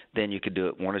 Then you could do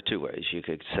it one of two ways. You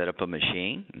could set up a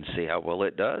machine and see how well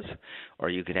it does, or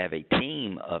you could have a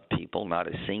team of people, not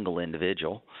a single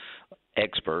individual,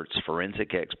 experts,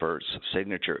 forensic experts,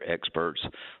 signature experts,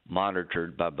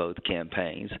 monitored by both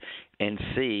campaigns, and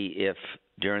see if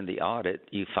during the audit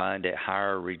you find a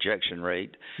higher rejection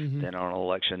rate than on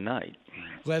election night.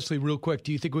 Lastly, real quick,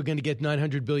 do you think we're going to get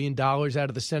 $900 billion out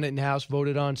of the Senate and House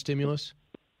voted on stimulus?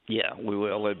 Yeah, we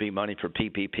will. There'll be money for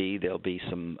PPP. There'll be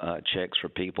some checks for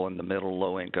people in the middle,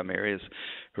 low-income areas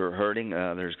who are hurting.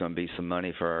 There's going to be some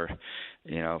money for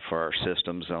our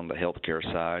systems on the healthcare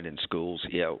side and schools.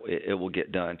 Yeah, it will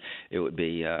get done. It would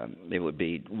be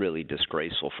really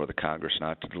disgraceful for the Congress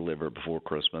not to deliver before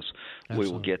Christmas. Absolutely.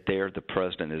 We will get there. The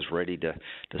president is ready to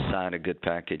sign a good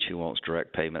package. He wants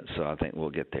direct payments, so I think we'll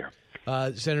get there.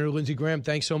 Senator Lindsey Graham,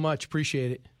 thanks so much.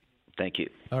 Appreciate it. Thank you.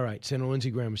 All right. Senator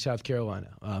Lindsey Graham of South Carolina,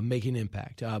 making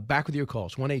impact. Back with your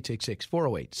calls,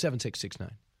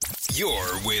 1-866-408-7669.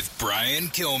 You're with Brian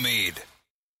Kilmeade.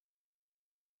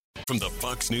 From the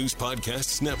Fox News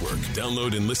Podcasts Network,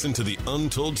 download and listen to The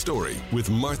Untold Story with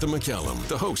Martha McCallum.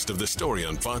 The host of The Story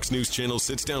on Fox News Channel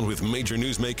sits down with major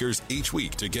newsmakers each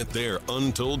week to get their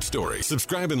untold story.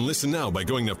 Subscribe and listen now by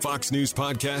going to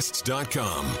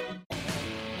foxnewspodcasts.com.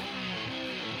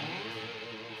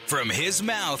 From his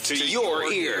mouth to your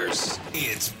ears,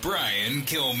 it's Brian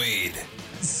Kilmeade.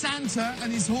 Santa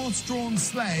and his horse-drawn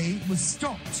sleigh was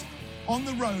stopped on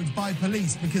the road by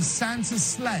police because Santa's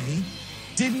sleigh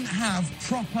didn't have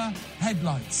proper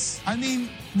headlights. I mean,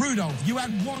 Rudolph, you had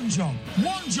one job.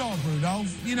 One job,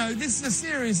 Rudolph. You know, this is a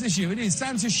serious issue. It is.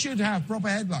 Santa should have proper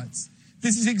headlights.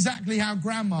 This is exactly how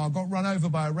Grandma got run over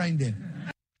by a reindeer.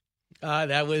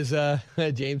 That was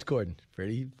James Corden.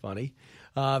 Pretty funny.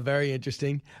 Very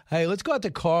interesting. Hey, let's go out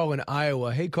to Carl in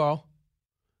Iowa. Hey, Carl.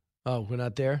 Oh, we're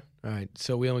not there? All right,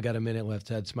 so we only got a minute left.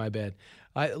 That's my bad.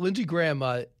 Lindsey Graham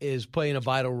is playing a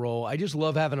vital role. I just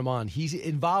love having him on. He's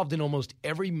involved in almost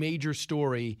every major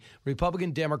story,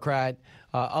 Republican, Democrat,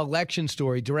 election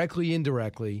story, directly,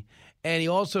 indirectly. And he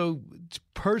also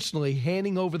personally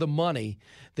handing over the money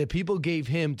that people gave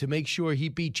him to make sure he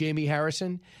beat Jamie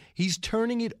Harrison. He's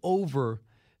turning it over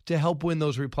to help win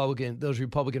those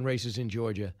Republican races in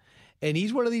Georgia. And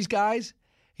he's one of these guys.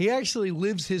 He actually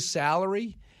lives his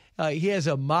salary. He has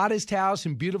a modest house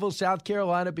in beautiful South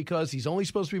Carolina because he's only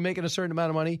supposed to be making a certain amount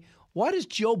of money. Why does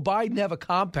Joe Biden have a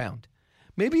compound?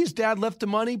 Maybe his dad left the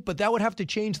money, but that would have to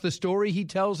change the story he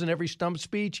tells in every stump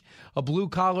speech. A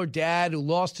blue-collar dad who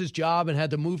lost his job and had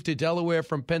to move to Delaware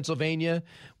from Pennsylvania,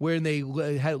 where they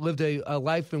had lived a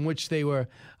life in which they were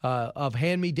of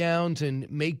hand-me-downs and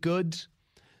make goods.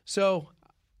 So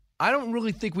I don't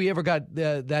really think we ever got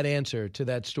that answer to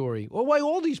that story. Or why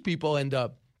all these people end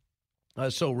up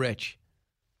so rich.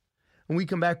 When we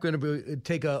come back, we're going to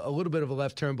take a little bit of a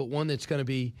left turn, but one that's going to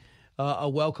be a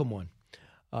welcome one.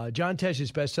 John Tesh's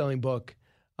best-selling book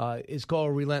is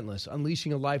called Relentless,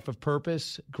 Unleashing a Life of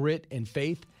Purpose, Grit, and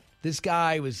Faith. This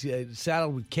guy was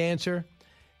saddled with cancer.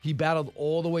 He battled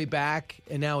all the way back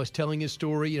and now is telling his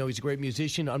story. You know, he's a great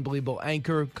musician, unbelievable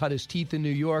anchor, cut his teeth in New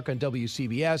York on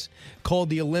WCBS, called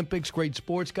the Olympics, great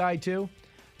sports guy too.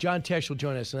 John Tesh will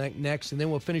join us next, and then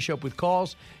we'll finish up with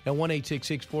calls at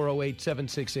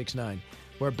 1-866-408-7669.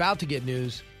 We're about to get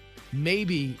news,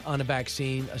 maybe on a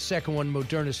vaccine, a second one,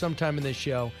 Moderna, sometime in this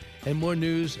show, and more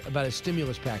news about a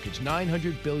stimulus package,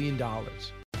 $900 billion.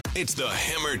 It's the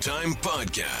Hammer Time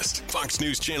Podcast. Fox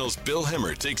News Channel's Bill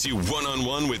Hemmer takes you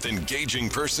one-on-one with engaging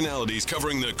personalities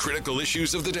covering the critical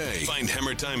issues of the day. Find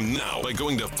Hammer Time now by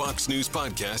going to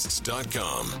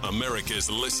foxnewspodcasts.com. America's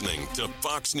listening to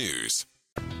Fox News.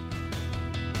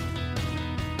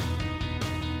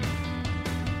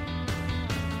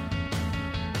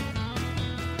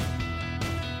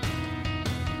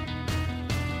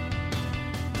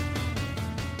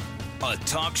 A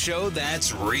talk show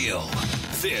that's real.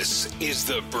 This is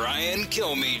the Brian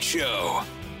Kilmeade Show.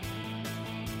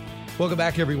 Welcome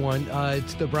back, everyone.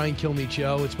 It's the Brian Kilmeade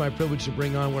Show. It's my privilege to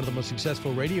bring on one of the most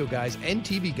successful radio guys and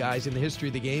TV guys in the history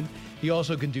of the game. He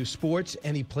also can do sports,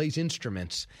 and he plays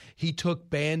instruments. He took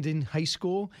band in high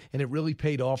school, and it really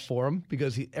paid off for him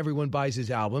because everyone buys his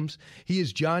albums. He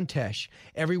is John Tesh.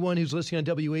 Everyone who's listening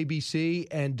on WABC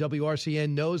and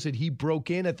WRCN knows that he broke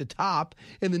in at the top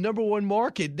in the number one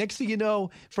market. Next thing you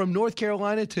know, from North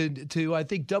Carolina to I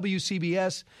think,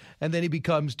 WCBS, and then he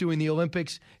becomes doing the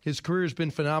Olympics. His career has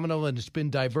been phenomenal, and it's been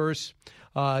diverse.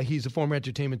 He's a former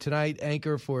Entertainment Tonight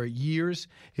anchor for years.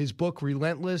 His book,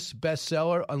 Relentless,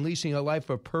 bestseller, Unleashing a Life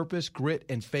of Purpose, Grit,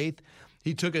 and Faith.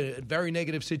 He took a very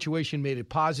negative situation, made it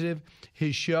positive.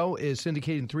 His show is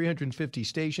syndicated in 350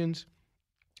 stations,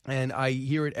 and I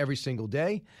hear it every single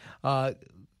day.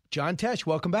 John Tesh,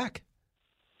 welcome back.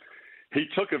 He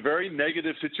took a very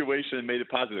negative situation and made it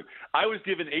positive. I was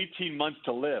given 18 months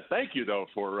to live. Thank you, though,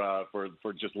 for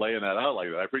just laying that out like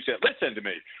that. I appreciate it. Listen to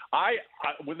me. I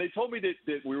when they told me that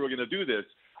we were going to do this,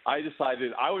 I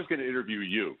decided I was going to interview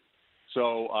you.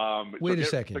 So wait a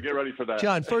second. So get ready for that.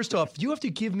 John, first off, you have to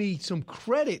give me some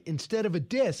credit instead of a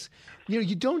diss. You know,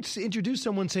 you don't introduce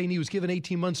someone saying he was given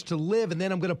 18 months to live, and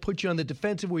then I'm going to put you on the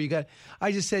defensive where you got –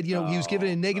 I just said, you know, he was given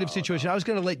a negative situation. I was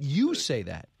going to let you say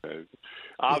that.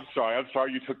 I'm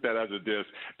sorry you took that as a diss.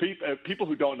 People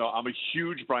who don't know, I'm a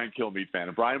huge Brian Kilmeade fan.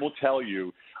 And Brian will tell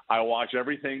you I watch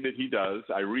everything that he does.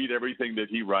 I read everything that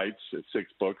he writes,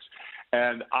 6 books.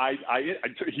 And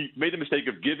he made the mistake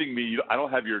of giving me. I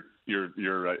don't have your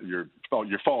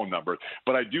phone number,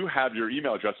 but I do have your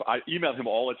email address. I email him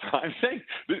all the time saying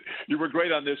you were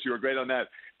great on this, you were great on that.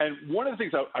 And one of the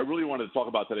things I really wanted to talk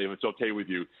about today, if it's okay with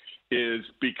you, is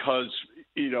because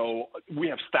we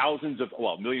have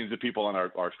millions of people on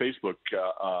our Facebook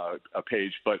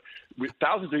page, but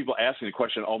thousands of people asking the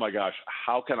question, oh my gosh,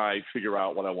 how can I figure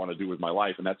out what I want to do with my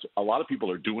life? And that's a lot of people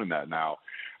are doing that now.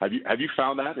 Have you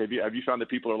found that? Have you found that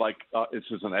people are like, this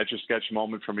is an Etch-a-Sketch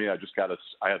moment for me. I had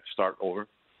to start over.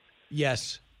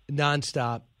 Yes,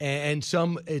 nonstop, and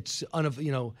some it's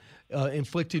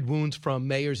inflicted wounds from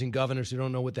mayors and governors who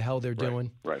don't know what the hell they're doing.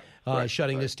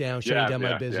 Shutting this down, shutting down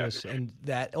my business, and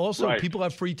that also people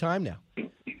have free time now,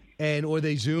 or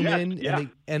they zoom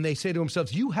in and they say to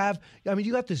themselves, you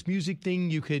got this music thing.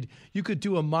 You could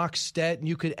do a mock stet and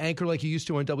you could anchor like you used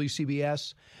to on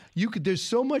WCBS. There's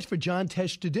so much for John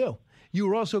Tesh to do.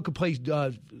 You also could play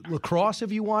lacrosse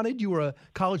if you wanted. You were a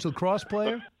college lacrosse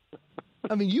player.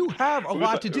 I mean, you have a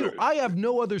lot to do. I have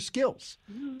no other skills.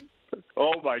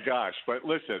 Oh my gosh! But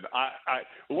listen,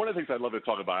 one of the things I'd love to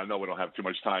talk about, I know we don't have too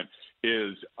much time,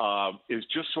 is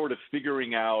just sort of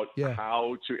figuring out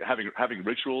how to having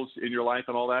rituals in your life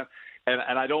and all that.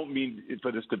 And I don't mean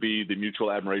for this to be the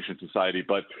Mutual Admiration Society,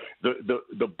 but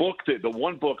the book, the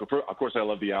one book, of course, I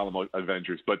love the Alamo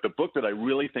Avengers, but the book that I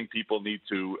really think people need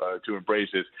to embrace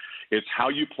is it's How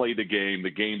You Play the Game.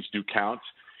 The games do count.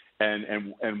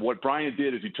 And what Brian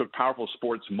did is he took powerful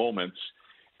sports moments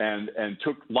and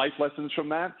took life lessons from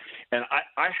that. And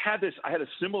I had a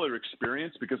similar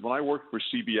experience because when I worked for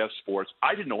CBS Sports,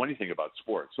 I didn't know anything about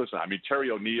sports. Listen, I mean,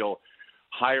 Terry O'Neill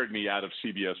hired me out of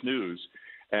CBS News,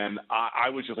 and I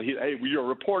was just like, hey, you're a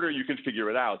reporter, you can figure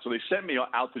it out. So they sent me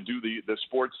out to do the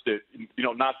sports that,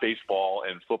 not baseball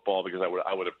and football, because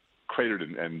I would have cratered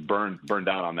and burned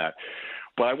down on that.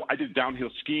 But I did downhill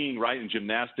skiing, right, and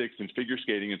gymnastics and figure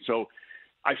skating. And so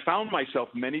I found myself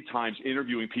many times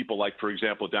interviewing people like, for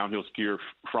example, downhill skier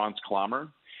Franz Klammer.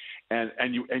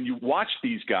 And you watch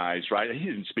these guys, right? He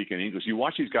didn't speak any English. You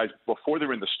watch these guys before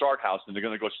they're in the start house and they're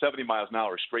going to go 70 miles an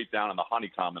hour straight down in the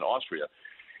honeycomb in Austria.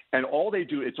 And all they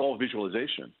do, it's all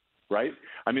visualization, right?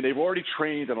 I mean, they've already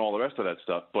trained and all the rest of that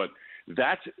stuff, but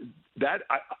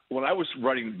when I was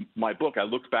writing my book, I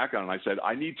looked back on it and I said,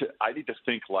 I need to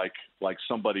think like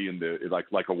somebody in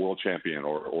like a world champion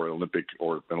or an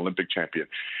Olympic champion.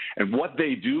 And what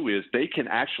they do is they can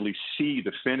actually see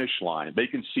the finish line. They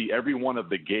can see every one of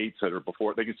the gates that are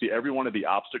before. They can see every one of the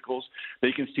obstacles.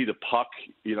 They can see the puck,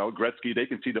 Gretzky, they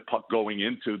can see the puck going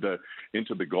into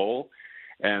the goal.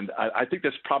 And I think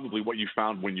that's probably what you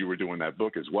found when you were doing that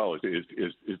book as well, is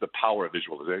the power of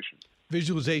visualization.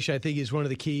 Visualization, I think, is one of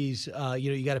the keys.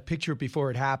 You got to picture it before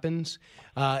it happens.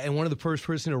 And one of the first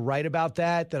person to write about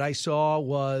that I saw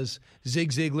was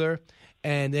Zig Ziglar.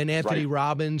 And then Anthony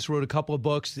Robbins wrote a couple of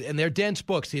books, and they're dense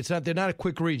books. They're not a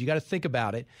quick read. You got to think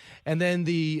about it. And then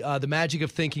the Magic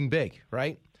of Thinking Big,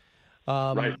 right?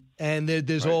 And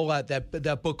there's all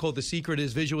that book called The Secret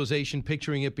is Visualization,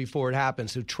 Picturing It Before It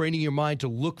Happens. So training your mind to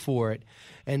look for it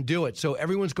and do it. So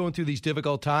everyone's going through these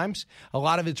difficult times. A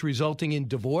lot of it's resulting in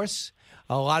divorce.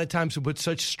 A lot of times we put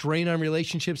such strain on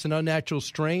relationships, an unnatural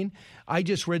strain. I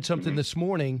just read something this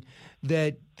morning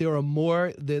that there are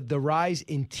more, the rise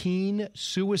in teen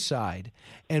suicide,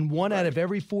 and 1 out of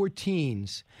every 4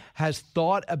 teens has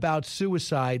thought about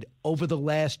suicide over the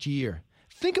last year.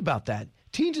 Think about that.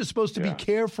 Teens are supposed to be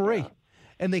carefree,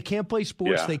 and they can't play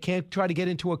sports. They can't try to get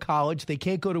into a college. They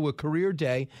can't go to a career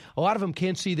day. A lot of them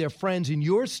can't see their friends. In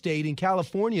your state, in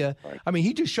California, I mean,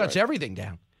 he just shuts everything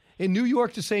down. In New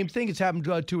York, the same thing. It's happened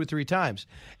 2 or 3 times.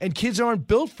 And kids aren't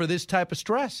built for this type of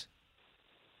stress.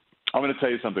 I'm going to tell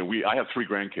you something. I have 3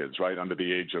 grandkids, right, under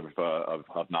the age of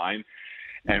 9.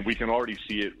 And we can already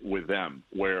see it with them,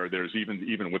 where there's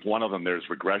even with one of them, there's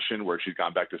regression where she's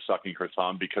gone back to sucking her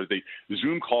thumb because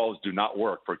Zoom calls do not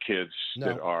work for kids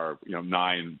that are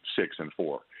 9, 6, and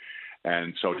 4.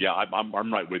 And so,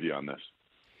 I'm right with you on this.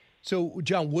 So,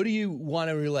 John, what do you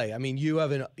want to relay? I mean, you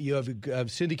have a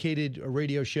syndicated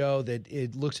radio show that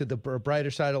it looks at the brighter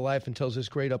side of life and tells us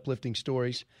great uplifting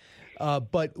stories.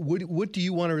 But what do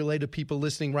you want to relay to people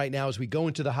listening right now as we go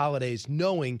into the holidays,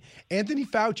 knowing Anthony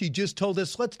Fauci just told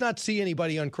us, let's not see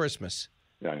anybody on Christmas?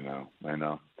 Yeah, I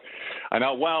know.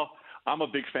 Well, I'm a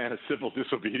big fan of civil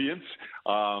disobedience.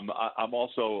 I'm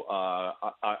also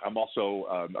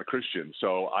a Christian,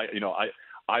 so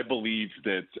I believe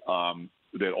that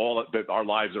that our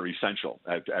lives are essential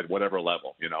at whatever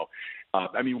level.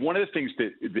 I mean, one of the things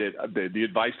that the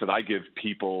advice that I give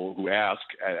people who ask,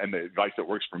 and the advice that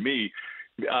works for me,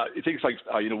 things like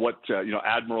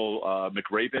Admiral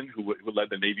McRaven, who led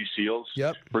the Navy SEALs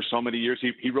for so many years.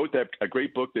 He wrote a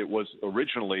great book that was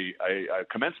originally a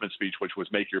commencement speech, which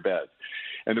was Make Your Bed.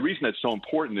 And the reason that's so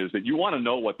important is that you want to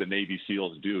know what the Navy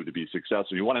SEALs do to be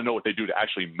successful. You want to know what they do to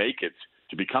actually make it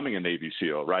to becoming a Navy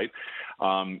SEAL, right?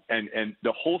 And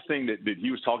the whole thing that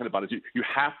he was talking about is you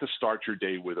have to start your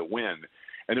day with a win.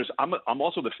 And I'm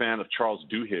also the fan of Charles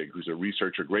Duhigg, who's a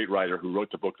researcher, great writer, who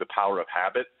wrote the book The Power of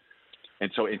Habit.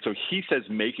 And so he says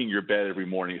making your bed every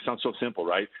morning. It sounds so simple,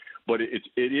 right? But it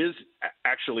is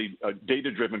actually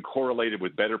data-driven, correlated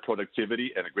with better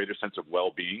productivity and a greater sense of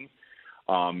well-being.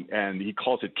 And he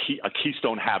calls it a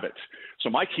keystone habit. So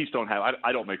my keystone habit,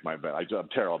 I don't make my bed. I'm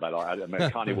terrible at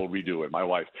it. Connie will redo it, my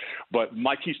wife. But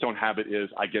my keystone habit is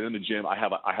I get in the gym. I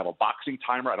have a boxing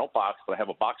timer. I don't box, but I have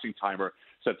a boxing timer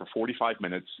set for 45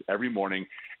 minutes every morning.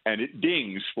 And it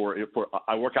dings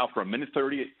I work out for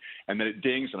 1:30, and then it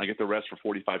dings, and I get the rest for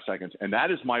 45 seconds. And that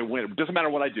is my win. It doesn't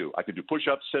matter what I do. I can do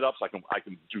push-ups, sit-ups. I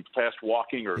can do fast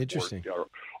walking or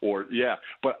yeah.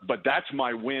 But that's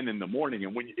my win in the morning.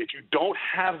 And if you don't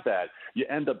have that, you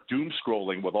end up doom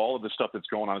scrolling with all of the stuff that's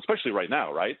going on, especially right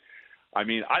now, right? I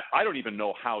mean, I don't even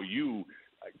know how you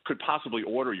could possibly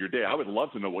order your day. I would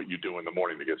love to know what you do in the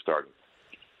morning to get started.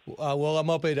 Well, I'm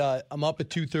up at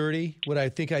 2:30. What I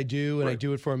think I do, and I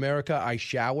do it for America, I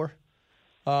shower,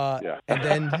 and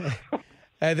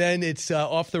then it's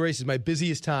off the races. My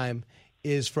busiest time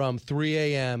is from 3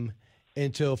 a.m.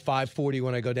 until 5:40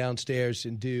 when I go downstairs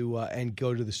and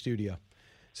go to the studio.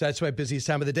 So that's my busiest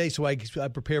time of the day. So I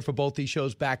prepare for both these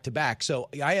shows back to back. So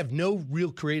I have no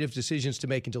real creative decisions to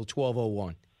make until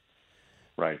 12:01.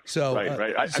 Right. So,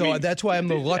 right. That's why I'm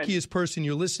the luckiest person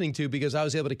you're listening to, because I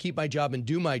was able to keep my job and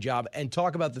do my job and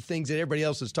talk about the things that everybody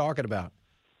else is talking about.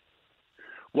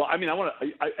 Well, I mean,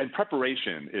 and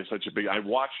preparation is such a big. I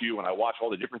watch you, and I watch all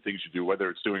the different things you do, whether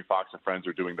it's doing Fox and Friends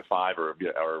or doing The Five or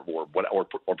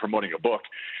promoting a book.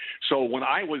 So when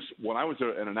I was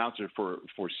an announcer for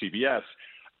CBS.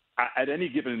 At any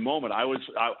given moment, I was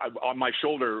on my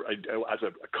shoulder as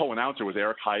a co-announcer was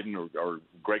Eric Heiden or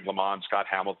Greg LeMond, Scott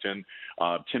Hamilton,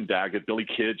 Tim Daggett, Billy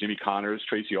Kidd, Jimmy Connors,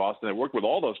 Tracy Austin. I worked with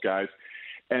all those guys,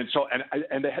 and so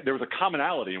there was a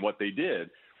commonality in what they did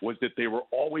was that they were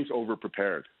always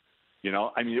over-prepared. You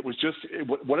know, I mean, it was just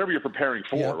whatever you're preparing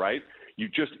for, right? You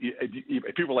just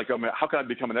people are like, oh man, how can I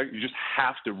become an expert? You just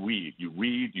have to read. You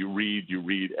read,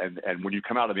 and when you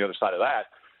come out on the other side of that,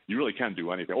 you really can't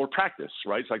do anything. Or practice,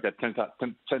 right? It's like that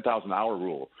 10,000 hour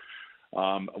rule.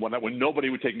 When nobody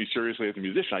would take me seriously as a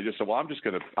musician, I just said, well, I'm just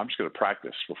gonna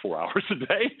practice for 4 hours a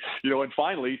day, and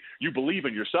finally you believe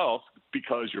in yourself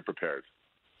because you're prepared.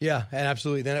 Yeah, and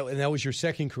absolutely. And that was your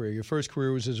second career. Your first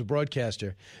career was as a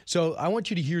broadcaster. So I want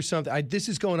you to hear something. This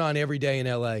is going on every day in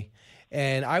L.A.,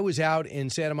 and I was out in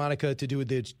Santa Monica to do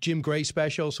the Jim Gray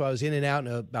special, so I was in and out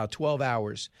in about 12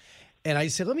 hours. And I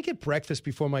said, let me get breakfast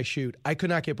before my shoot. I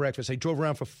could not get breakfast. I drove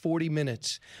around for 40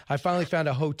 minutes. I finally found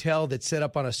a hotel that set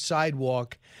up on a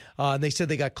sidewalk. And they said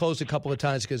they got closed a couple of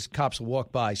times because cops will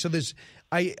walk by. So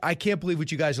I can't believe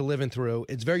what you guys are living through.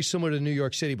 It's very similar to New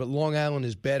York City, but Long Island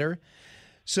is better.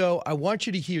 So I want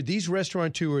you to hear these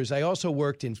restaurateurs. I also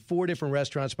worked in 4 different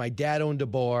restaurants. My dad owned a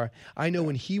bar. I know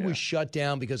when he was shut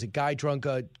down because a guy drunk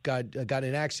got in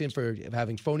an accident for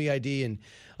having phony ID and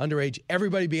underage,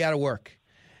 everybody be out of work.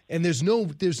 And there's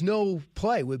no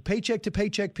play with paycheck to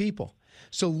paycheck people.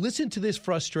 So listen to this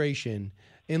frustration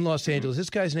in Los Angeles. This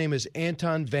guy's name is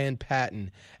Anton Van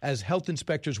Patten as health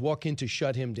inspectors walk in to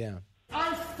shut him down.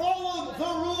 I followed the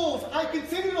rules. I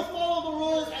continue to follow the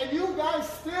rules, and you guys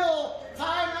still,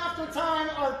 time after time,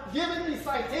 are giving me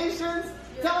citations,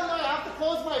 telling me I have to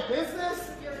close my business.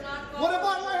 What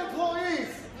about my employees?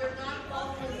 You're not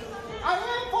following the rules. I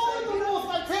am following the rules.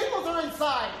 My tables are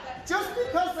inside. Just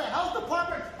because the health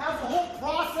department has a whole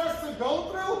process to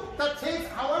go through that takes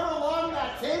however long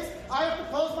that takes, I have to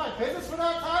close my business for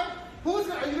that time?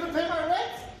 Are you going to pay my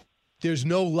rent? There's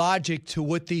no logic to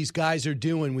what these guys are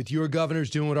doing with your governors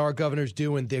doing what our governors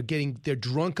doing. They're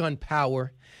drunk on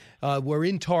power. We're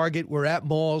in Target, we're at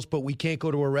malls, but we can't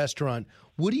go to a restaurant.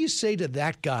 What do you say to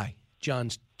that guy, John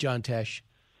Tesh?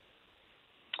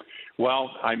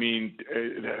 Well, I mean,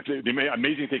 the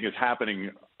amazing thing is happening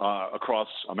across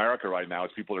America right now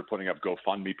is people are putting up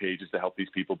GoFundMe pages to help these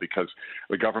people because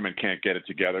the government can't get it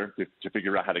together to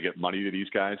figure out how to get money to these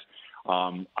guys.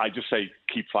 I just say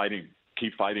keep fighting.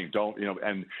 Keep fighting. Don't,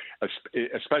 and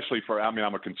especially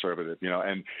I'm a conservative,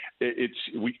 and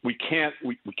we can't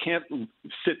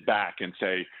sit back and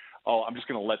say, oh, I'm just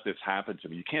going to let this happen to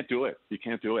me. You can't do it. You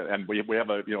can't do it. And we have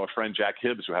a friend, Jack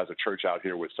Hibbs, who has a church out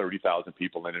here with 30,000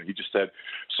 people in it. And he just said,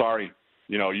 sorry,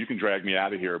 you can drag me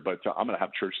out of here, but I'm going to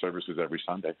have church services every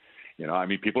Sunday. I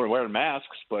mean, people are wearing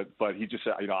masks, but he just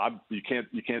said, you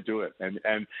can't do it.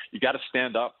 And you got to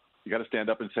stand up. You got to stand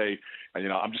up and say,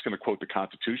 I'm just going to quote the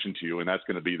Constitution to you, and that's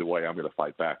going to be the way I'm going to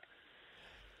fight back.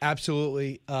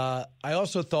 Absolutely. I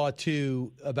also thought,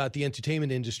 too, about the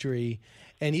entertainment industry.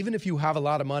 And even if you have a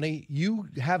lot of money, you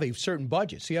have a certain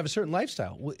budget. So you have a certain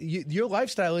lifestyle. Your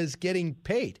lifestyle is getting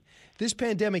paid. This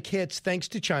pandemic hits thanks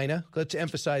to China. Let's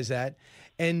emphasize that.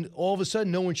 And all of a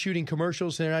sudden, no one's shooting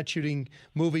commercials. They're not shooting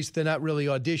movies. They're not really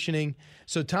auditioning.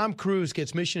 So Tom Cruise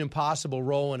gets Mission Impossible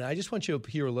rolling. I just want you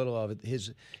to hear a little of it.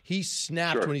 He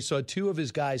snapped when he saw two of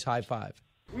his guys high five.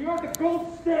 We are the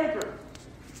gold standard.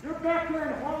 You're back here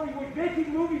in Hollywood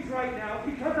making movies right now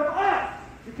because of us.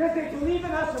 Because they believe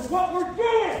in us and what we're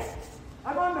doing.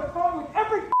 I'm on the phone with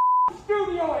every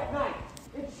studio at night.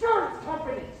 Insurance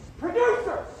companies,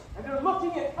 producers. And they're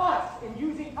looking at us and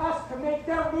using us to make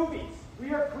their movies.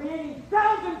 We are creating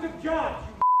thousands of jobs,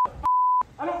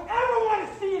 I don't ever want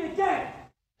to see it again.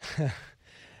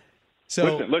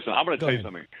 Listen, I'm going to tell you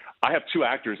something. I have two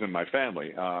actors in my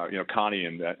family, Connie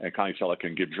and Connie Selleck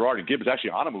and Gibb Gerard. And Gibb is actually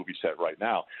on a movie set right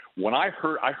now. When I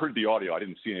heard the audio, I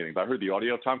didn't see anything, but I heard the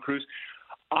audio of Tom Cruise.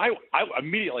 I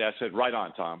immediately said, right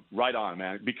on, Tom, right on,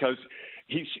 man, because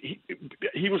he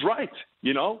was right.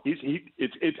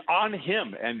 It's on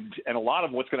him, and a lot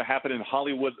of what's going to happen in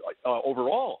Hollywood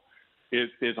overall is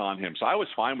on him. So I was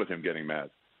fine with him getting mad.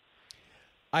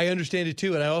 I understand it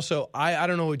too, and I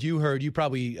don't know what you heard. You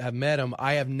probably have met him.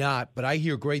 I have not, but I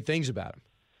hear great things about him.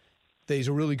 That he's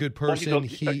a really good person. I've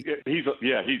interviewed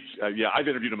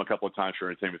him a couple of times for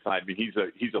Entertainment Tonight. I mean, he's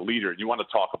a leader. You want to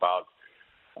talk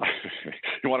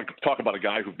about a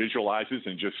guy who visualizes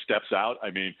and just steps out.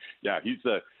 I mean, yeah, he's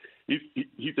a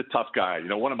tough guy.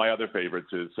 One of my other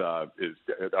favorites is our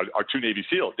two Navy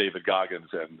SEALs, David Goggins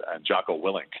and Jocko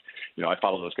Willink. I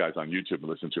follow those guys on YouTube and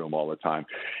listen to them all the time.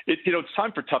 It's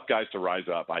time for tough guys to rise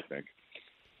up, I think.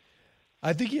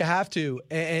 I think you have to,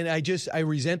 and I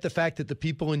resent the fact that the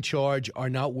people in charge are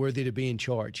not worthy to be in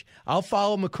charge. I'll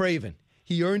follow McCraven.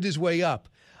 He earned his way up.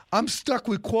 I'm stuck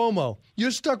with Cuomo.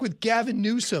 You're stuck with Gavin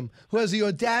Newsom, who has the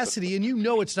audacity, and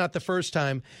it's not the first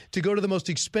time, to go to the most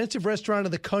expensive restaurant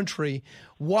in the country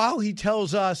while he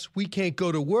tells us we can't go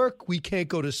to work, we can't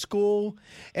go to school,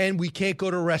 and we can't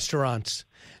go to restaurants.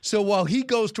 So while he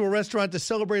goes to a restaurant to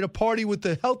celebrate a party with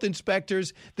the health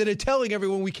inspectors that are telling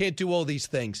everyone we can't do all these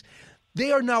things,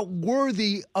 they are not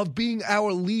worthy of being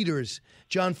our leaders.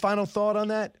 John, final thought on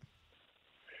that?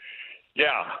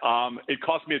 Yeah, it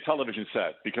cost me a television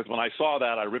set because when I saw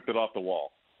that, I ripped it off the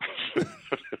wall.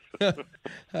 I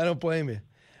don't blame you.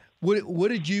 What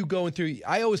did you going through?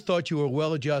 I always thought you were a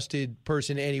well-adjusted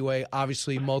person anyway,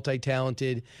 obviously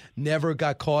multi-talented, never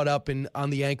got caught up on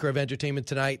the anchor of Entertainment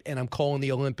Tonight, and I'm calling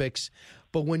the Olympics.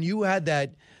 But when you had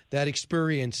that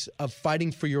experience of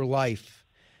fighting for your life,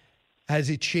 has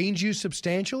it changed you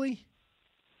substantially?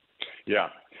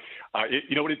 Yeah.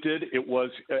 You know what it did? It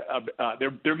was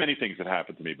there are many things that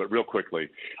happened to me, but real quickly,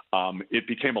 it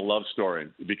became a love story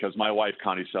because my wife,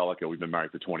 Connie Selleck, we've been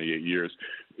married for 28 years,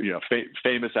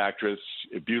 famous actress,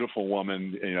 a beautiful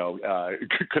woman,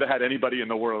 could have had anybody in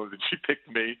the world, and she picked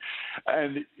me,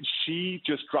 and she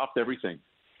just dropped everything.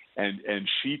 And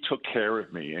she took care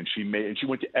of me, and she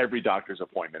went to every doctor's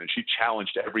appointment, and she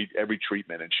challenged every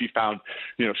treatment, and she found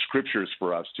scriptures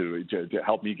for us to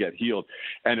help me get healed,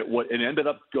 and it ended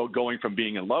up going from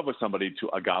being in love with somebody to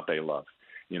agape love,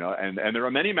 and there are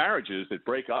many marriages that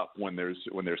break up when there's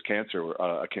cancer,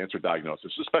 a cancer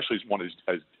diagnosis, especially one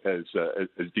as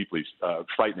deeply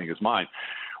frightening as mine.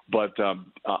 But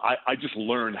I just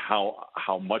learned how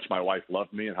much my wife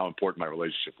loved me and how important my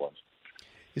relationship was.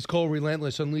 It's called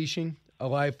Relentless: Unleashing a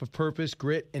Life of Purpose,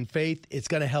 Grit, and Faith. It's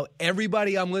going to help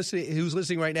everybody who's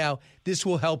listening right now. This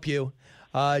will help you.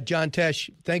 John Tesh,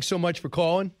 thanks so much for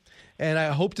calling, and I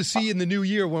hope to see you in the new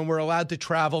year when we're allowed to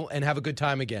travel and have a good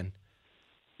time again.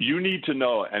 You need to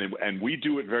know, and we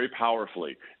do it very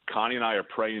powerfully. Connie and I are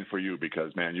praying for you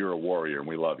because, man, you're a warrior, and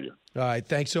we love you. All right,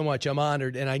 thanks so much. I'm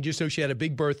honored, and I just know she had a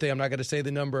big birthday. I'm not going to say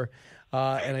the number,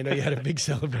 and I know you had a big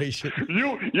celebration.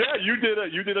 You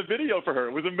did a video for her.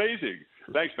 It was amazing.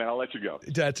 Thanks, man. I'll let you go.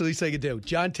 That's the least I could do.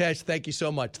 John Tesh, thank you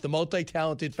so much. The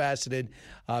multi-talented, faceted,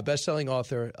 best-selling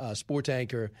author, sports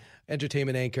anchor,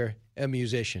 entertainment anchor, and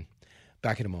musician.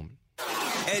 Back in a moment.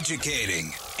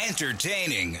 Educating,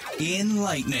 entertaining,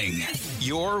 enlightening.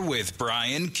 You're with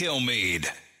Brian Kilmeade.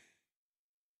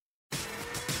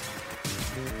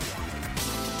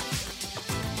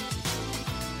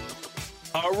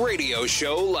 A radio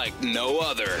show like no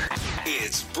other.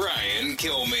 It's Brian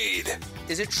Kilmeade.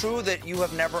 Is it true that you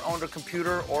have never owned a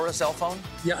computer or a cell phone?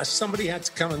 Yeah, somebody had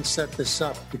to come and set this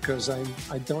up because I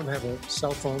don't have a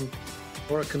cell phone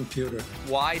or a computer.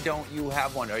 Why don't you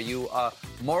have one? Are you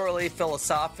morally,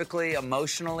 philosophically,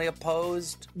 emotionally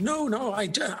opposed? No, I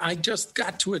just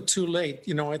got to it too late.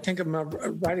 You know, I think I'm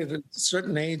right at a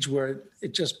certain age where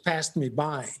it just passed me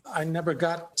by. I never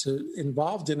got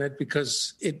involved in it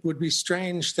because it would be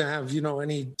strange to have,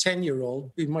 any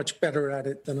 10-year-old be much better at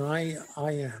it than I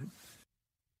am.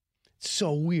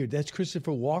 So weird. That's Christopher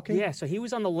Walken? Yeah, so he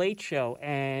was on The Late Show,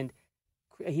 and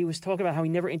he was talking about how he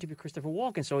never interviewed Christopher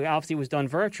Walken, so obviously it was done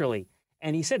virtually.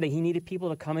 And he said that he needed people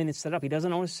to come in and set up. He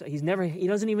doesn't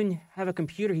even have a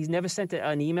computer. He's never sent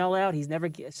an email out. He's never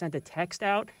sent a text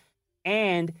out.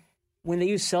 And when they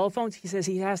use cell phones, he says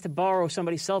he has to borrow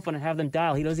somebody's cell phone and have them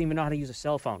dial. He doesn't even know how to use a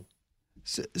cell phone.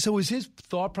 So is his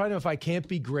thought pattern, if I can't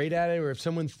be great at it, or if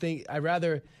someone thinks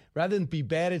rather than be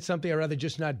bad at something, I'd rather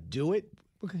just not do it?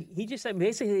 Okay. He just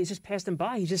basically he's just passed him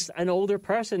by. He's just an older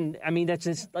person. I mean, that's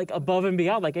just like above and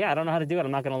beyond. Like, I don't know how to do it.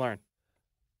 I'm not going to learn.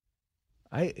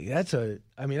 I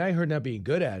heard not being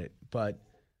good at it, but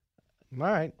all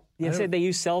right. They said they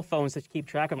use cell phones to keep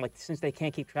track of him. Like, since they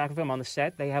can't keep track of him on the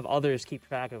set, they have others keep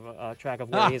track of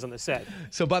where he is on the set.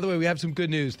 So, by the way, we have some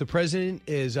good news. The president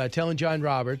is telling John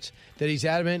Roberts that he's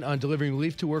adamant on delivering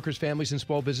relief to workers, families, and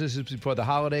small businesses before the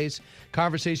holidays.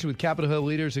 Conversations with Capitol Hill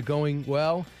leaders are going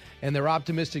well, and they're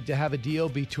optimistic to have a deal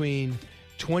between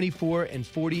 24 and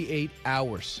 48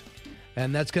 hours.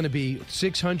 And that's going to be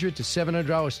 $600 to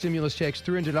 $700 stimulus checks,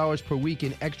 $300 per week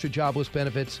in extra jobless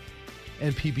benefits,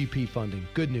 and PPP funding.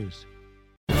 Good news.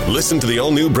 Listen to the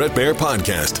all-new Bret Baier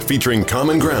podcast featuring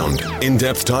Common Ground,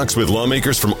 in-depth talks with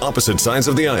lawmakers from opposite sides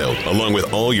of the aisle, along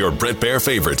with all your Bret Baier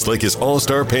favorites like his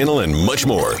all-star panel and much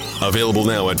more. Available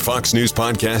now at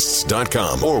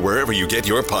foxnewspodcasts.com or wherever you get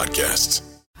your podcasts.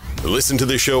 Listen to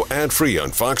the show ad-free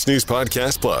on Fox News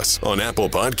Podcast Plus, on Apple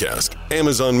Podcast,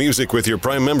 Amazon Music with your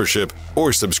Prime membership,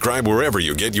 or subscribe wherever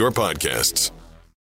you get your podcasts.